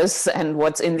obvious and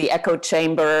what's in the echo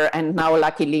chamber. And now,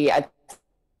 luckily, I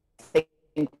think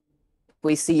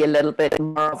we see a little bit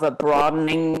more of a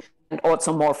broadening and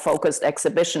also more focused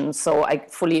exhibitions. So I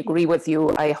fully agree with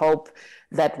you. I hope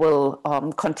that will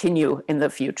continue in the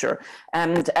future.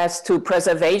 And as to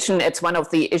preservation, it's one of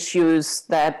the issues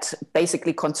that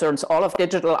basically concerns all of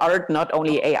digital art, not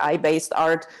only AI-based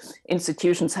art.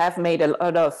 Institutions have made a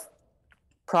lot of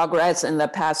progress in the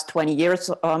past 20 years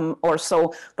or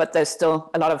so, but there's still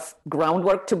a lot of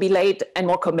groundwork to be laid and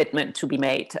more commitment to be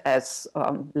made, as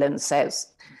Lynn says.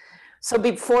 So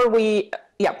before we,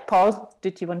 yeah, Paul,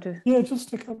 did you want to? Yeah,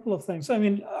 just a couple of things. I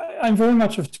mean, I'm very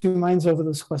much of two minds over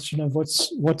this question of what's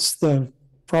the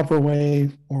proper way,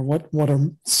 or what are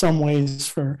some ways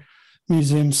for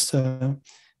museums to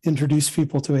introduce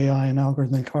people to AI and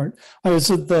algorithmic art. I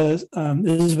was at the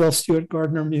Isabel Stewart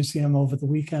Gardner Museum over the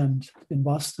weekend in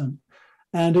Boston,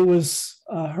 and it was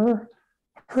her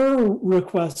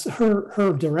request,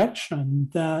 her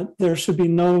direction that there should be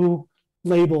no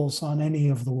labels on any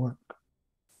of the work.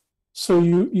 So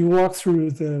you walk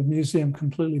through the museum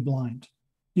completely blind.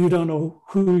 You don't know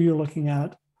who you're looking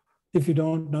at. If you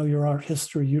don't know your art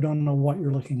history, you don't know what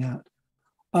you're looking at.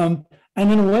 And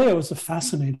in a way, it was a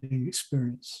fascinating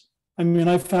experience. I mean,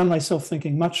 I found myself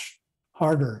thinking much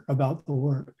harder about the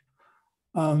work.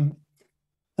 And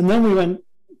then we went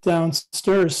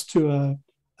downstairs to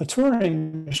a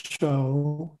touring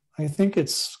show. I think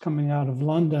it's coming out of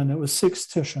London. It was 6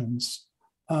 Titians.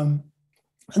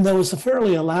 And there was a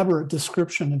fairly elaborate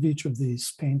description of each of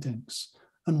these paintings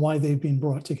and why they've been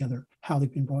brought together, how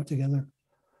they've been brought together.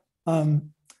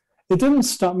 It didn't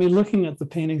stop me looking at the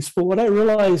paintings, but what I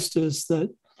realized is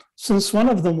that since one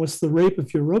of them was the Rape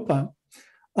of Europa,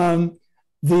 the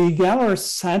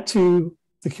gallerists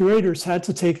the curators had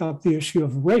to take up the issue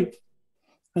of rape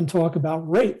and talk about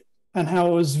rape and how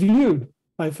it was viewed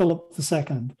by Philip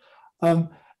II.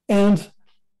 And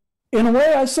in a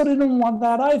way, I sort of didn't want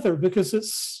that either, because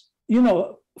it's,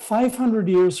 500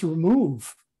 years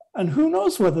removed, and who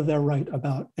knows whether they're right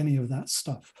about any of that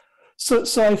stuff. So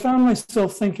I found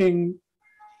myself thinking,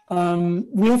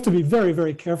 we have to be very,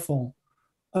 very careful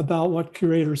about what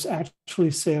curators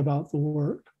actually say about the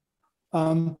work.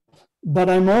 But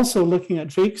I'm also looking at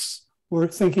Jake's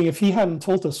work thinking, if he hadn't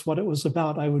told us what it was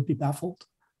about, I would be baffled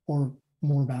or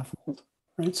more baffled,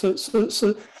 right?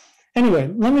 So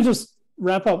anyway, let me just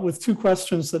wrap up with 2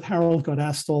 questions that Harold got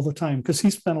asked all the time, because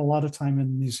he spent a lot of time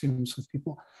in museums with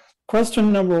people.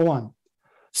 Question number 1.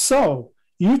 So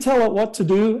you tell it what to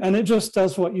do and it just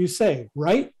does what you say,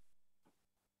 right?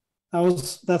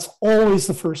 That's always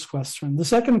the first question. The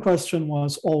second question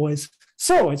was always,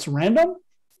 so it's random?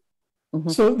 Mm-hmm.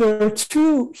 So there are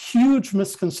 2 huge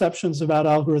misconceptions about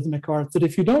algorithmic art that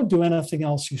if you don't do anything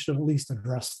else, you should at least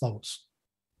address those.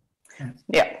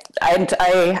 Yeah, and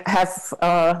I have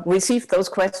received those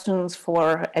questions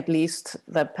for at least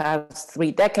the past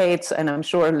 3 decades, and I'm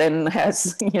sure Lynn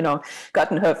has,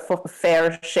 gotten her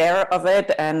fair share of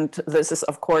it. And this is,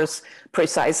 of course,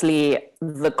 precisely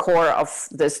the core of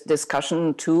this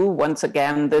discussion too. Once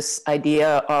again, this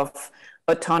idea of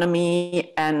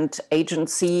autonomy and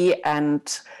agency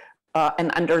and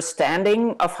an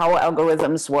understanding of how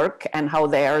algorithms work and how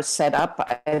they are set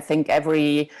up. I think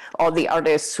all the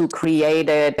artists who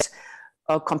created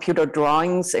computer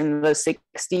drawings in the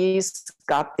 60s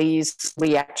got these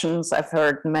reactions. I've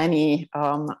heard many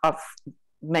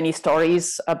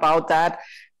stories about that.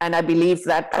 And I believe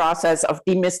that process of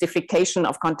demystification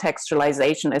of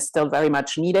contextualization is still very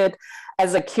much needed.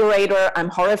 As a curator, I'm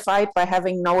horrified by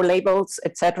having no labels,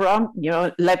 etc.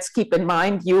 Let's keep in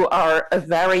mind you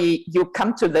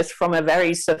come to this from a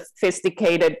very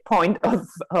sophisticated point of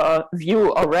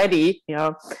view already,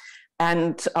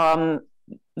 and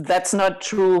that's not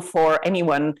true for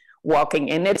anyone walking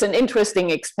in. It's an interesting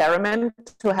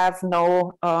experiment to have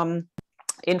no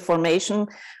information,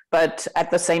 but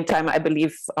at the same time, I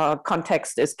believe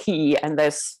context is key, and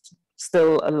there's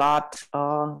still a lot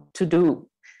to do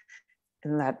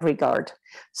in that regard.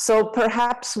 So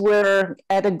perhaps we're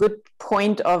at a good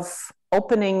point of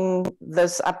opening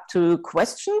this up to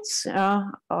questions. I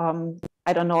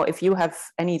don't know if you have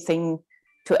anything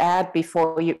to add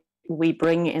before we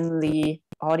bring in the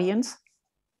audience.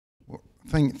 Well,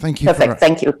 thank you. Perfect.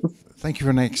 Thank you. Thank you for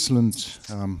an excellent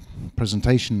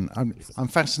presentation. I'm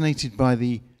fascinated by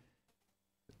the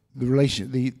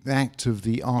act of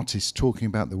the artist talking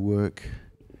about the work,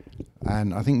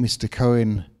 and I think Mr.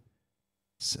 Cohen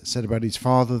said about his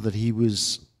father that he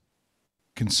was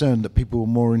concerned that people were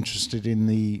more interested in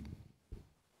the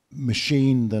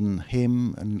machine than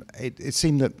him, and it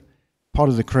seemed that part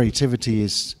of the creativity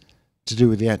is to do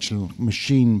with the actual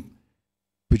machine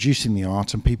producing the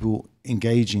art and people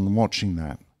engaging and watching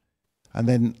that. And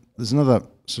then there's another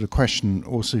sort of question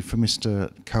also for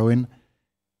Mr. Cohen.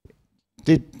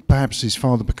 Did perhaps his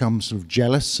father become sort of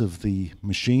jealous of the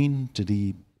machine? Did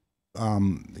he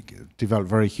develop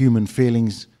very human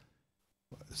feelings,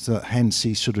 so hence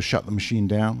he sort of shut the machine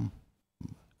down?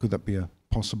 Could that be a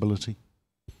possibility?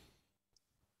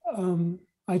 I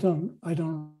don't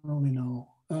really know.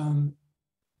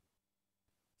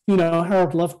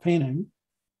 Harold loved painting,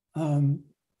 and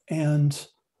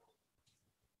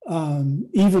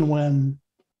even when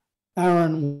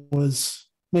Aaron was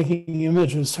making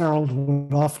images, Harold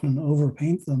would often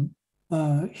overpaint them.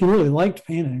 He really liked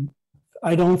painting.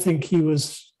 I don't think he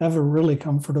was ever really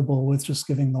comfortable with just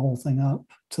giving the whole thing up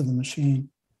to the machine.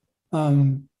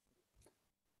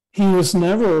 He was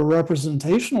never a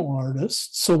representational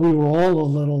artist, so we were all a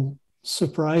little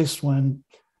surprised when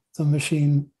the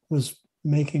machine was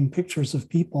making pictures of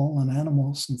people and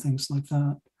animals and things like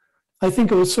that. I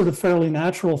think it was sort of fairly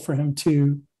natural for him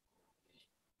to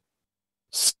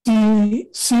see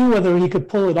whether he could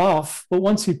pull it off, but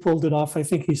once he pulled it off, I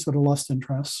think he sort of lost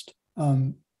interest.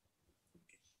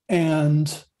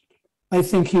 And I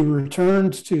think he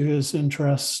returned to his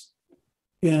interest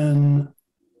in,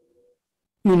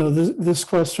 this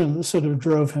question that sort of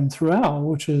drove him throughout,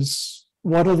 which is,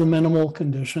 what are the minimal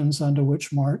conditions under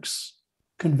which marks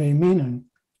convey meaning?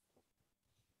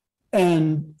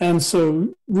 And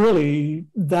so really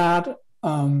that,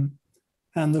 and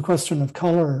the question of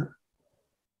color,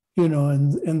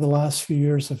 in the last few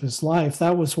years of his life,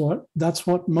 that's what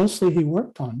mostly he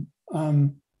worked on.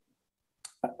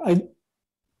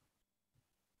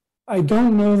 I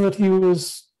don't know that he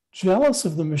was jealous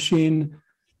of the machine.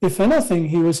 If anything,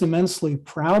 he was immensely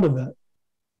proud of it.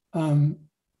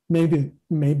 Maybe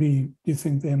you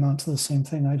think they amount to the same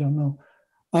thing. I don't know.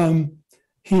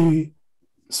 He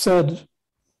said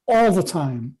all the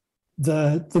time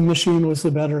that the machine was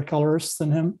a better colorist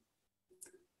than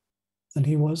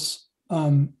he was.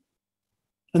 And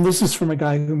this is from a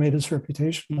guy who made his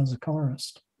reputation as a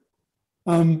colorist.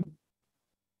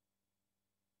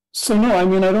 So no, I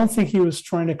don't think he was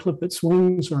trying to clip its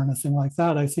wings or anything like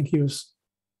that. I think he was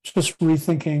just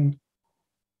rethinking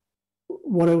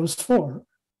what it was for,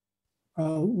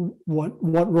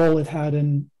 what role it had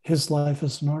in his life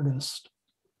as an artist.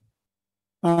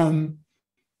 There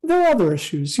are other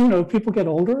issues. People get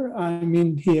older.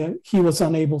 He was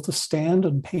unable to stand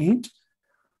and paint.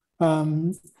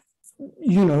 His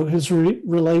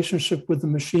relationship with the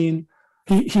machine,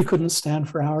 he couldn't stand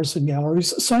for hours in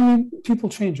galleries. So, people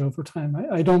change over time.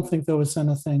 I don't think there was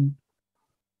anything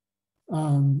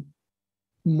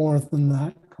more than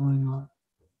that going on.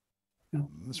 Yeah.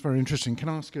 That's very interesting. Can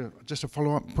I ask just a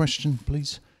follow-up question,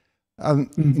 please?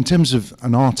 In terms of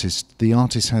an artist, the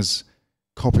artist has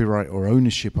copyright or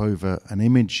ownership over an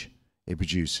image it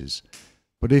produces.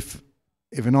 But if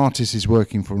an artist is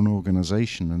working for an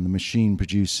organization and the machine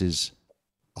produces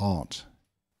art,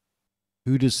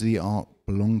 who does the art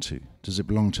belong to? Does it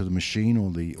belong to the machine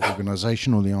or the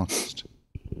organization or the artist?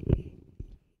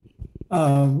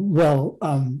 Well,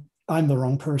 I'm the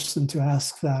wrong person to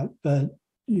ask that, but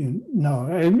we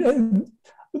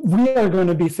are going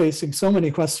to be facing so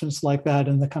many questions like that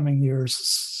in the coming years.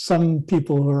 Some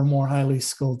people who are more highly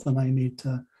skilled than I need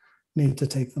to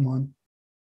take them on.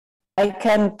 I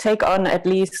can take on at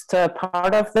least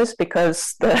part of this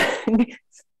because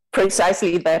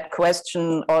precisely that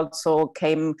question also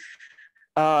came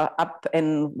up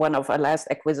in one of our last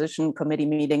acquisition committee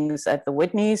meetings at the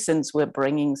Whitney, since we're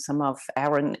bringing some of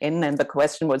Aaron in, and the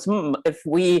question was, if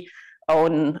we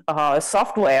own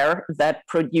software that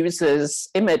produces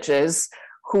images,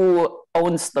 who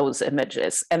owns those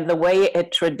images? And the way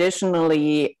it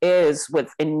traditionally is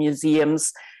within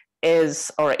museums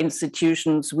or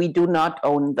institutions, we do not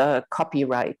own the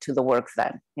copyright to the work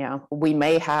then. Yeah, we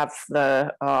may have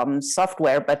the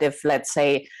software, but if, let's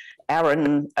say,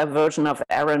 a version of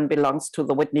Aaron belongs to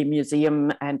the Whitney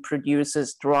Museum and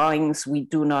produces drawings, we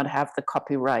do not have the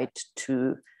copyright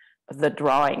to the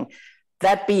drawing.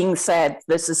 That being said,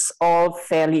 this is all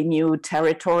fairly new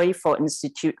territory for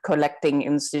collecting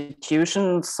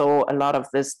institutions, so a lot of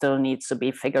this still needs to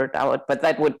be figured out, but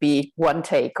that would be one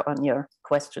take on your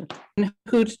question. And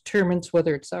who determines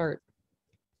whether it's art?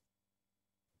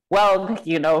 Well,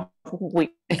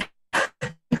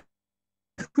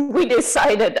 we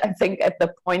decided, I think, at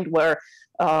the point where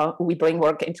we bring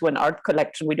work into an art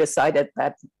collection, we decided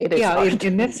that it is art.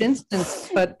 In this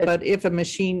instance, but if a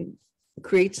machine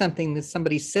creates something that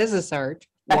somebody says is art,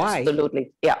 why?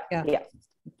 Absolutely, yeah.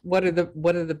 What are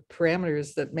the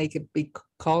parameters that make it be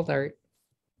called art?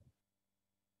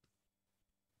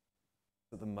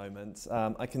 At the moment,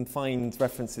 I can find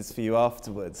references for you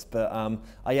afterwards, but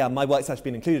yeah, my work's actually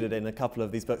been included in a couple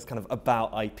of these books kind of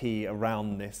about IP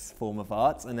around this form of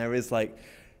art, and there is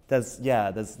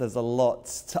there's a lot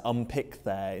to unpick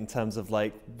there in terms of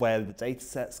where the data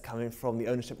set's coming from, the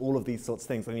ownership, all of these sorts of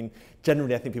things. I mean,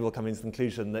 generally I think people are coming to the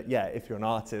conclusion that if you're an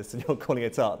artist and you're calling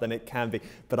it art, then it can be,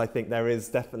 but I think there is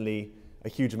definitely a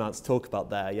huge amount to talk about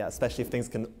there, especially if things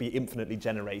can be infinitely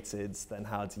generated, then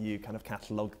how do you kind of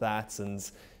catalog that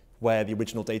and where the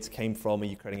original data came from? Are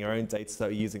you creating your own data set?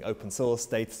 Are you using open source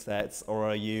data sets? Or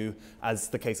are you, as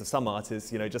the case of some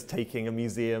artists, just taking a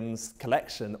museum's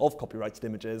collection of copyrighted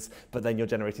images, but then you're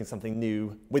generating something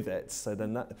new with it? So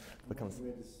then that becomes...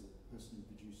 Where does the person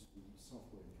who produced the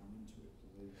software come into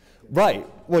it? Right.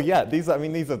 Well, yeah, these are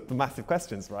the massive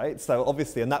questions, right? So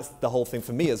obviously, and that's the whole thing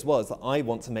for me as well, is that I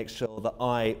want to make sure that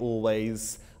I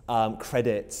always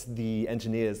credit the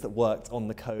engineers that worked on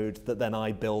the code that then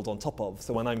I build on top of.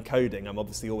 So when I'm coding, I'm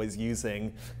obviously always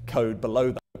using code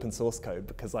below the open source code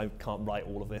because I can't write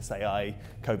all of this AI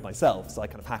code myself, so I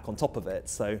kind of hack on top of it.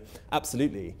 So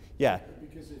absolutely, yeah.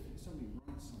 Because if somebody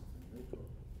writes something, they've got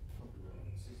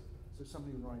copyright. So if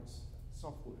somebody writes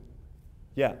software,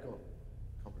 they've got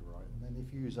copyright, and then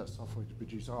if you use that software to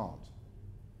produce art,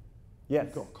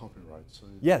 you've got copyright. So.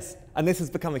 Yes, and this has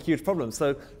become a huge problem.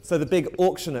 So the big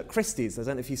auction at Christie's, I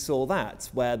don't know if you saw that,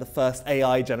 where the first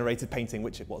AI-generated painting,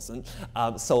 which it wasn't,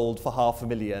 sold for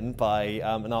 $500,000 by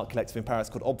an art collective in Paris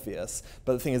called Obvious.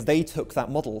 But the thing is, they took that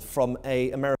model from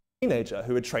an American teenager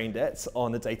who had trained it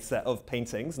on a data set of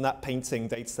paintings, and that painting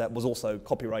data set was also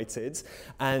copyrighted.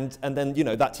 And then,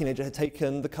 that teenager had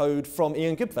taken the code from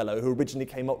Ian Goodfellow, who originally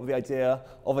came up with the idea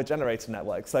of a generator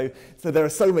network. So there are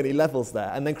so many levels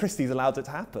there, and then Christie's allowed it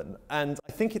to happen. And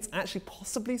I think it's actually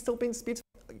possibly still being disputed.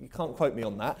 You can't quote me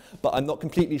on that, but I'm not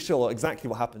completely sure exactly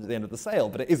what happened at the end of the sale,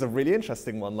 but it is a really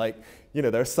interesting one.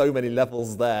 There are so many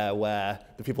levels there where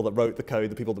the people that wrote the code,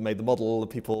 the people that made the model, the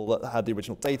people that had the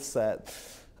original data set,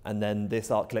 and then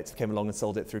this art collective came along and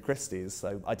sold it through Christie's.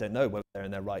 So I don't know whether they're in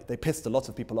their right. They pissed a lot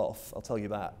of people off, I'll tell you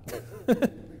that. You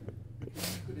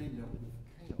could end up with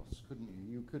chaos, couldn't you?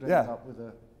 You could end up with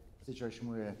a situation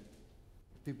where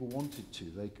if people wanted to,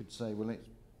 they could say, well, it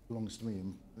belongs to me,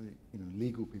 and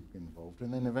legal people get involved,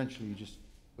 and then eventually you just,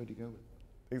 where do you go with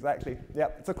it? Exactly. Yeah,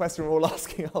 it's a question we're all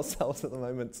asking ourselves at the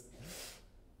moment.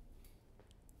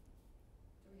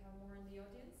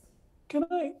 Can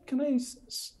I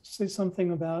say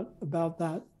something about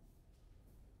that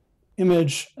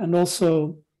image, and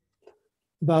also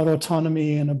about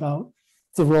autonomy and about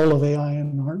the role of AI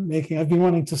in art making? I've been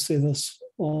wanting to say this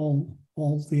all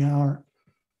the hour.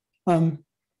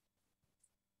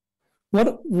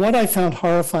 What I found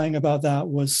horrifying about that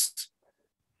was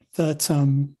that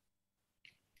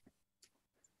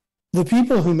the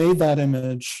people who made that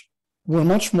image we're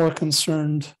much more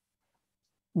concerned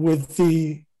with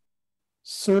the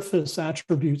surface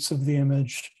attributes of the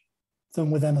image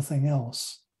than with anything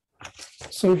else.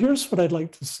 So here's what I'd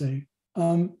like to say.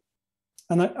 And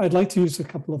I'd like to use a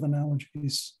couple of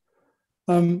analogies.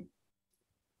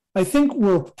 I think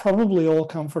we're probably all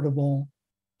comfortable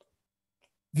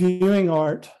viewing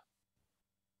art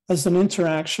as an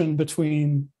interaction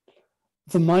between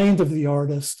the mind of the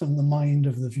artist and the mind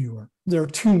of the viewer. There are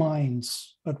two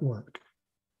minds at work.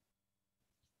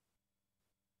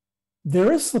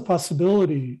 There is the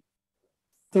possibility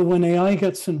that when AI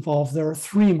gets involved, there are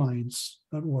three minds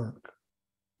at work.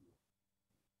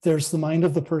 There's the mind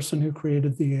of the person who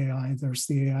created the AI, there's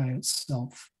the AI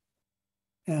itself,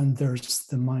 and there's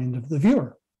the mind of the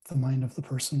viewer, the mind of the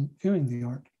person viewing the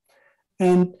art.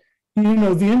 And, you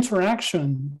know, the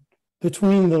interaction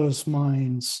between those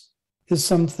minds is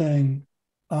something,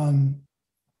 well,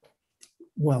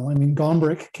 I mean,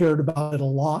 Gombrich cared about it a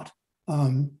lot.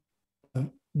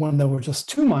 When there were just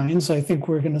two minds, I think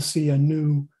we're going to see a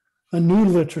new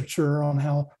literature on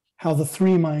how the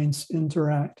three minds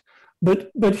interact.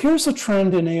 But here's a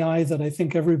trend in AI that I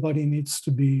think everybody needs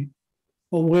to be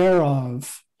aware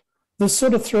of. This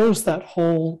sort of throws that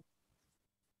whole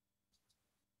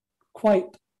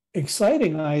quite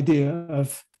exciting idea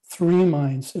of three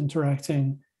minds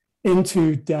interacting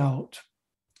into doubt.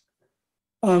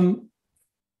 And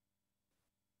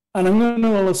I'm going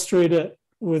to illustrate it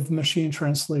with machine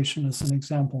translation as an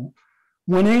example.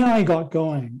 When AI got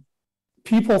going,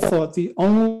 people thought the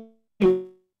only way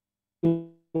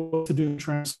to do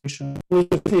translation was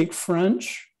to take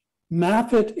French,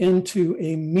 map it into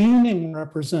a meaning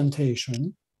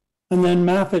representation, and then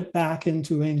map it back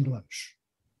into English.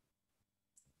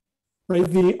 Right?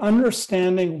 The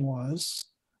understanding was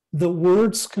that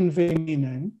words convey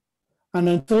meaning, and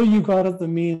until you got at the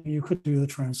meaning, you could do the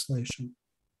translation.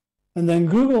 And then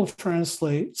Google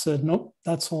Translate said, nope,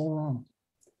 that's all wrong.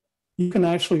 You can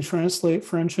actually translate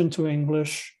French into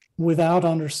English without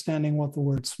understanding what the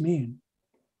words mean.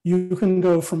 You can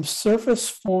go from surface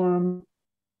form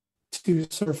to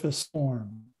surface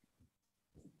form,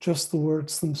 just the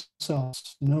words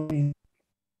themselves, no meaning.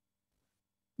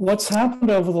 What's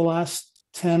happened over the last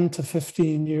 10 to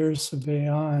 15 years of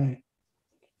AI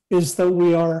is that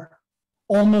we are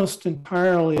almost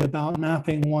entirely about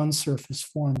mapping one surface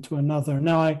form to another.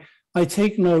 Now, I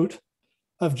take note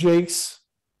of Jake's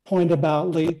point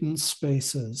about latent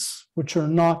spaces, which are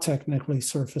not technically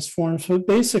surface forms, but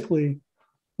basically,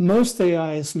 most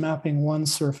AI is mapping one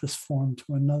surface form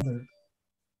to another.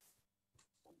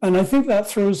 And I think that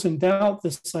throws in doubt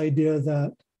this idea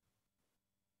that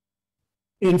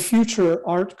in future,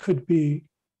 art could be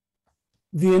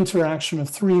the interaction of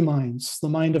three minds, the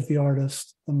mind of the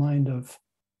artist, the mind of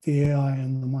the AI,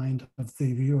 and the mind of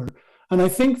the viewer. And I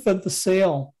think that the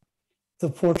sale, the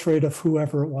portrait of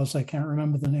whoever it was, I can't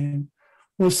remember the name,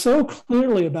 was so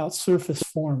clearly about surface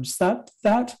forms. That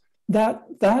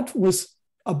was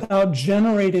about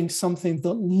generating something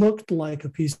that looked like a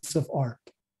piece of art.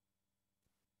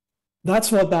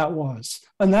 That's what that was.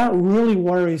 And that really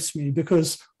worries me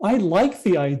because I like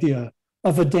the idea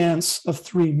of a dance of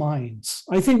three minds.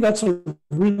 I think that's a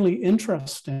really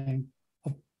interesting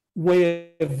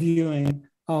way of viewing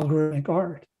algorithmic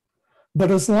art.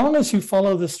 But as long as you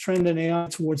follow this trend in AI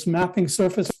towards mapping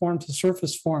surface form to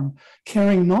surface form,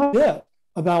 caring not a bit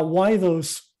about why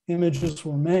those images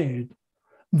were made,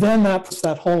 then that puts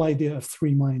that whole idea of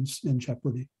three minds in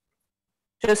jeopardy.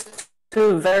 Just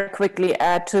to very quickly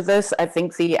add to this, I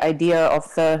think the idea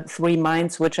of the three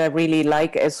minds, which I really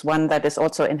like, is one that is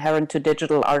also inherent to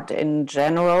digital art in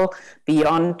general,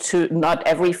 beyond to not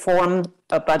every form,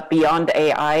 but beyond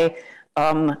AI.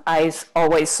 I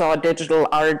always saw digital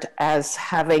art as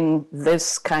having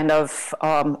this kind of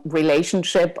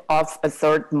relationship of a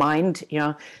third mind, you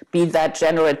know, be that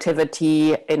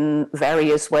generativity in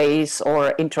various ways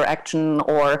or interaction,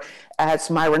 or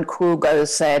as Myron Kruger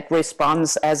said,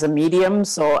 response as a medium.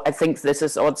 So I think this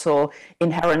is also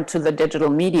inherent to the digital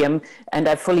medium. And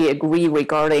I fully agree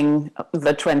regarding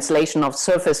the translation of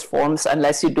surface forms,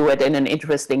 unless you do it in an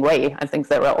interesting way. I think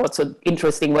there are also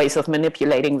interesting ways of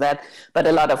manipulating that, but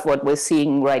a lot of what we're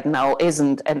seeing right now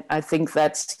isn't. And I think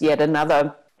that's yet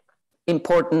another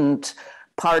important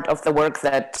part of the work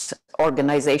that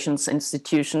organizations,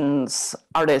 institutions,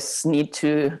 artists need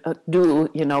to do,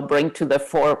 you know, bring to the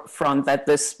forefront that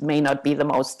this may not be the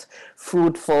most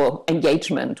fruitful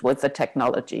engagement with the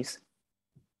technologies.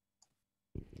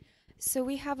 So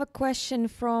we have a question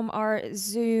from our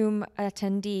Zoom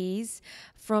attendees,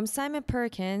 from Simon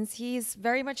Perkins. He's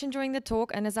very much enjoying the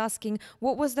talk and is asking,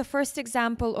 what was the first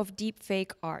example of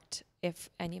deepfake art? if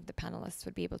any of the panelists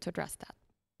would be able to address that.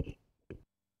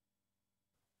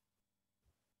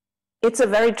 It's a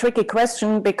very tricky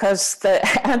question because the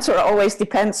answer always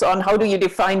depends on how do you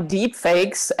define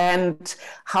deepfakes and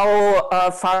how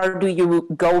far do you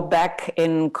go back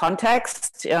in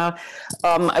context.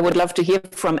 I would love to hear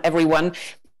from everyone.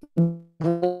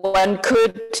 One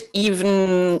could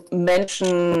even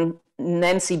mention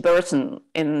Nancy Berson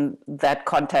in that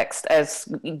context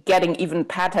as getting even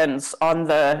patents on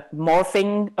the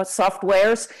morphing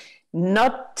softwares.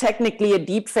 Not technically a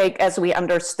deepfake as we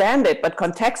understand it, but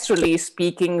contextually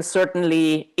speaking,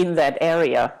 certainly in that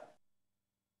area.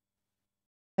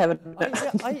 I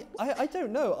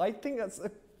don't know. I think that's,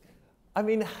 I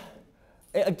mean,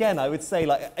 again, I would say,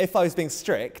 like, if I was being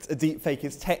strict, a deepfake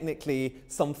is technically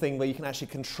something where you can actually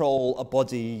control a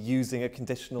body using a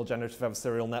conditional generative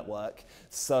adversarial network.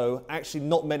 So actually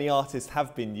not many artists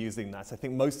have been using that. I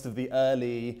think most of the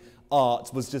early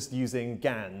art was just using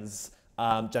GANs.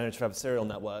 Generative adversarial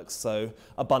networks. So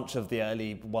a bunch of the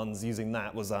early ones using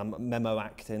that was Memo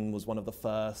Actin was one of the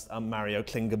first, Mario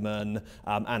Klingerman,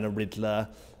 Anna Ridler,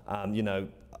 you know,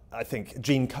 I think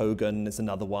Gene Kogan is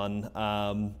another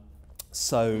one.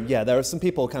 So yeah, there are some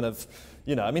people kind of,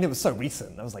 you know, I mean, it was so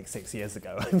recent. That was like 6 years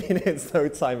ago. I mean, it's no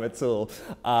time at all.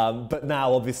 But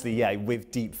now, obviously, yeah, with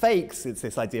deep fakes, it's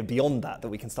this idea beyond that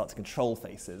we can start to control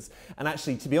faces. And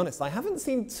actually, to be honest, I haven't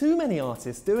seen too many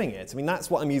artists doing it. I mean,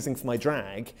 that's what I'm using for my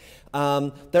drag. There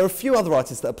are a few other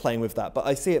artists that are playing with that, but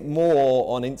I see it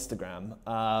more on Instagram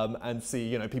and see,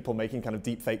 you know, people making kind of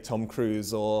deep fake Tom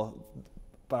Cruise or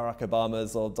Barack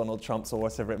Obama's or Donald Trump's or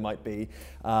whatever it might be.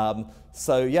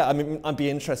 So yeah, I mean, I'd be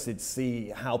interested to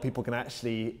see how people can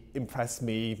actually impress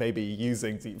me maybe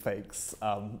using deepfakes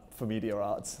for media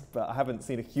art, but I haven't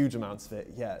seen a huge amount of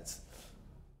it yet.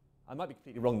 I might be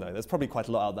completely wrong though, there's probably quite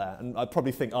a lot out there, and I'd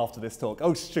probably think after this talk,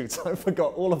 oh shoot, I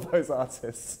forgot all of those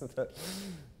artists.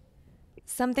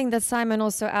 Something that Simon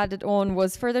also added on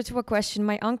was further to a question.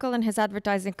 My uncle and his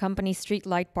advertising company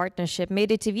Streetlight Partnership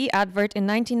made a TV advert in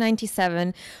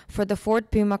 1997 for the Ford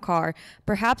Puma car.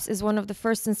 Perhaps is one of the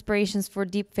first inspirations for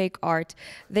deepfake art.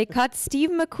 They cut Steve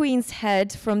McQueen's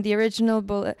head from the original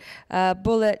Bullet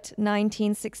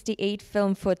 1968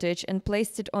 film footage and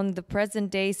placed it on the present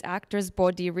day's actor's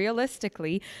body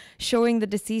realistically, showing the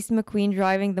deceased McQueen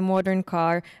driving the modern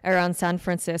car around San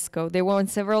Francisco. They won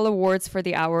several awards for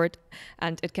the award,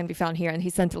 and it can be found here, and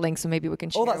he sent a link, so maybe we can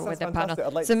share it with the panel.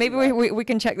 Like so maybe we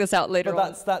can check this out later but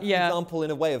on. That's an example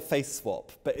in a way of face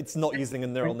swap, but it's not using a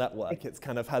neural network. It's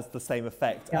kind of has the same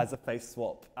effect as a face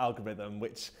swap algorithm,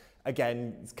 which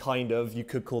again, is kind of, you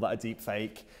could call that a deep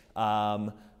fake,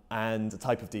 and a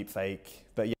type of deep fake.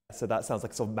 But yeah, so that sounds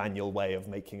like a sort of manual way of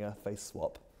making a face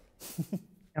swap.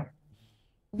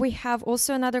 We have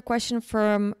also another question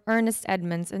from Ernest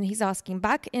Edmonds, and he's asking,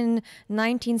 back in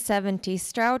 1970,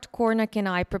 Strout, Cornack, and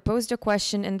I proposed a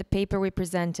question in the paper we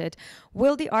presented.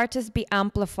 Will the artist be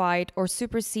amplified or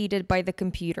superseded by the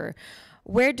computer?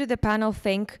 Where do the panel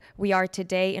think we are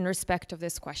today in respect of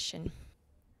this question?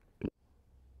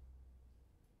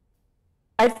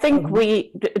 I think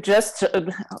we just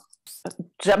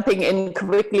jumping in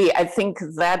quickly, I think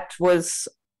that was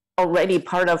already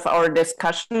part of our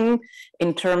discussion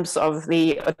in terms of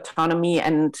the autonomy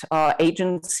and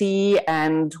agency,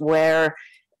 and where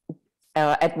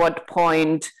at what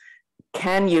point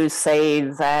can you say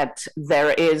that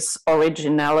there is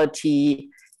originality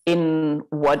in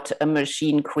what a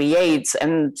machine creates.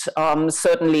 And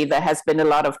certainly there has been a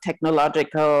lot of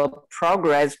technological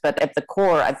progress, but at the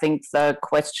core, I think the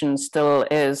question still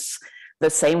is the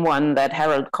same one that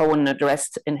Harold Cohen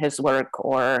addressed in his work,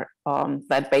 or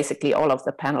that basically all of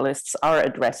the panelists are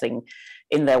addressing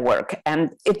in their work. And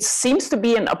it seems to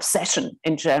be an obsession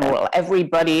in general.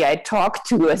 Everybody I talk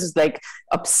to is like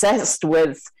obsessed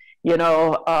with, you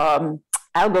know,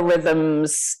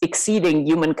 algorithms exceeding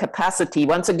human capacity.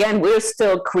 Once again, we're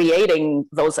still creating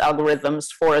those algorithms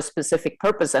for a specific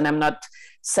purpose. And I'm not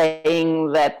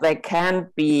saying that there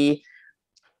can't be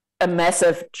a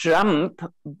massive jump,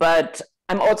 but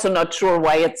I'm also not sure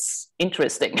why it's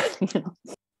interesting.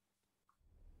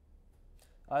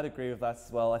 I'd agree with that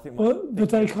as well. I think the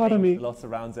dichotomy, a lot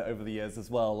around it over the years as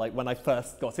well. Like when I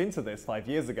first got into this 5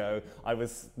 years ago, I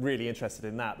was really interested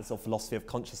in that, the sort of philosophy of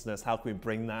consciousness. How can we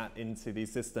bring that into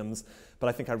these systems? But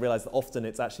I think I realized that often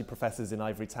it's actually professors in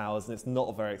ivory towers, and it's not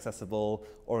a very accessible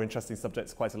or interesting subject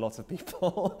to quite a lot of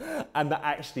people. And that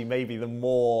actually maybe the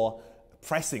more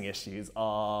pressing issues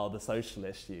are the social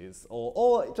issues,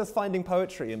 or just finding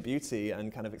poetry and beauty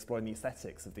and kind of exploring the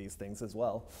aesthetics of these things as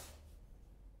well.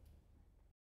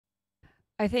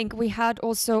 I think we had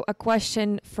also a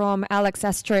question from Alex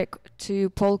Estrick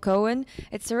to Paul Cohen.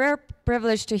 It's a rare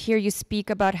privilege to hear you speak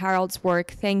about Harold's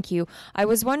work. Thank you. I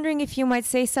was wondering if you might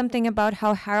say something about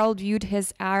how Harold viewed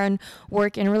his Aaron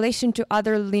work in relation to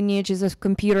other lineages of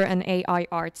computer and AI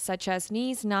art, such as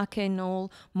Nies, Nake,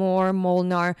 Knoll, Moore,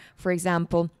 Molnar, for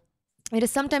example. It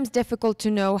is sometimes difficult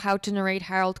to know how to narrate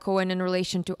Harold Cohen in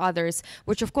relation to others,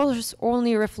 which of course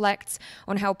only reflects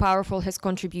on how powerful his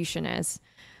contribution is.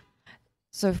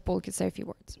 So if Paul could say a few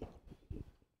words.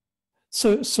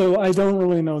 So I don't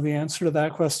really know the answer to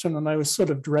that question, and I was sort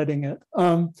of dreading it.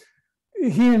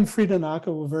 He and Frida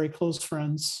Naka were very close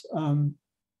friends. I'm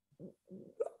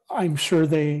sure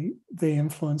they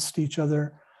influenced each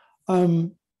other.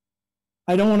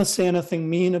 I don't want to say anything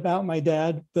mean about my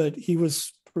dad, but he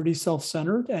was pretty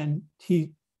self-centered and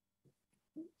he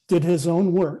did his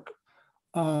own work.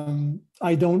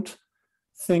 I don't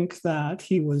think that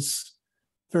he was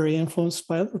very influenced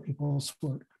by other people's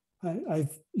work.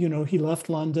 He left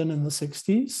London in the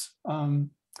 60s,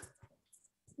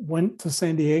 went to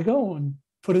San Diego and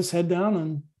put his head down,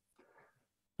 and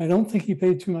I don't think he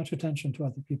paid too much attention to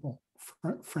other people,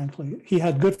 frankly. He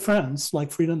had good friends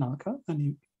like Frida Naka,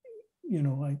 and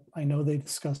I know they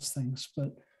discussed things,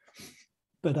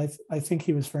 but I think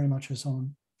he was very much his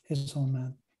own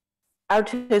man. Art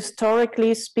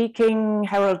historically speaking,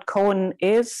 Harold Cohen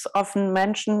is often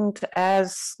mentioned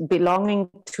as belonging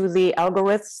to the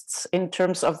algorithms in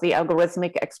terms of the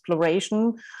algorithmic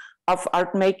exploration of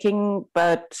art making,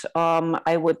 but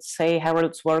I would say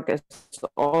Harold's work is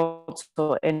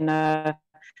also in a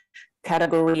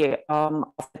category of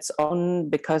its own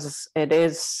because it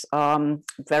is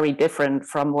very different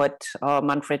from what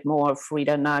Manfred Mohr,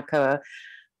 Frida Naka,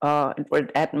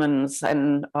 Edward Edmonds,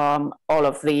 and all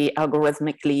of the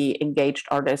algorithmically engaged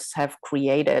artists have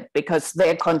created, because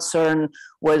their concern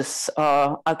was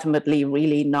ultimately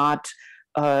really not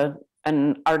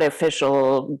an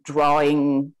artificial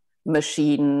drawing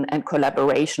machine and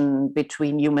collaboration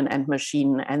between human and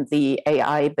machine and the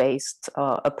AI-based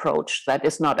approach that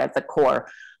is not at the core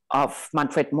of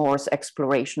Manfred Mohr's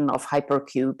exploration of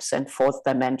hypercubes and fourth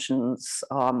dimensions,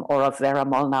 or of Vera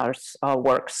Molnar's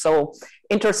work. So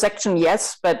intersection,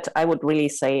 yes, but I would really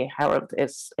say Harold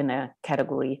is in a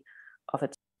category of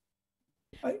its.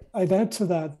 I'd add to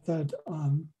that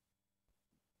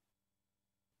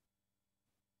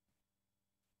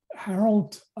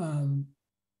Harold,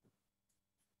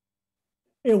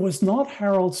 it was not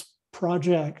Harold's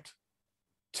project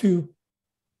to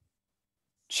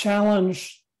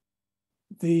challenge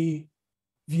the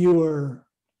viewer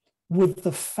with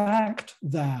the fact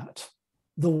that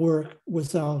the work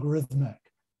was algorithmic.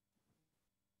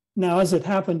 Now, as it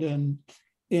happened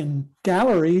in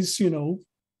galleries,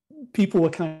 people were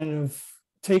kind of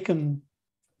taken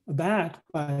aback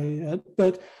by it,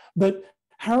 but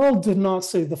Harold did not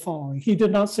say the following. He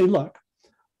did not say, look,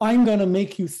 I'm going to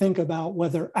make you think about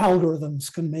whether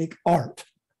algorithms can make art.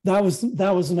 That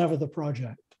was never the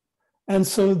project. And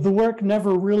so the work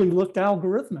never really looked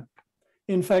algorithmic.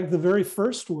 In fact, the very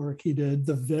first work he did,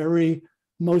 the very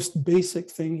most basic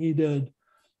thing he did,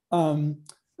 and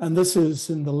this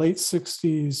is in the late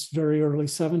 60s, very early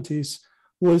 70s,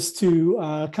 was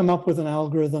to come up with an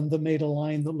algorithm that made a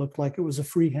line that looked like it was a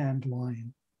freehand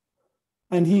line.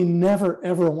 And he never,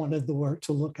 ever wanted the work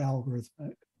to look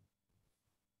algorithmic.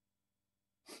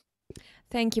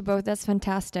 Thank you both. That's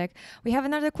fantastic. We have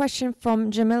another question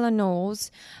from Jamila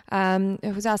Knowles,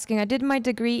 who's asking, I did my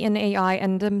degree in AI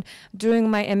and I'm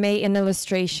doing my MA in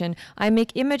illustration. I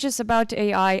make images about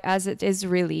AI as it is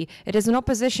really. It is in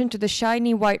opposition to the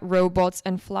shiny white robots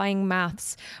and flying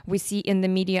maths we see in the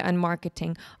media and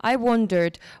marketing. I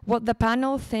wondered what the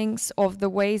panel thinks of the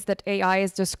ways that AI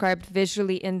is described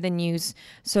visually in the news.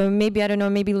 So maybe, I don't know,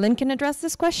 maybe Lynn can address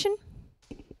this question?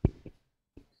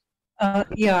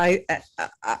 Yeah,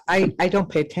 I don't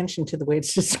pay attention to the way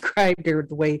it's described or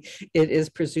the way it is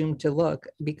presumed to look,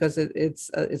 because it's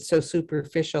so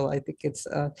superficial. I think it's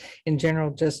in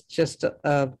general just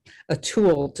a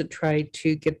tool to try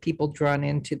to get people drawn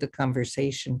into the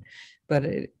conversation, but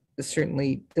it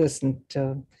certainly doesn't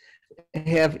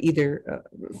have either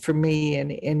for me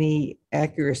any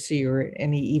accuracy or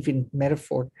any even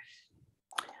metaphor.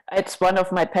 It's one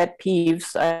of my pet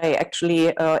peeves. I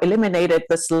actually eliminated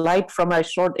the slide from my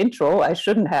short intro. I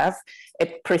shouldn't have.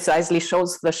 It precisely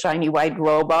shows the shiny white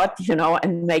robot,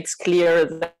 and makes clear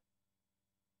that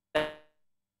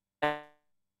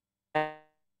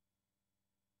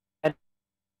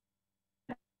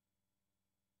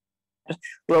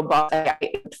robots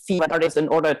feed artists in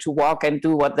order to walk and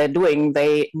do what they're doing.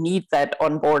 They need that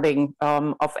onboarding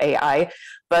of AI.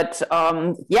 But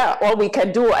yeah, all we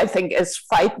can do, I think, is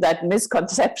fight that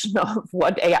misconception of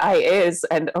what AI is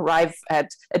and arrive at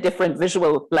a different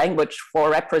visual language for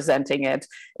representing it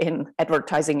in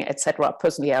advertising, etc.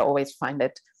 Personally, I always find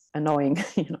it annoying.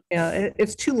 Yeah,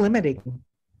 it's too limiting,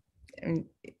 and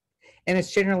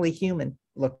it's generally human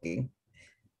looking.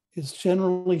 It's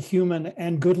generally human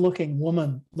and good looking,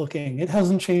 woman looking. It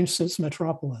hasn't changed since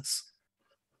Metropolis.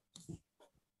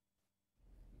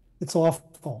 It's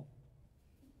awful.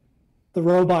 The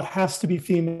robot has to be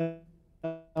female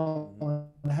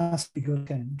and has to be good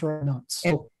looking, dry nuts.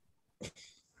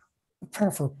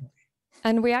 Preferably.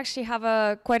 And we actually have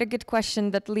quite a good question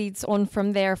that leads on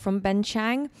from there from Ben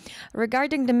Chang.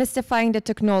 Regarding demystifying the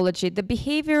technology, the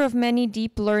behavior of many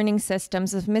deep learning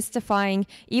systems is mystifying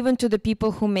even to the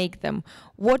people who make them.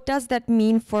 What does that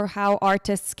mean for how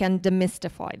artists can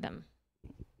demystify them?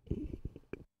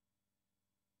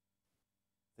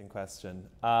 Interesting question.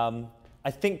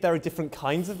 I think there are different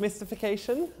kinds of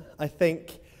mystification. I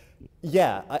think,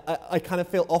 yeah, I kind of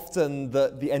feel often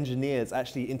that the engineers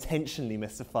actually intentionally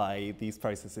mystify these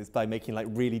processes by making like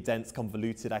really dense,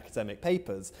 convoluted academic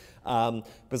papers.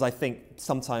 Because I think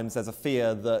sometimes there's a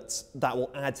fear that that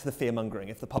will add to the fear-mongering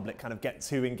if the public kind of get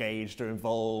too engaged or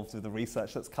involved with the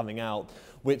research that's coming out,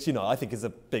 which, you know, I think is a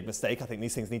big mistake. I think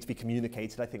these things need to be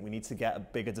communicated. I think we need to get a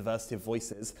bigger diversity of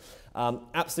voices.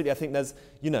 Absolutely, I think there's,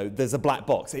 you know, there's a black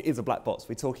box. It is a black box.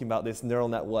 We're talking about this neural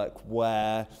network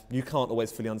where you can't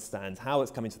always fully understand how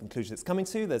it's coming to the conclusion it's coming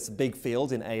to. There's a big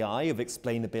field in AI of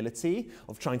explainability,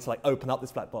 of trying to like open up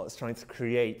this black box, trying to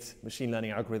create machine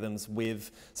learning algorithms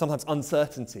with sometimes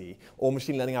uncertainty, or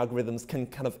machine learning algorithms can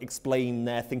kind of explain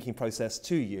their thinking process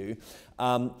to you.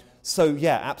 So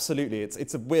yeah, absolutely,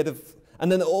 it's a weird of,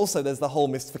 and then also there's the whole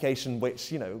mystification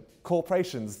which, you know,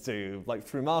 corporations do, like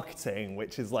through marketing,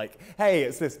 which is like, hey,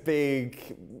 it's this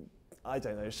big, I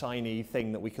don't know, shiny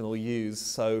thing that we can all use.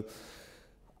 So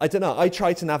I don't know, I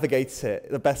try to navigate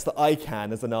it the best that I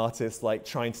can as an artist, like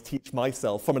trying to teach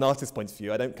myself from an artist's point of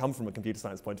view. I don't come from a computer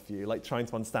science point of view, like trying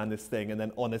to understand this thing and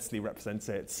then honestly represent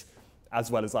it as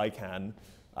well as I can.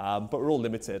 But we're all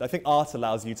limited. I think art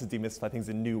allows you to demystify things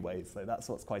in new ways, so that's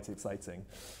what's quite exciting.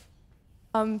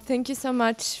 Thank you so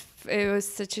much. It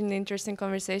was such an interesting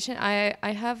conversation. I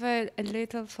have a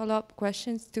little follow-up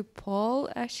questions to Paul,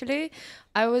 actually.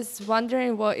 I was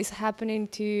wondering what is happening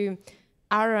to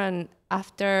Aaron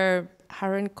after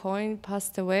Aaron Cohen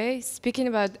passed away. Speaking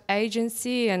about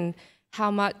agency and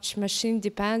how much machine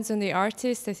depends on the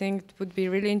artist, I think it would be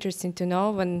really interesting to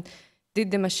know, when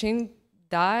did the machine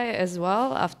die as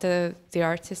well after the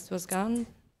artist was gone?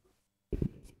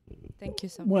 Thank you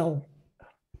so much. Well,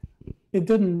 it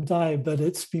didn't die, but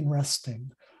it's been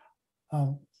resting.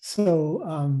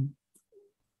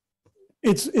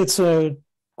 It's a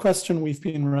question we've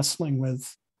been wrestling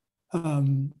with.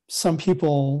 Some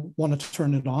people want to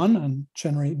turn it on and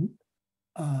generate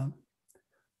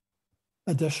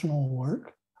additional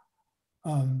work.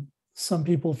 Some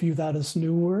people view that as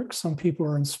new work. Some people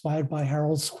are inspired by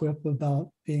Harold's quip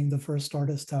about being the first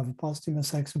artist to have a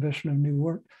posthumous exhibition of new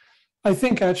work. I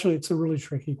think actually it's a really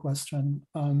tricky question.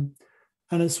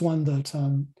 And it's one that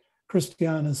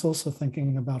Christiane is also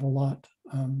thinking about a lot,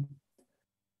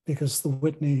 because the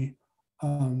Whitney,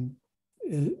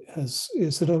 is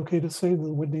it okay to say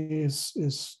that Whitney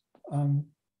is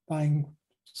buying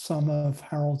some of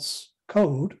Harold's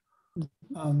code?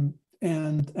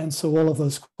 And so all of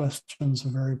those questions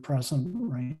are very present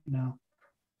right now.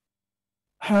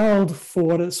 Harold, for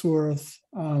what it's worth,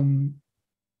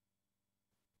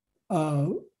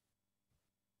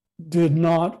 did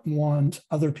not want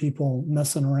other people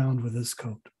messing around with his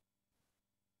code.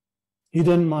 He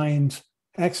didn't mind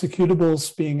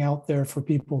executables being out there for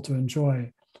people to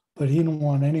enjoy, but he didn't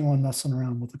want anyone messing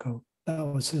around with the code. That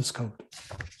was his code.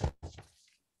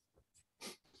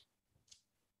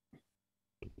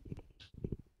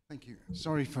 Thank you.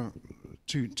 Sorry for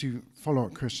two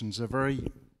follow-up questions.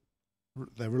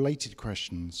 They're related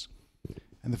questions.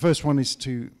 And the first one is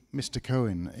to Mr.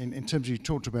 Cohen. In terms of, you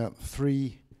talked about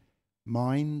three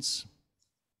minds,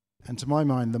 and to my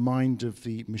mind, the mind of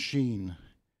the machine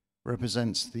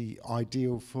represents the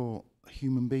ideal for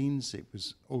human beings. It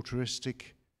was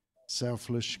altruistic,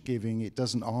 selfless, giving. It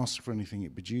doesn't ask for anything,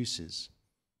 it produces.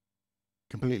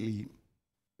 Completely,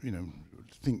 you know,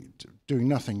 doing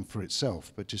nothing for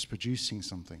itself, but just producing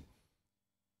something.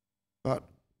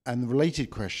 And the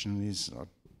related question is, I'll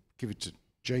give it to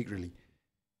Jake really,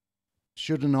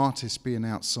 should an artist be an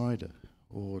outsider,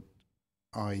 or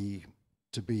i.e.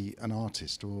 to be an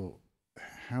artist, or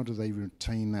how do they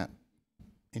retain that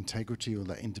integrity or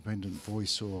that independent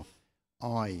voice or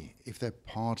I, if they're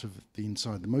part of the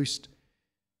inside,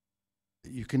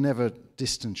 you can never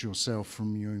distance yourself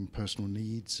from your own personal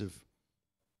needs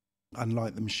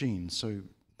unlike the machine. So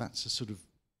that's the sort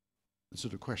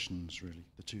of questions, really,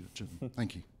 the two of them.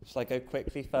 Thank you. Shall I go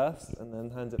quickly first and then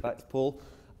hand it back to Paul?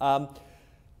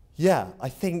 Yeah, I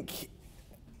think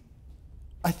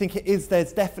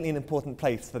there's definitely an important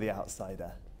place for the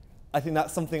outsider. I think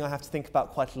that's something I have to think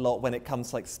about quite a lot when it comes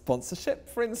to like sponsorship,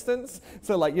 for instance.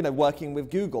 So like, working with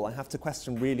Google, I have to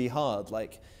question really hard,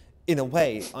 like, in a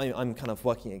way, I'm kind of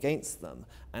working against them.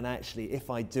 And actually, if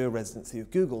I do a residency with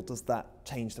Google, does that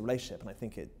change the relationship? And I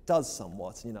think it does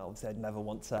somewhat. Obviously, I'd never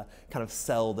want to kind of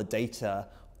sell the data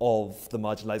of the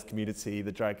marginalized community,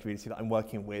 the drag community that I'm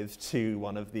working with, to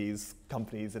one of these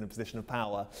companies in a position of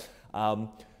power.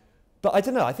 But I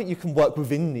don't know, I think you can work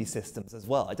within these systems as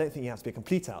well. I don't think you have to be a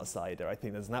complete outsider. I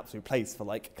think there's an absolute place for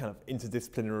like kind of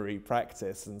interdisciplinary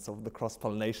practice and sort of the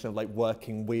cross-pollination of like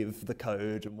working with the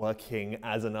code and working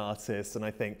as an artist. And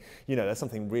I think, there's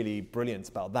something really brilliant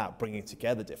about that, bringing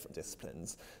together different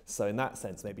disciplines. So in that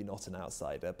sense, maybe not an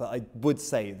outsider. But I would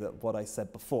say that what I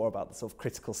said before about the sort of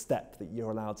critical step that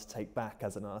you're allowed to take back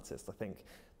as an artist, I think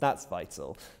that's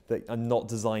vital, that I'm not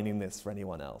designing this for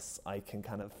anyone else. I can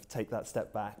kind of take that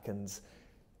step back and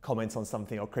comment on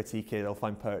something or critique it or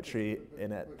find poetry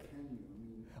in it.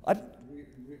 Realistically,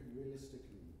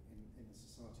 in the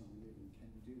society we live in, can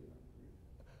you do that?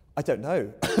 I don't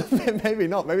know. Maybe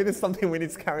not. Maybe there's something we need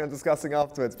to carry on discussing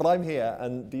afterwards. But I'm here,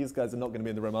 and these guys are not going to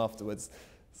be in the room afterwards.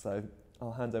 So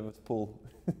I'll hand over to Paul.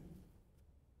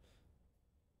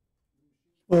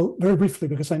 Well, very briefly,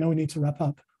 because I know we need to wrap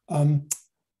up.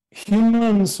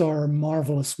 Humans are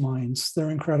marvelous minds. They're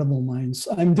incredible minds.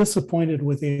 I'm disappointed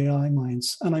with AI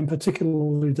minds, and I'm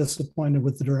particularly disappointed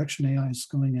with the direction AI is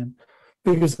going in,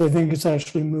 because I think it's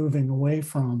actually moving away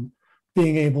from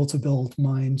being able to build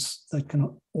minds that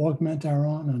can augment our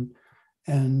own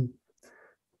and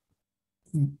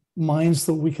minds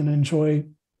that we can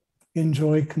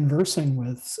enjoy conversing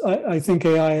with. I think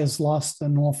AI has lost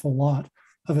an awful lot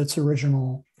of its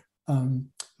original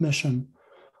mission.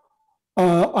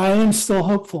 I am still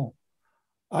hopeful.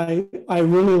 I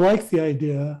really like the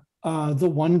idea that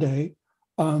one day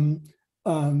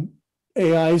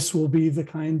AIs will be the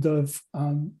kind of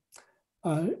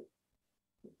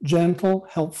gentle,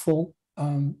 helpful,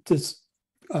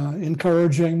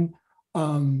 encouraging,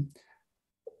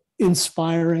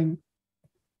 inspiring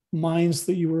minds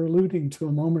that you were alluding to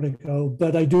a moment ago.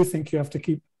 But I do think you have to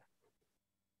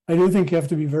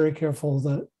be very careful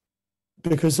that,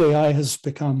 because AI has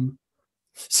become,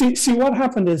 see what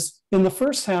happened is, in the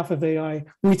first half of AI,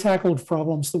 we tackled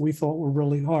problems that we thought were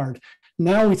really hard.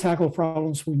 Now we tackle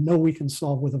problems we know we can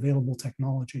solve with available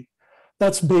technology.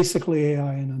 That's basically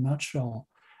AI in a nutshell.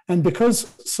 And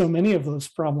because so many of those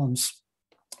problems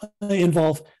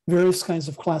involve various kinds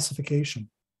of classification,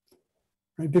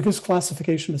 right? Because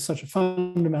classification is such a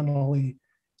fundamental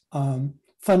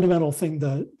thing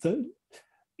that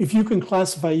if you can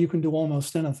classify, you can do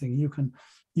almost anything. You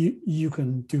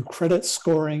can do credit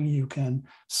scoring, you can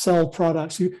sell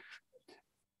products.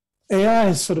 AI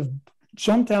has sort of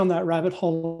jumped down that rabbit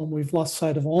hole, and we've lost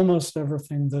sight of almost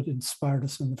everything that inspired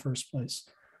us in the first place.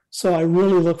 So I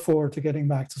really look forward to getting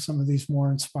back to some of these more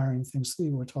inspiring things that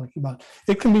you were talking about.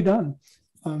 It can be done.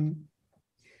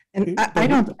 And I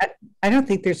don't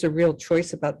think there's a real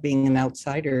choice about being an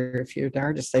outsider if you're an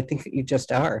artist. I think that you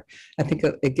just are. I think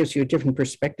it gives you a different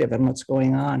perspective on what's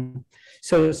going on.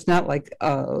 So it's not like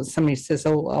somebody says,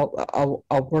 "Oh,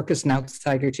 I'll work as an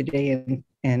outsider today,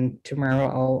 and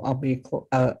tomorrow I'll be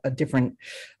a different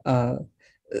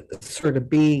sort of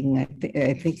being."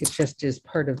 I think it just is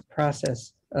part of the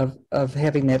process of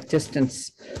having that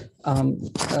distance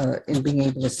and being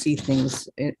able to see things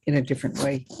in a different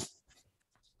way.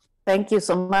 Thank you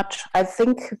so much. I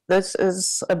think this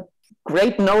is a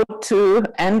great note to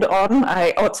end on.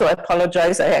 I also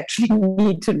apologize. I actually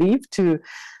need to leave to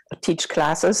teach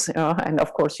classes, and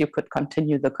of course you could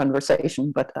continue the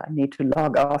conversation, but I need to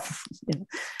log off.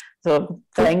 So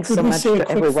thanks so much to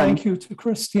everyone. Thank you to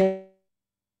Christiane.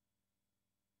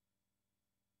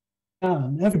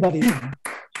 Everybody.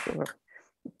 Sure.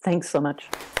 Thanks so much.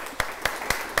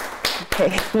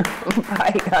 Okay.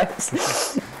 Bye,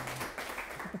 guys.